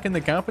good luck in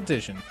the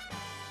competition.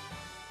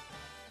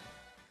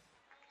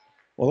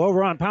 Well,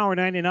 over on Power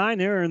 99,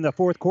 they're in the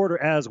fourth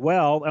quarter as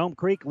well. Elm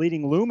Creek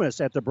leading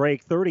Loomis at the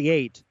break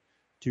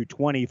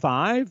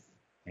 38-25.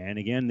 And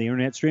again, the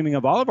internet streaming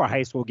of all of our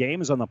high school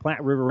games on the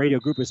Platte River Radio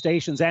Group of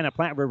Stations and at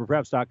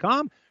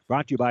PlatteRiverPreps.com.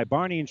 Brought to you by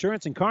Barney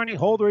Insurance in Kearney,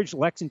 Holdridge,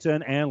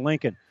 Lexington, and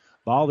Lincoln.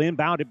 Ball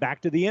inbounded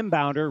back to the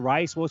inbounder.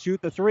 Rice will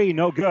shoot the three.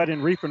 No good.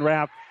 And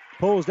Riefenrath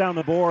pulls down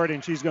the board,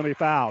 and she's going to be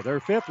fouled. Her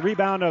fifth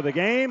rebound of the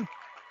game.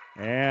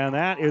 And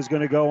that is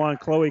going to go on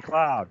Chloe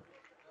Cloud.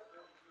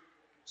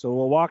 So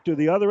we'll walk to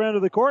the other end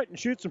of the court and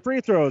shoot some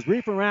free throws.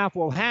 Riefenrath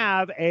will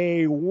have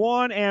a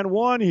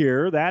 1-and-1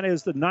 here. That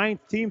is the 9th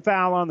team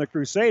foul on the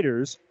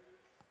Crusaders.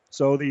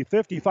 So the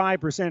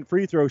 55%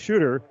 free throw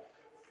shooter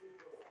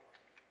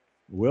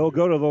will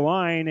go to the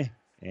line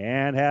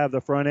and have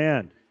the front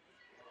end.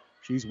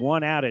 She's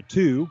 1 out of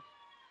 2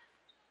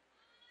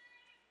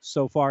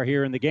 so far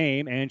here in the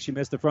game, and she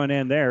missed the front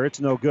end there. It's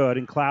no good,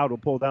 and Cloud will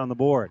pull down the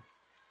board.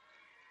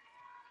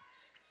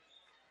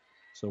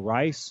 So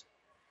Rice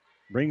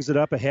brings it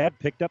up ahead,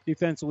 picked up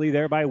defensively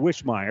there by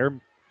Wishmeyer.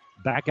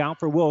 Back out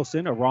for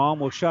Wilson. Aram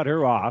will shut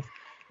her off.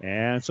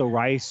 And so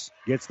Rice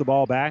gets the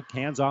ball back.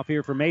 Hands off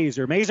here for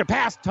Mazer. Mazer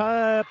pass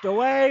tipped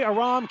away.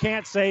 Aram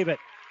can't save it.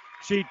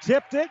 She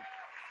tipped it,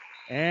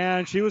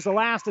 and she was the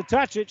last to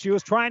touch it. She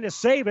was trying to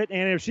save it,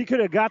 and if she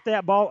could have got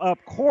that ball up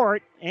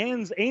court,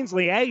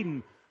 Ainsley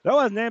Aiden, there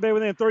wasn't anybody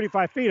within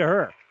 35 feet of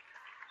her.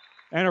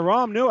 And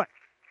Aram knew it.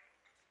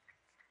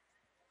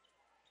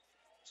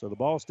 So the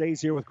ball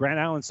stays here with Grand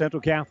Island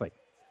Central Catholic.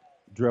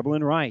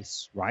 Dribbling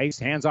Rice. Rice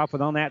hands off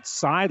it on that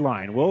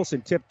sideline.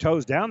 Wilson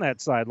tiptoes down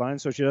that sideline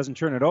so she doesn't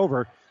turn it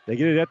over. They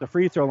get it at the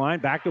free throw line.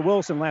 Back to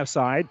Wilson left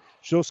side.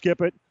 She'll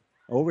skip it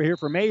over here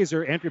for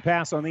Mazer. Entry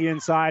pass on the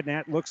inside, and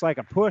that looks like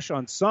a push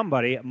on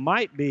somebody. It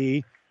might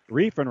be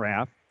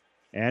Riefenrath,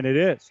 and it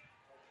is.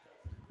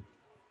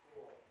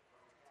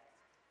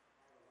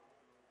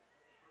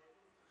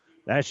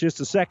 That's just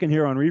a second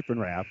here on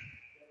Riefenrath.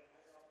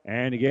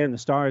 And again, the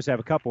Stars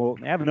have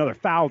another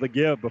foul to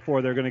give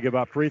before they're going to give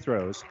up free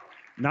throws.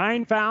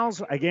 9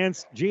 fouls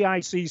against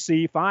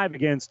GICC, 5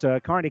 against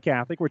Kearney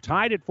Catholic. We're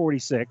tied at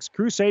 46.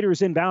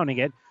 Crusaders inbounding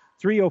it,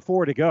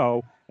 3:04 to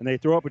go, and they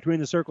throw it between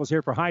the circles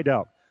here for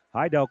Heidelk.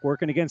 Heidelk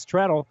working against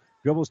Treadle,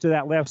 dribbles to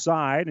that left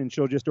side, and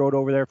she'll just throw it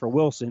over there for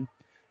Wilson.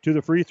 To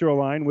the free throw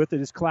line with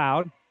it is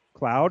Cloud.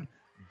 Cloud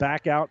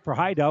back out for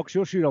Heidelk.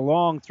 She'll shoot a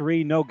long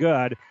three, no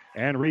good,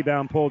 and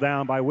rebound pulled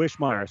down by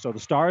Wishmeyer. So the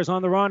Stars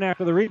on the run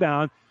after the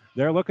rebound.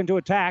 They're looking to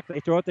attack.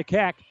 They throw it to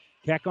Keck.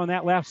 Keck on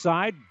that left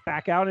side.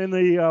 Back out in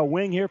the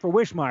wing here for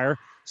Wishmeyer.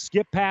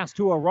 Skip pass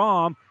to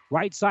Aram.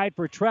 Right side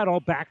for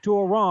Treadle. Back to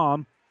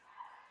Aram.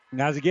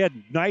 As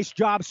again, nice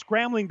job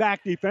scrambling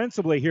back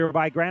defensively here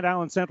by Grand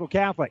Island Central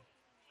Catholic.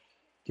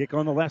 Kick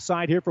on the left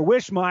side here for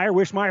Wishmeyer.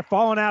 Wishmeyer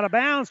falling out of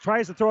bounds.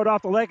 Tries to throw it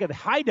off the leg of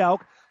Heidelk.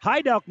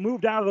 Heidelk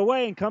moved out of the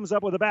way and comes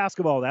up with a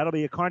basketball. That'll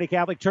be a Kearney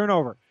Catholic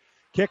turnover.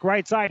 Kick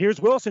right side.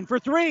 Here's Wilson for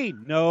three.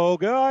 No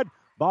good.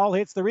 Ball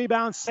hits the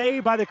rebound,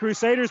 saved by the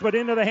Crusaders, but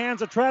into the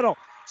hands of Treadle.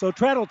 So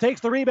Treadle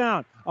takes the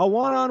rebound. A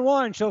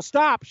one-on-one. She'll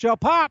stop. She'll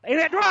pop, and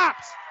it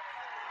drops.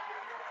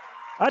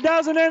 A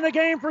dozen in the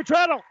game for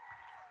Treadle.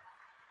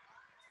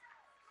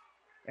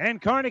 And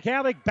Kearney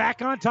Catholic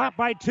back on top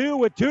by 2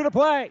 with 2 to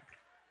play.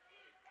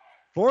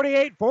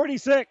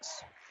 48-46.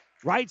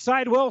 Right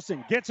side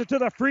Wilson gets it to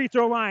the free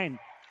throw line.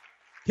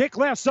 Kick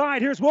left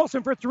side. Here's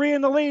Wilson for 3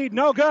 in the lead.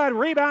 No good.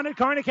 Rebounded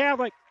Kearney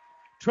Catholic.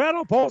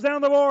 Treadle pulls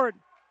down the board.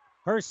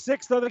 Her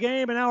 6th of the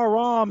game, and now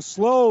Aram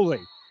slowly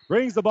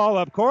brings the ball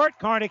up court.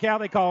 Kearney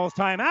Catholic calls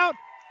timeout.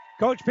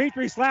 Coach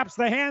Petrie slaps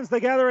the hands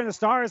together, and the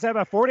Stars have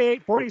a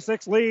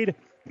 48-46 lead.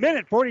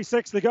 Minute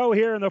 46 to go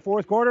here in the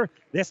fourth quarter.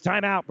 This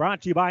timeout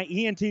brought to you by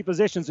ENT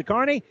Physicians at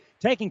Kearney,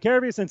 taking care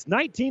of you since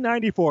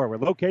 1994. We're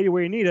located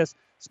where you need us,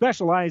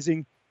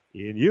 specializing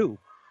in you.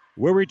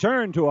 We'll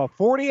return to a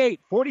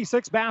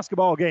 48-46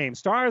 basketball game.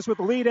 Stars with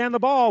the lead and the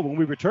ball when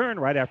we return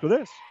right after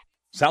this.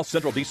 South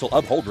Central Diesel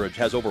of Holdridge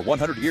has over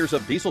 100 years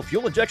of diesel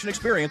fuel injection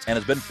experience and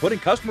has been putting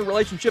customer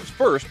relationships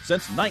first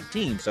since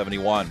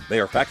 1971. They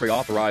are factory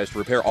authorized to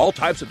repair all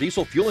types of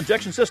diesel fuel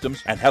injection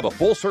systems and have a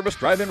full-service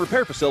drive-in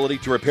repair facility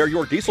to repair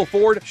your diesel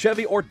Ford,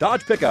 Chevy, or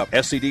Dodge pickup.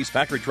 SCD's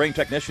factory-trained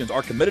technicians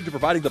are committed to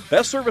providing the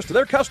best service to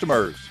their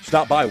customers.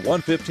 Stop by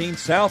 115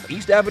 South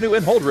East Avenue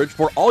in Holdridge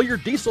for all your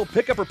diesel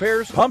pickup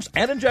repairs, pumps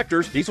and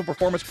injectors, diesel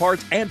performance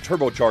parts, and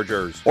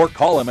turbochargers. Or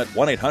call them at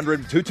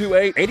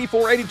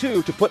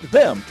 1-800-228-8482 to put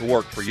them to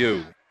work for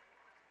you.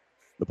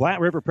 The Platte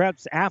River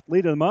Preps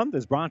Athlete of the Month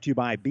is brought to you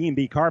by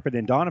B&B Carpet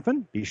in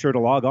Donovan. Be sure to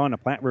log on to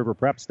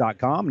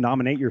PlatteRiverPreps.com.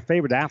 Nominate your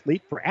favorite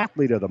athlete for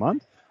Athlete of the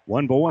Month.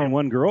 1 boy and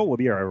 1 girl will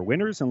be our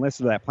winners and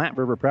listed at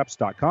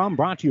PlatteRiverPreps.com.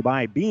 Brought to you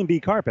by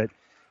B&B Carpet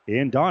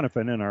in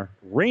Donovan. And our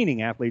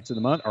reigning Athletes of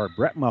the Month are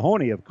Brett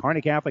Mahoney of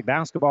Kearney Catholic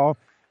Basketball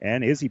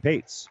and Izzy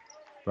Pates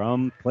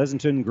from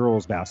Pleasanton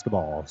Girls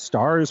Basketball.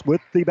 Stars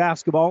with the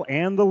basketball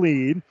and the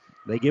lead.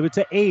 They give it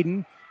to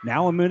Aiden.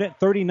 Now a minute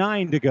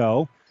 39 to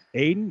go.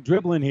 Aiden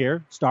dribbling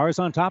here. Stars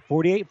on top,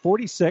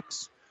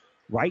 48-46.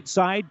 Right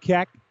side,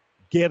 Keck.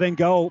 Give and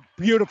go.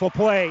 Beautiful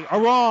play.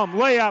 Aram,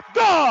 layup.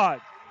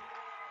 Good!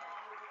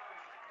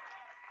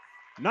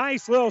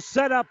 Nice little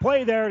setup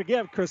play there to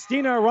give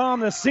Christina Aram,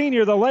 the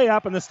senior, the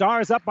layup, and the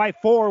Stars up by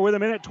 4 with a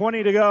minute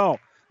 20 to go.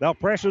 They'll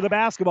pressure the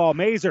basketball.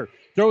 Mazer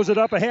throws it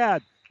up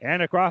ahead.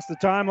 And across the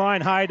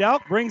timeline,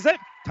 Heidelk brings it.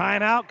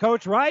 Timeout,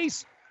 Coach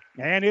Rice.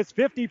 And it's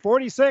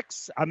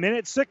 50-46, a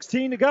minute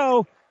 16 to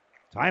go.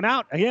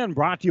 Timeout, again,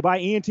 brought to you by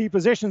ENT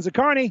Physicians at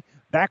Kearney.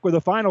 Back with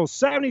the final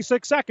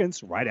 76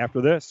 seconds right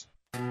after this.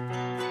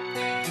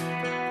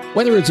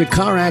 Whether it's a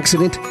car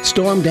accident,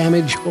 storm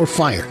damage, or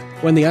fire,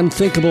 When the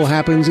unthinkable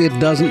happens, it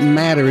doesn't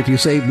matter if you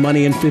save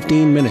money in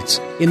 15 minutes.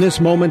 In this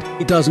moment,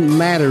 it doesn't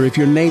matter if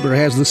your neighbor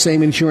has the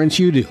same insurance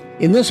you do.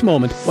 In this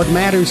moment, what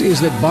matters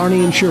is that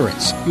Barney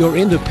Insurance, your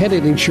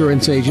independent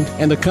insurance agent,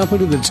 and the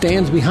company that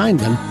stands behind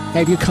them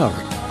have you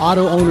covered.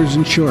 Auto Owners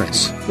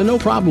Insurance, the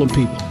no-problem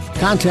people.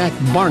 Contact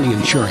Barney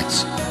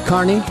Insurance,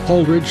 Kearney,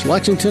 Holdridge,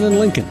 Lexington, and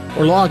Lincoln,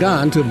 or log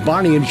on to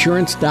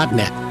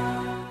barneyinsurance.net.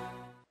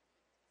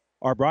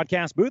 Our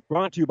broadcast booth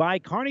brought to you by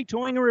Kearney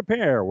Towing and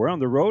Repair. We're on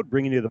the road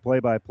bringing you the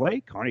play-by-play.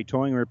 Kearney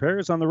Towing and Repair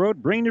is on the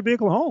road bringing your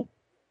vehicle home.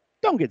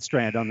 Don't get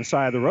stranded on the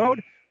side of the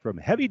road. From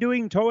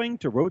heavy-duty towing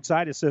to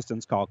roadside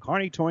assistance, call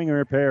Kearney Towing and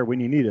Repair when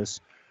you need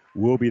us.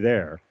 We'll be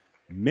there.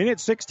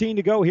 Minute 16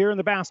 to go here in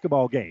the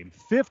basketball game.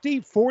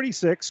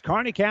 50-46.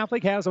 Kearney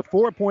Catholic has a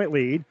 4-point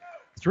lead.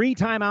 3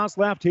 timeouts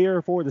left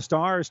here for the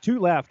Stars. 2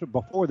 left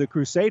before the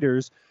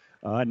Crusaders.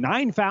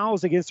 9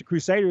 fouls against the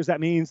Crusaders.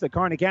 That means that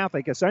Kearney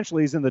Catholic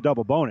essentially is in the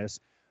double bonus.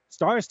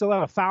 Stars still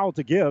have a foul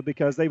to give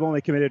because they've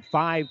only committed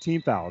 5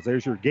 team fouls.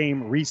 There's your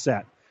game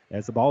reset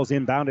as the ball is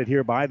inbounded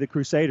here by the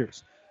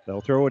Crusaders. They'll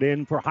throw it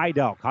in for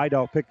Heidelk.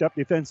 Heidelk picked up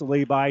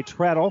defensively by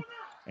Treadle.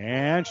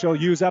 And she'll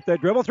use up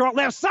that dribble. Throw it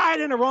left side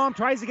into Rom.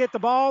 Tries to get the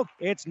ball.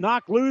 It's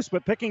knocked loose,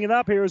 but picking it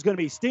up here is going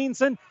to be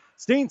Steenson.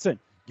 Steenson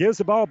gives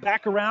the ball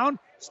back around.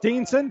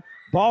 Steenson,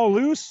 ball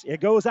loose.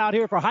 It goes out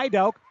here for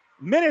Heidelk.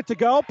 Minute to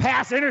go.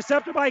 Pass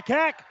intercepted by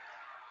Keck.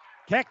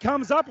 Keck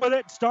comes up with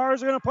it.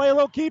 Stars are going to play a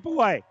little keep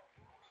away.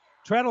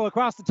 Treadle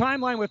across the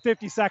timeline with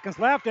 50 seconds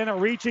left, and a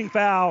reaching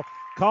foul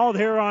called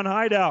here on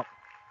Heidelk.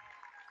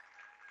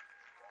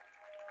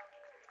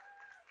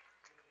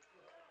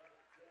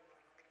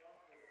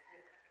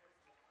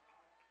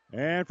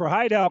 And for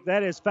Heidelk,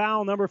 that is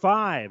foul number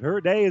 5. Her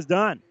day is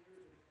done.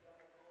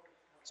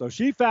 So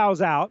she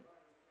fouls out.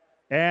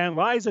 And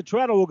Liza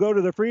Treadle will go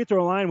to the free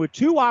throw line with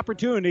 2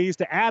 opportunities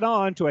to add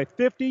on to a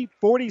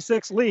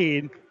 50-46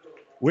 lead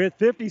with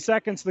 50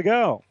 seconds to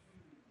go.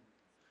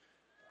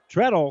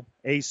 Treadle,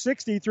 a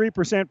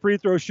 63% free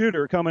throw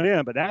shooter coming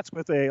in, but that's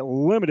with a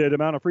limited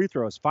amount of free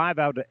throws, 5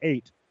 out of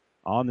 8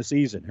 on the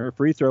season. Her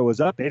free throw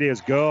is up. It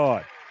is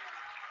good.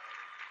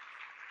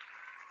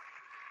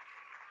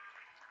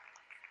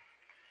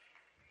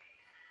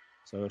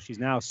 So she's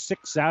now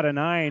 6 out of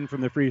 9 from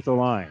the free throw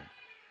line.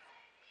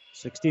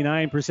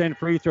 69%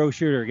 free throw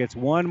shooter. Gets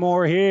one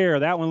more here.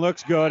 That one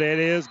looks good. It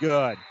is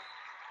good.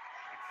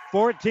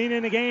 14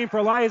 in the game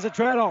for Liza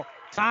Treadle.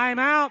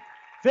 Timeout.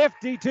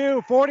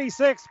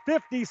 52-46.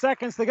 50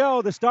 seconds to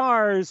go. The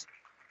Stars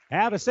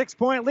have a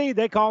 6-point lead.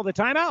 They call the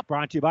timeout.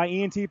 Brought to you by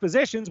ENT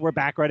Physicians. We're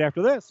back right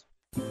after this.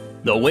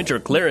 The winter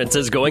clearance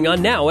is going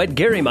on now at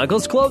Gary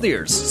Michaels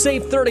Clothiers.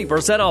 Save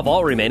 30% off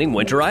all remaining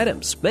winter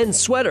items. Men's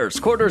sweaters,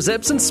 quarter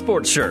zips, and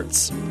sports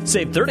shirts.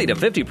 Save 30 to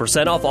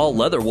 50% off all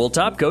leather wool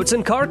top coats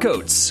and car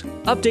coats.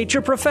 Update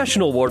your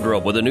professional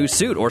wardrobe with a new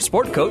suit or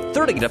sport coat,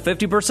 30 to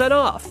 50%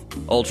 off.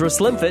 Ultra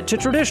slim fit to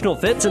traditional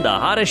fits in the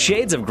hottest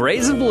shades of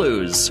grays and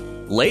blues.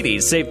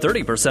 Ladies, save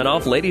 30%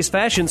 off ladies'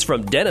 fashions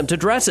from denim to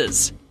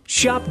dresses.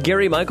 Shop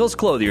Gary Michaels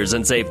Clothiers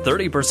and save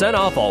 30%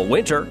 off all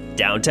winter,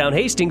 downtown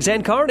Hastings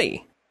and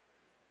Kearney.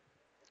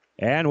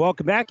 And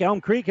welcome back. Elm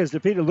Creek has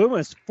defeated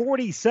Loomis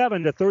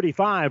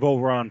 47-35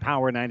 over on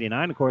Power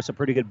 99. Of course, a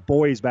pretty good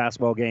boys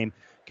basketball game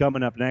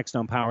coming up next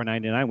on Power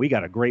 99. We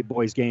got a great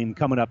boys game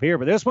coming up here,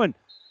 but this one,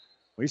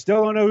 we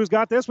still don't know who's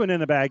got this one in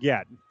the bag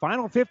yet.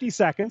 Final 50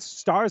 seconds.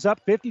 Stars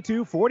up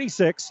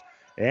 52-46,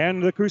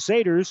 and the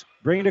Crusaders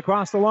bring it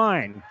across the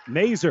line.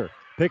 Mazer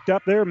picked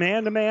up there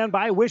man-to-man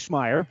by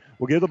Wishmeyer.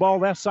 Will give the ball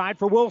left side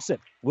for Wilson.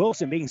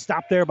 Wilson being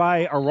stopped there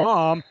by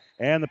Aram.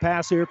 And the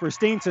pass here for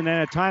Steenson,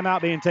 and a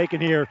timeout being taken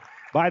here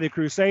by the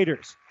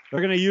Crusaders. They're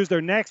going to use their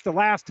next to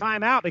last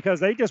timeout because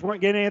they just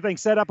weren't getting anything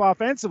set up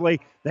offensively.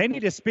 They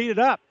need to speed it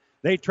up.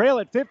 They trail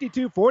at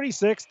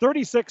 52-46,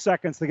 36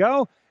 seconds to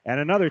go.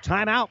 And another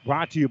timeout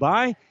brought to you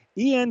by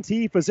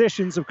ENT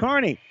Physicians of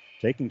Kearney.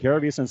 Taking care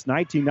of you since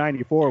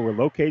 1994. We're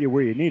located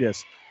where you need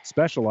us,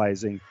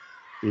 specializing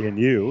in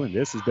you. And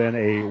this has been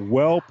a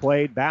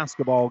well-played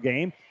basketball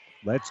game.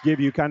 Let's give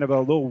you kind of a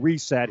little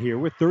reset here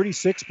with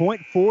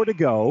 36.4 to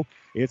go.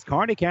 It's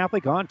Kearney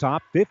Catholic on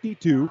top,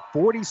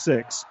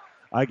 52-46.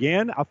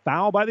 Again, a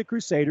foul by the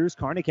Crusaders.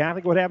 Kearney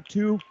Catholic would have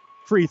 2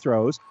 free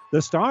throws.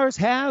 The Stars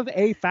have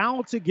a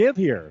foul to give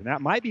here. That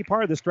might be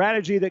part of the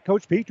strategy that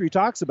Coach Petrie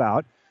talks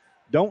about.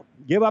 Don't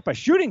give up a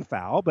shooting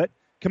foul, but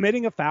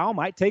committing a foul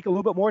might take a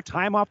little bit more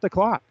time off the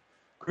clock.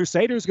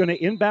 Crusaders going to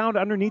inbound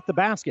underneath the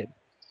basket.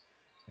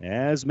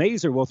 As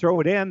Mazer will throw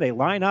it in, they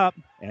line up,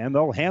 and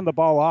they'll hand the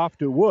ball off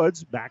to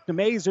Woods. Back to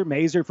Mazer.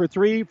 Mazer for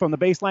 3 from the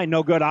baseline.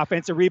 No good.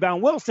 Offensive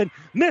rebound. Wilson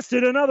missed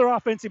it. Another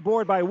offensive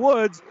board by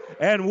Woods,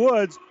 and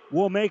Woods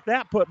will make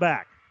that put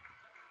back.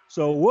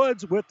 So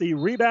Woods with the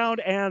rebound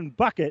and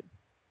bucket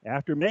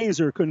after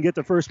Mazer couldn't get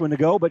the first one to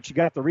go, but she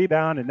got the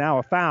rebound, and now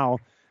a foul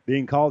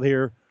being called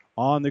here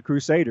on the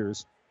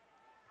Crusaders.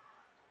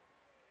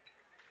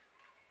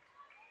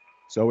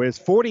 So it's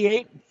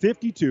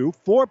 48-52,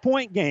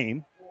 4-point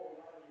game.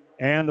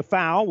 And the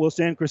foul will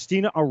send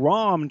Christina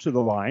Aram to the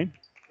line.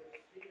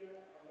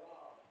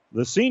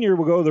 The senior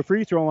will go to the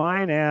free throw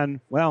line, and,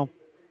 well,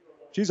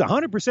 she's a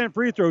 100%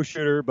 free throw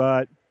shooter,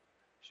 but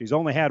she's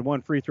only had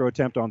one free throw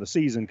attempt on the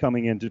season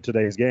coming into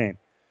today's game.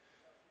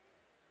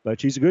 But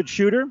she's a good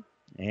shooter,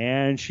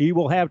 and she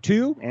will have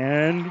 2,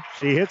 and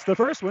she hits the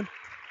first one.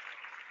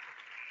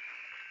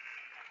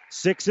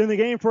 6 in the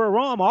game for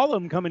Aram, all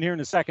of them coming here in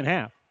the second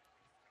half.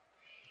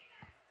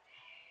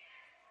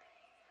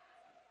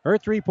 Her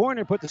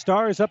three-pointer put the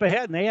Stars up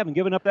ahead, and they haven't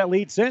given up that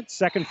lead since.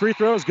 Second free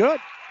throw is good.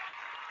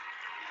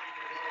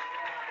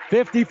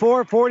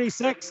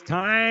 54-46.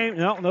 Time.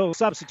 No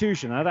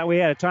substitution. I thought we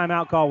had a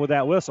timeout call with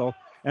that whistle.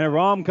 And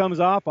Aram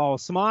comes off, all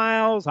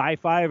smiles,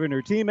 high-fiving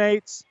her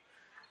teammates.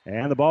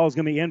 And the ball is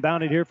going to be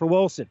inbounded here for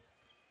Wilson.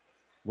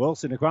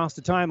 Wilson across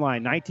the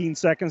timeline. 19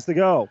 seconds to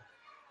go.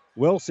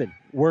 Wilson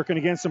working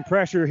against some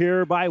pressure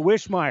here by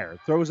Wishmeyer.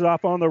 Throws it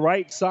off on the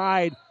right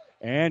side.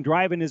 And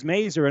driving is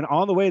Mazer. And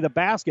on the way to the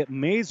basket,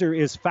 Mazer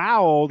is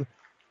fouled.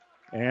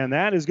 And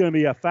that is going to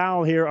be a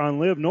foul here on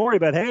Liv Norrie.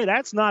 But, hey,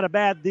 that's not a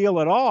bad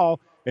deal at all.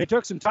 It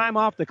took some time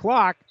off the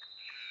clock.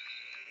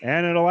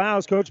 And it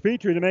allows Coach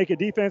Petrie to make a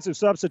defensive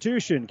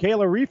substitution.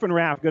 Kayla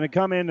Riefenrath going to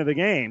come into the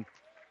game.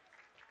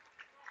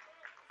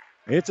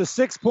 It's a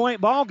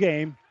 6-point ball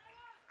game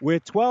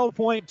with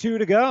 12.2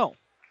 to go.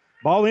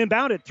 Ball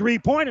inbounded.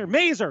 Three-pointer.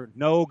 Mazer.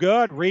 No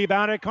good.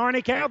 Rebounded.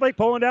 Kearney Catholic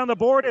pulling down the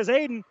board is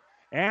Aiden.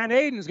 And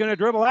Aiden's going to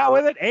dribble out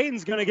with it.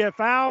 Aiden's going to get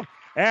fouled.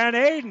 And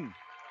Aiden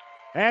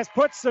has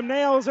put some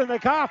nails in the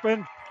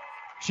coffin.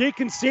 She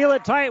can seal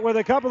it tight with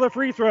a couple of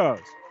free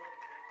throws.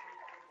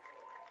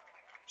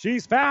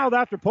 She's fouled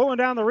after pulling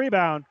down the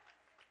rebound.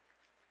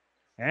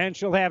 And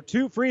she'll have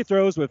 2 free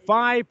throws with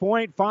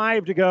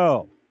 5.5 to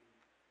go.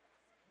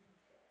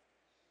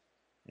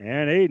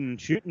 And Aiden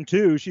shooting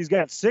 2. She's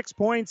got 4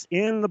 points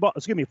in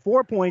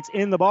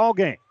the ball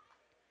game.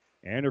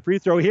 And her free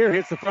throw here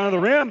hits the front of the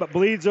rim, but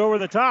bleeds over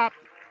the top.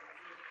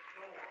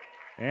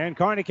 And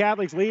Kearney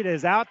Catholic's lead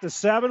is out to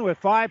 7 with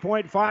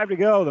 5.5 to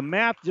go. The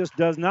math just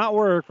does not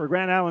work for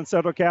Grand Island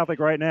Central Catholic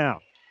right now.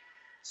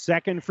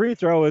 Second free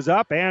throw is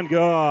up and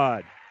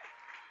good.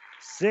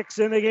 6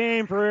 in the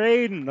game for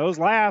Aiden. Those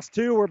last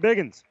 2 were big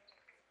ones.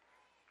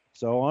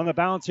 So on the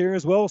bounce here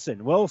is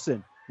Wilson.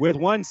 Wilson with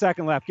 1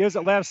 second left. Gives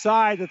it left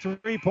side. The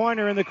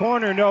three-pointer in the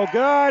corner. No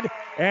good.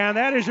 And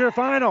that is your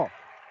final.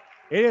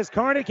 It is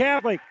Kearney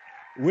Catholic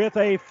with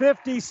a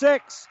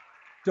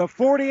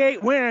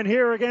 56-48 win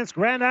here against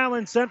Grand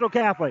Island Central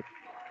Catholic.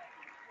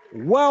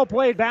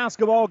 Well-played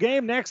basketball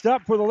game. Next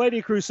up for the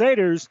Lady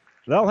Crusaders.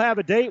 They'll have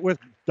a date with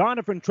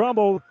Doniphan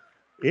Trumbull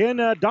in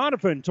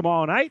Doniphan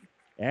tomorrow night.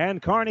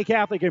 And Kearney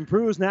Catholic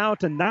improves now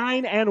to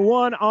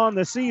 9-1 on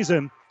the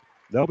season.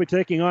 They'll be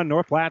taking on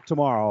North Platte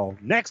tomorrow.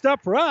 Next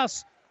up for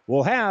us,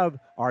 we'll have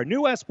our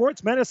New West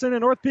Sports Medicine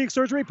and Orthopedic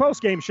Surgery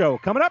postgame show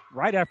coming up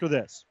right after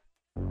this.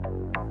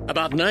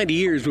 About 90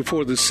 years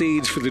before the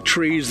seeds for the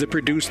trees that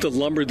produce the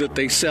lumber that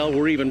they sell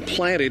were even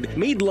planted,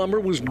 Mead Lumber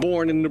was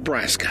born in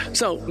Nebraska.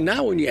 So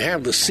now when you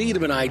have the seed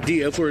of an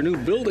idea for a new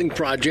building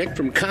project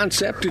from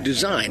concept to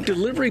design,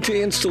 delivery to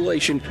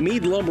installation,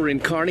 Mead Lumber in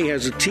Kearney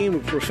has a team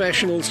of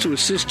professionals to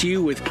assist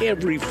you with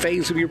every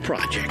phase of your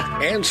project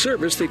and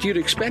service that you'd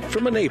expect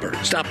from a neighbor.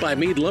 Stop by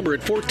Mead Lumber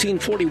at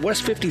 1440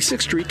 West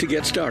 56th Street to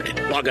get started.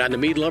 Log on to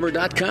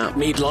meadlumber.com.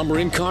 Mead Lumber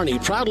in Kearney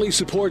proudly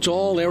supports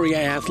all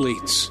area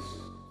athletes.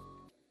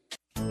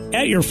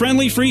 At your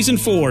friendly Friesen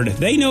Ford,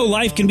 they know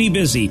life can be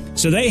busy,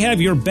 so they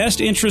have your best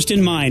interest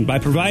in mind by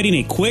providing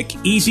a quick,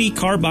 easy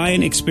car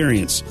buying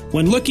experience.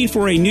 When looking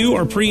for a new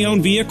or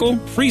pre-owned vehicle,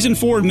 Friesen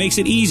Ford makes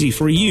it easy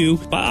for you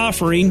by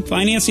offering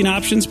financing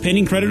options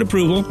pending credit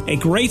approval, a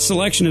great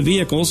selection of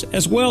vehicles,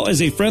 as well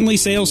as a friendly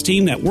sales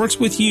team that works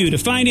with you to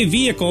find a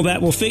vehicle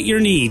that will fit your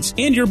needs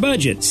and your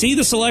budget. See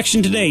the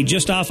selection today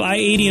just off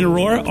I-80 in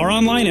Aurora or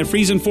online at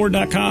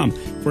FriesenFord.com.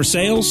 For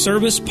sales,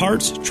 service,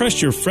 parts,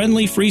 trust your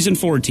friendly Friesen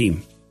Ford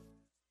team.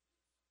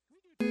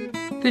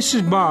 This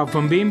is Bob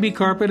from B&B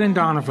Carpet in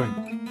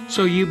Doniphan.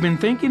 So you've been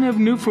thinking of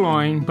new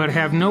flooring but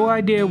have no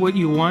idea what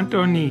you want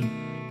or need.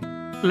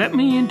 Let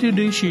me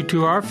introduce you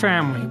to our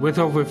family with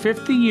over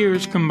 50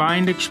 years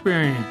combined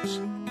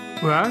experience.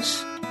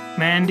 Russ,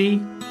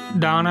 Mandy,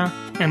 Donna,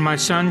 and my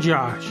son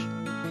Josh.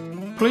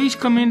 Please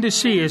come in to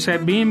see us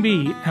at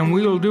B&B and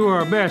we will do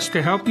our best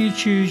to help you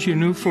choose your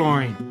new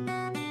flooring.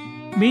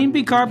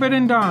 B&B Carpet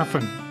in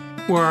Doniphan,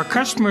 where our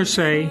customers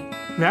say,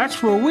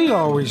 that's where we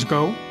always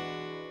go.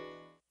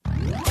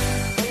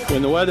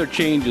 When the weather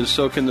changes,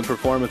 so can the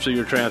performance of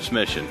your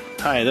transmission.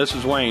 Hi, this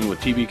is Wayne with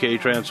TBK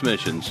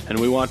Transmissions, and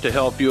we want to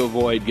help you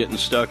avoid getting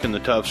stuck in the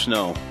tough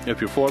snow.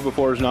 If your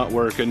 4x4 is not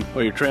working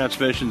or your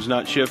transmission's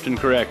not shifting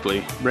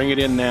correctly, bring it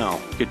in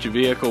now. Get your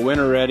vehicle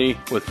winter ready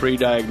with free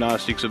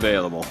diagnostics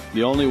available.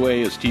 The only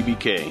way is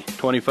TBK,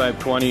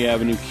 2520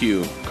 Avenue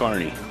Q,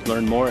 Kearney.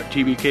 Learn more at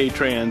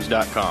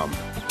tbktrans.com.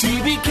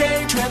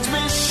 TBK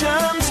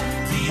Transmissions,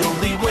 the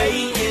only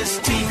way is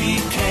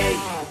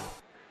TBK.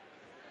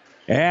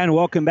 And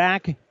welcome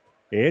back.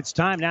 It's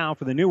time now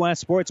for the New West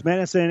Sports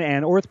Medicine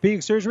and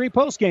Orthopedic Surgery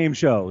postgame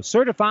show.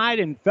 Certified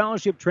and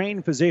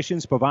fellowship-trained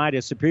physicians provide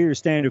a superior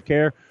standard of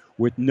care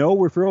with no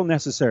referral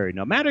necessary.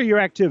 No matter your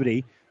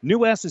activity, New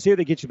West is here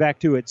to get you back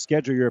to it.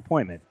 Schedule your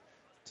appointment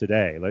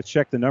today. Let's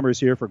check the numbers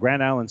here for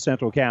Grand Island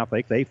Central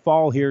Catholic. They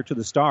fall here to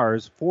the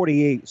Stars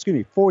 40.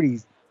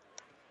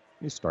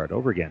 Let me start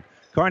over again.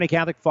 Kearney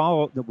Catholic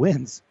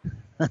wins.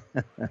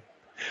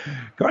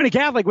 Kearney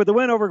Catholic with the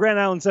win over Grand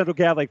Island Central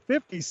Catholic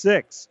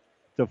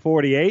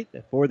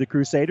 56-48 for the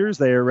Crusaders.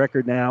 Their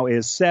record now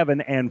is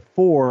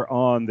 7-4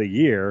 on the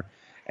year,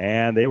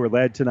 and they were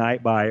led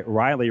tonight by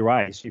Riley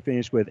Rice. She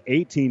finished with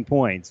 18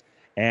 points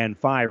and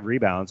 5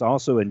 rebounds.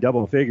 Also in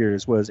double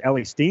figures was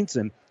Ellie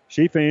Steenson.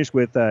 She finished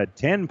with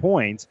 10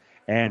 points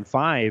and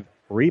 5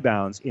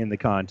 rebounds in the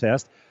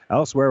contest.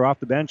 Elsewhere off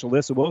the bench,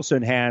 Alyssa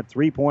Wilson had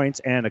 3 points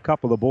and a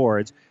couple of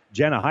boards.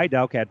 Jenna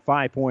Heidelk had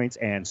 5 points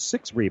and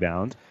 6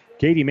 rebounds.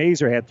 Katie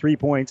Mazer had 3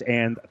 points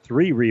and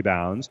 3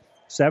 rebounds.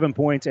 7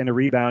 points and a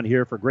rebound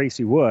here for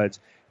Gracie Woods.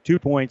 2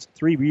 points,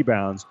 3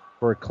 rebounds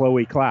for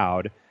Chloe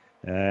Cloud.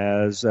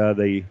 As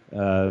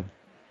the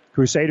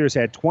Crusaders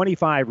had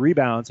 25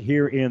 rebounds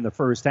here in the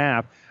first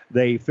half.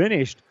 They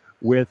finished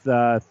with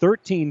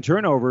 13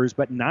 turnovers,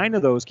 but 9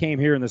 of those came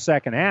here in the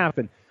second half.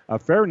 And a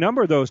fair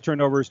number of those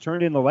turnovers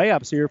turned into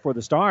layups here for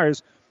the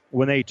Stars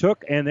when they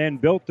took and then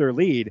built their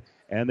lead.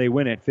 And they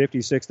win at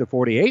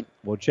 56-48.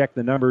 We'll check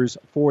the numbers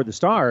for the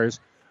Stars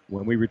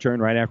when we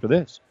return right after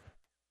this.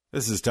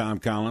 This is Tom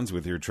Collins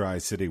with your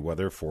Tri-City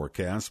weather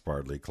forecast.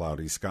 Partly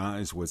cloudy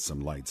skies with some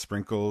light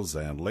sprinkles,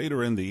 and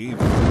later in the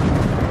evening,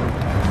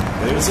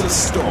 there's a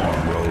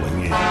storm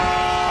rolling in.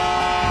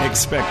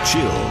 Expect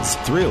chills,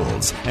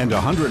 thrills, and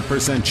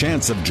 100%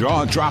 chance of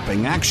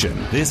jaw-dropping action.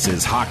 This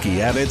is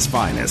hockey at its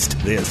finest.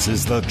 This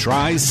is the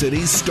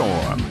Tri-City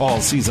Storm.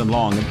 All season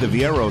long at the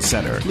Viero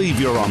Center.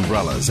 Leave your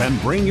umbrellas and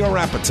bring your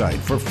appetite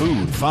for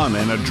food, fun,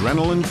 and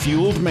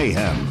adrenaline-fueled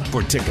mayhem.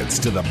 For tickets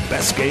to the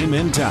best game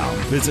in town,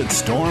 visit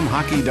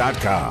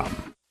stormhockey.com.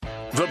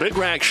 The Big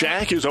Rack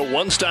Shack is a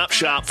one-stop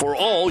shop for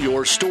all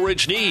your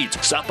storage needs.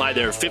 Stop by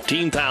their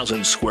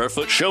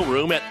 15,000-square-foot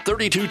showroom at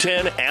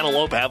 3210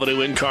 Antelope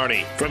Avenue in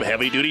Kearney. From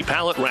heavy-duty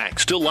pallet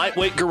racks to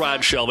lightweight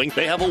garage shelving,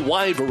 they have a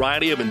wide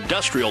variety of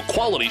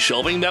industrial-quality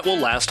shelving that will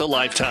last a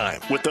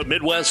lifetime. With the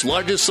Midwest's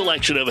largest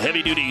selection of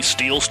heavy-duty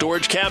steel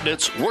storage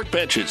cabinets,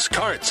 workbenches,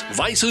 carts,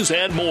 vices,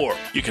 and more.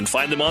 You can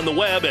find them on the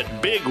web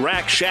at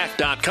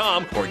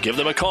BigRackShack.com or give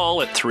them a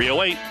call at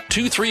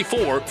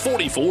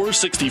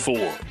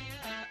 308-234-4464.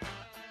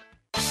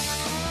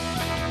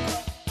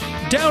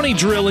 Downey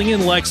Drilling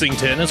in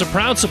Lexington is a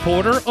proud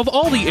supporter of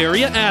all the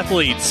area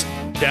athletes.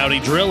 Downey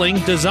Drilling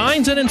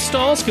designs and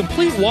installs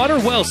complete water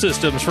well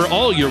systems for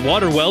all your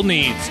water well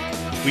needs.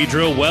 We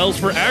drill wells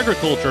for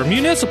agriculture,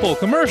 municipal,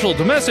 commercial,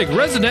 domestic,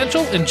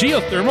 residential, and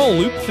geothermal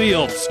loop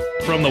fields.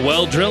 From the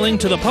well drilling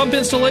to the pump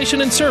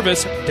installation and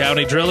service,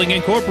 Downey Drilling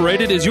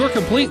Incorporated is your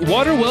complete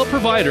water well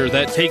provider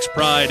that takes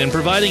pride in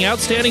providing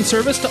outstanding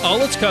service to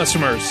all its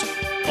customers.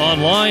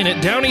 Online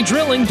at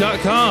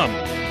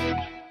downeydrilling.com.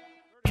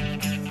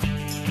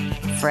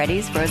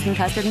 Freddy's Frozen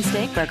Custard and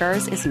Steak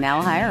Burgers is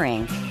now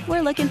hiring.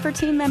 We're looking for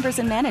team members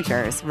and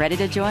managers ready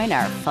to join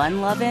our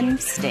fun-loving,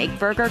 steak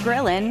burger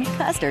grillin',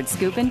 custard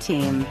scooping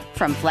team.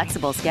 From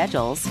flexible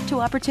schedules to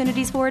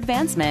opportunities for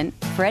advancement,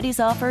 Freddy's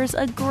offers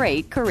a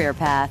great career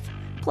path.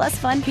 Plus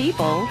fun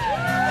people,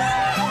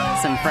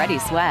 some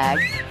Freddy's swag,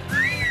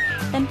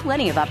 and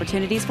plenty of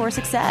opportunities for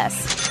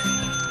success.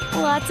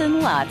 Lots and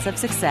lots of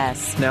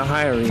success. Now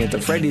hiring at the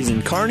Freddy's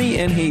in Kearney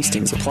and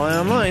Hastings. Apply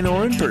online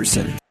or in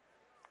person.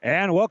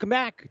 And welcome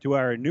back to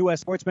our New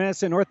West Sports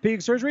Medicine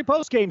Orthopedic Surgery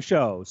postgame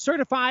show.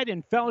 Certified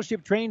and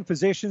fellowship-trained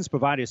physicians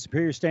provide a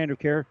superior standard of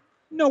care.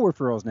 No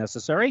referrals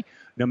necessary.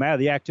 No matter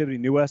the activity,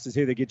 New West is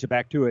here to get you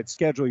back to it.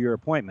 Schedule your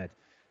appointment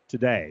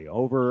today.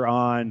 Over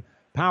on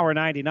Power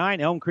 99,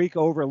 Elm Creek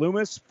over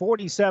Loomis,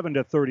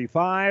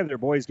 47-35. Their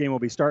boys' game will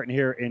be starting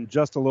here in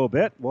just a little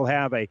bit. We'll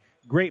have a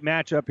great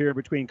matchup here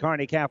between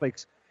Kearney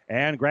Catholics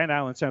and Grand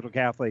Island Central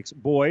Catholics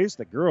boys.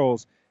 The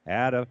girls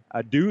had a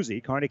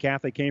doozy. Kearney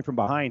Catholic came from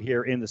behind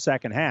here in the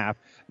second half.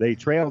 They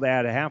trailed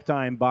at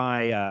halftime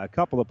by a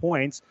couple of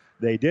points.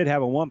 They did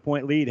have a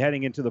 1-point lead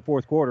heading into the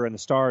fourth quarter, and the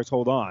Stars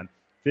hold on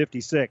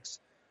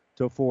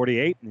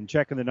 56-48. And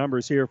checking the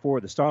numbers here for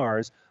the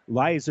Stars,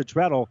 Liza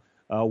Treadle,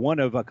 one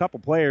of a couple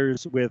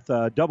players with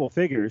double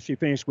figures. She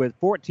finished with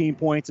 14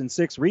 points and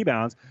 6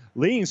 rebounds.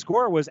 Leading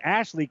scorer was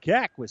Ashley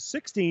Keck with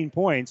 16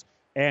 points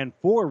and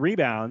 4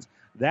 rebounds.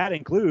 That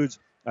includes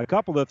a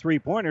couple of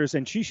three-pointers,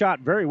 and she shot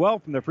very well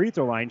from the free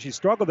throw line. She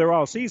struggled there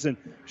all season.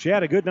 She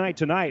had a good night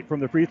tonight from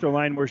the free throw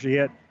line where she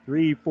hit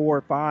 3,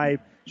 4, 5.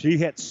 She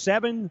hit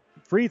 7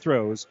 free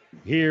throws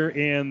here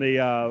in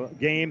the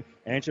game,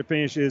 and she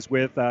finishes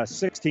with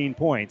 16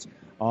 points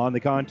on the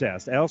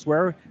contest.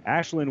 Elsewhere,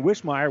 Ashlyn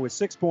Wishmeyer with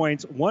 6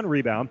 points, 1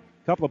 rebound,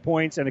 a couple of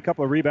points and a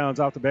couple of rebounds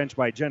off the bench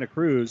by Jenna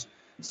Cruz.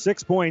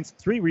 6 points,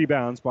 3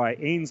 rebounds by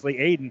Ainsley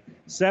Aiden,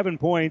 7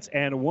 points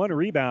and 1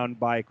 rebound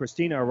by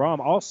Christina Aram.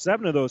 All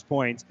 7 of those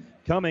points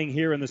coming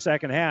here in the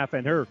second half.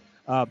 And her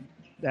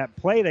that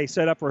play they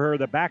set up for her,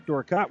 the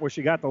backdoor cut where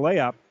she got the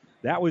layup,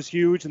 that was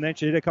huge. And then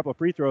she hit a couple of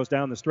free throws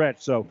down the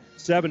stretch. So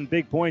 7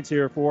 big points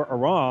here for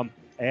Aram.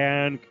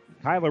 And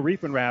Kyla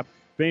Riefenrath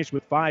finished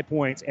with 5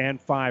 points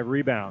and 5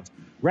 rebounds.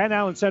 Grand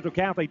Island Central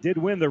Catholic did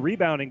win the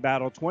rebounding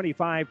battle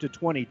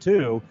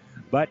 25-22,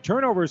 but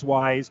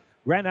turnovers-wise,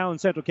 Grand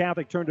Island Central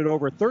Catholic turned it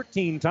over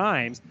 13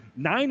 times,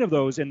 9 of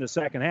those in the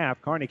second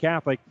half. Kearney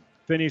Catholic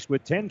finished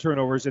with 10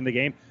 turnovers in the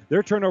game.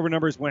 Their turnover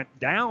numbers went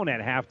down at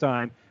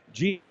halftime.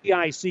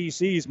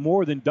 GICC's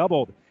more than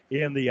doubled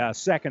in the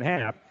second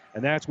half,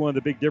 and that's one of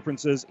the big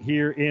differences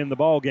here in the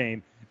ball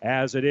game,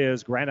 as it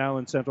is Grand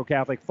Island Central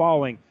Catholic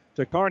falling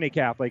to Kearney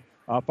Catholic,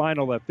 a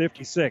final of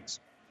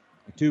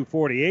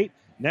 56-48.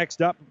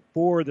 Next up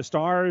for the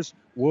Stars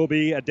will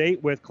be a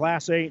date with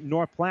Class A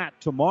North Platte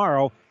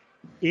tomorrow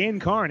in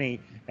Kearney,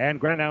 and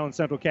Grand Island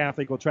Central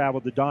Catholic will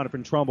travel to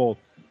Donovan-Trumbull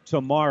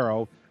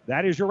tomorrow.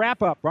 That is your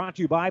wrap-up, brought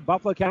to you by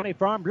Buffalo County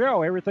Farm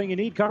Bureau. Everything you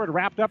need covered,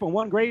 wrapped up in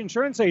one great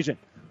insurance agent.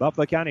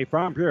 Buffalo County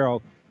Farm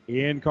Bureau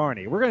in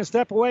Kearney. We're going to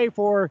step away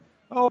for,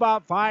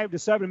 about 5 to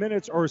 7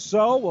 minutes or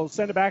so. We'll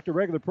send it back to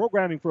regular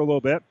programming for a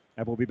little bit,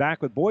 and we'll be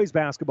back with boys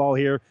basketball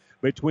here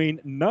between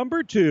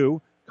number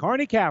 2,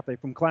 Kearney Catholic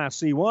from Class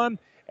C1,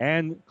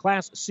 and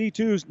Class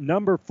C2's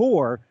number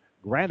 4,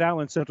 Grand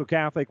Island Central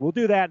Catholic. We'll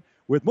do that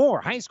with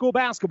more high school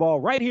basketball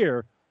right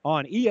here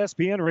on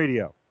ESPN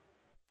Radio.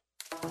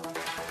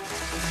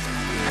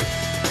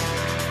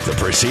 The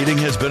proceeding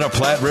has been a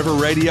Platte River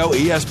Radio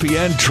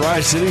ESPN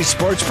Tri-City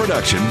Sports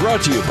production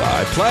brought to you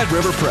by Platte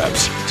River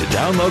Preps. To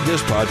download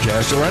this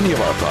podcast or any of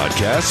our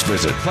podcasts,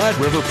 visit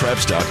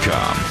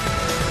PlatteRiverPreps.com.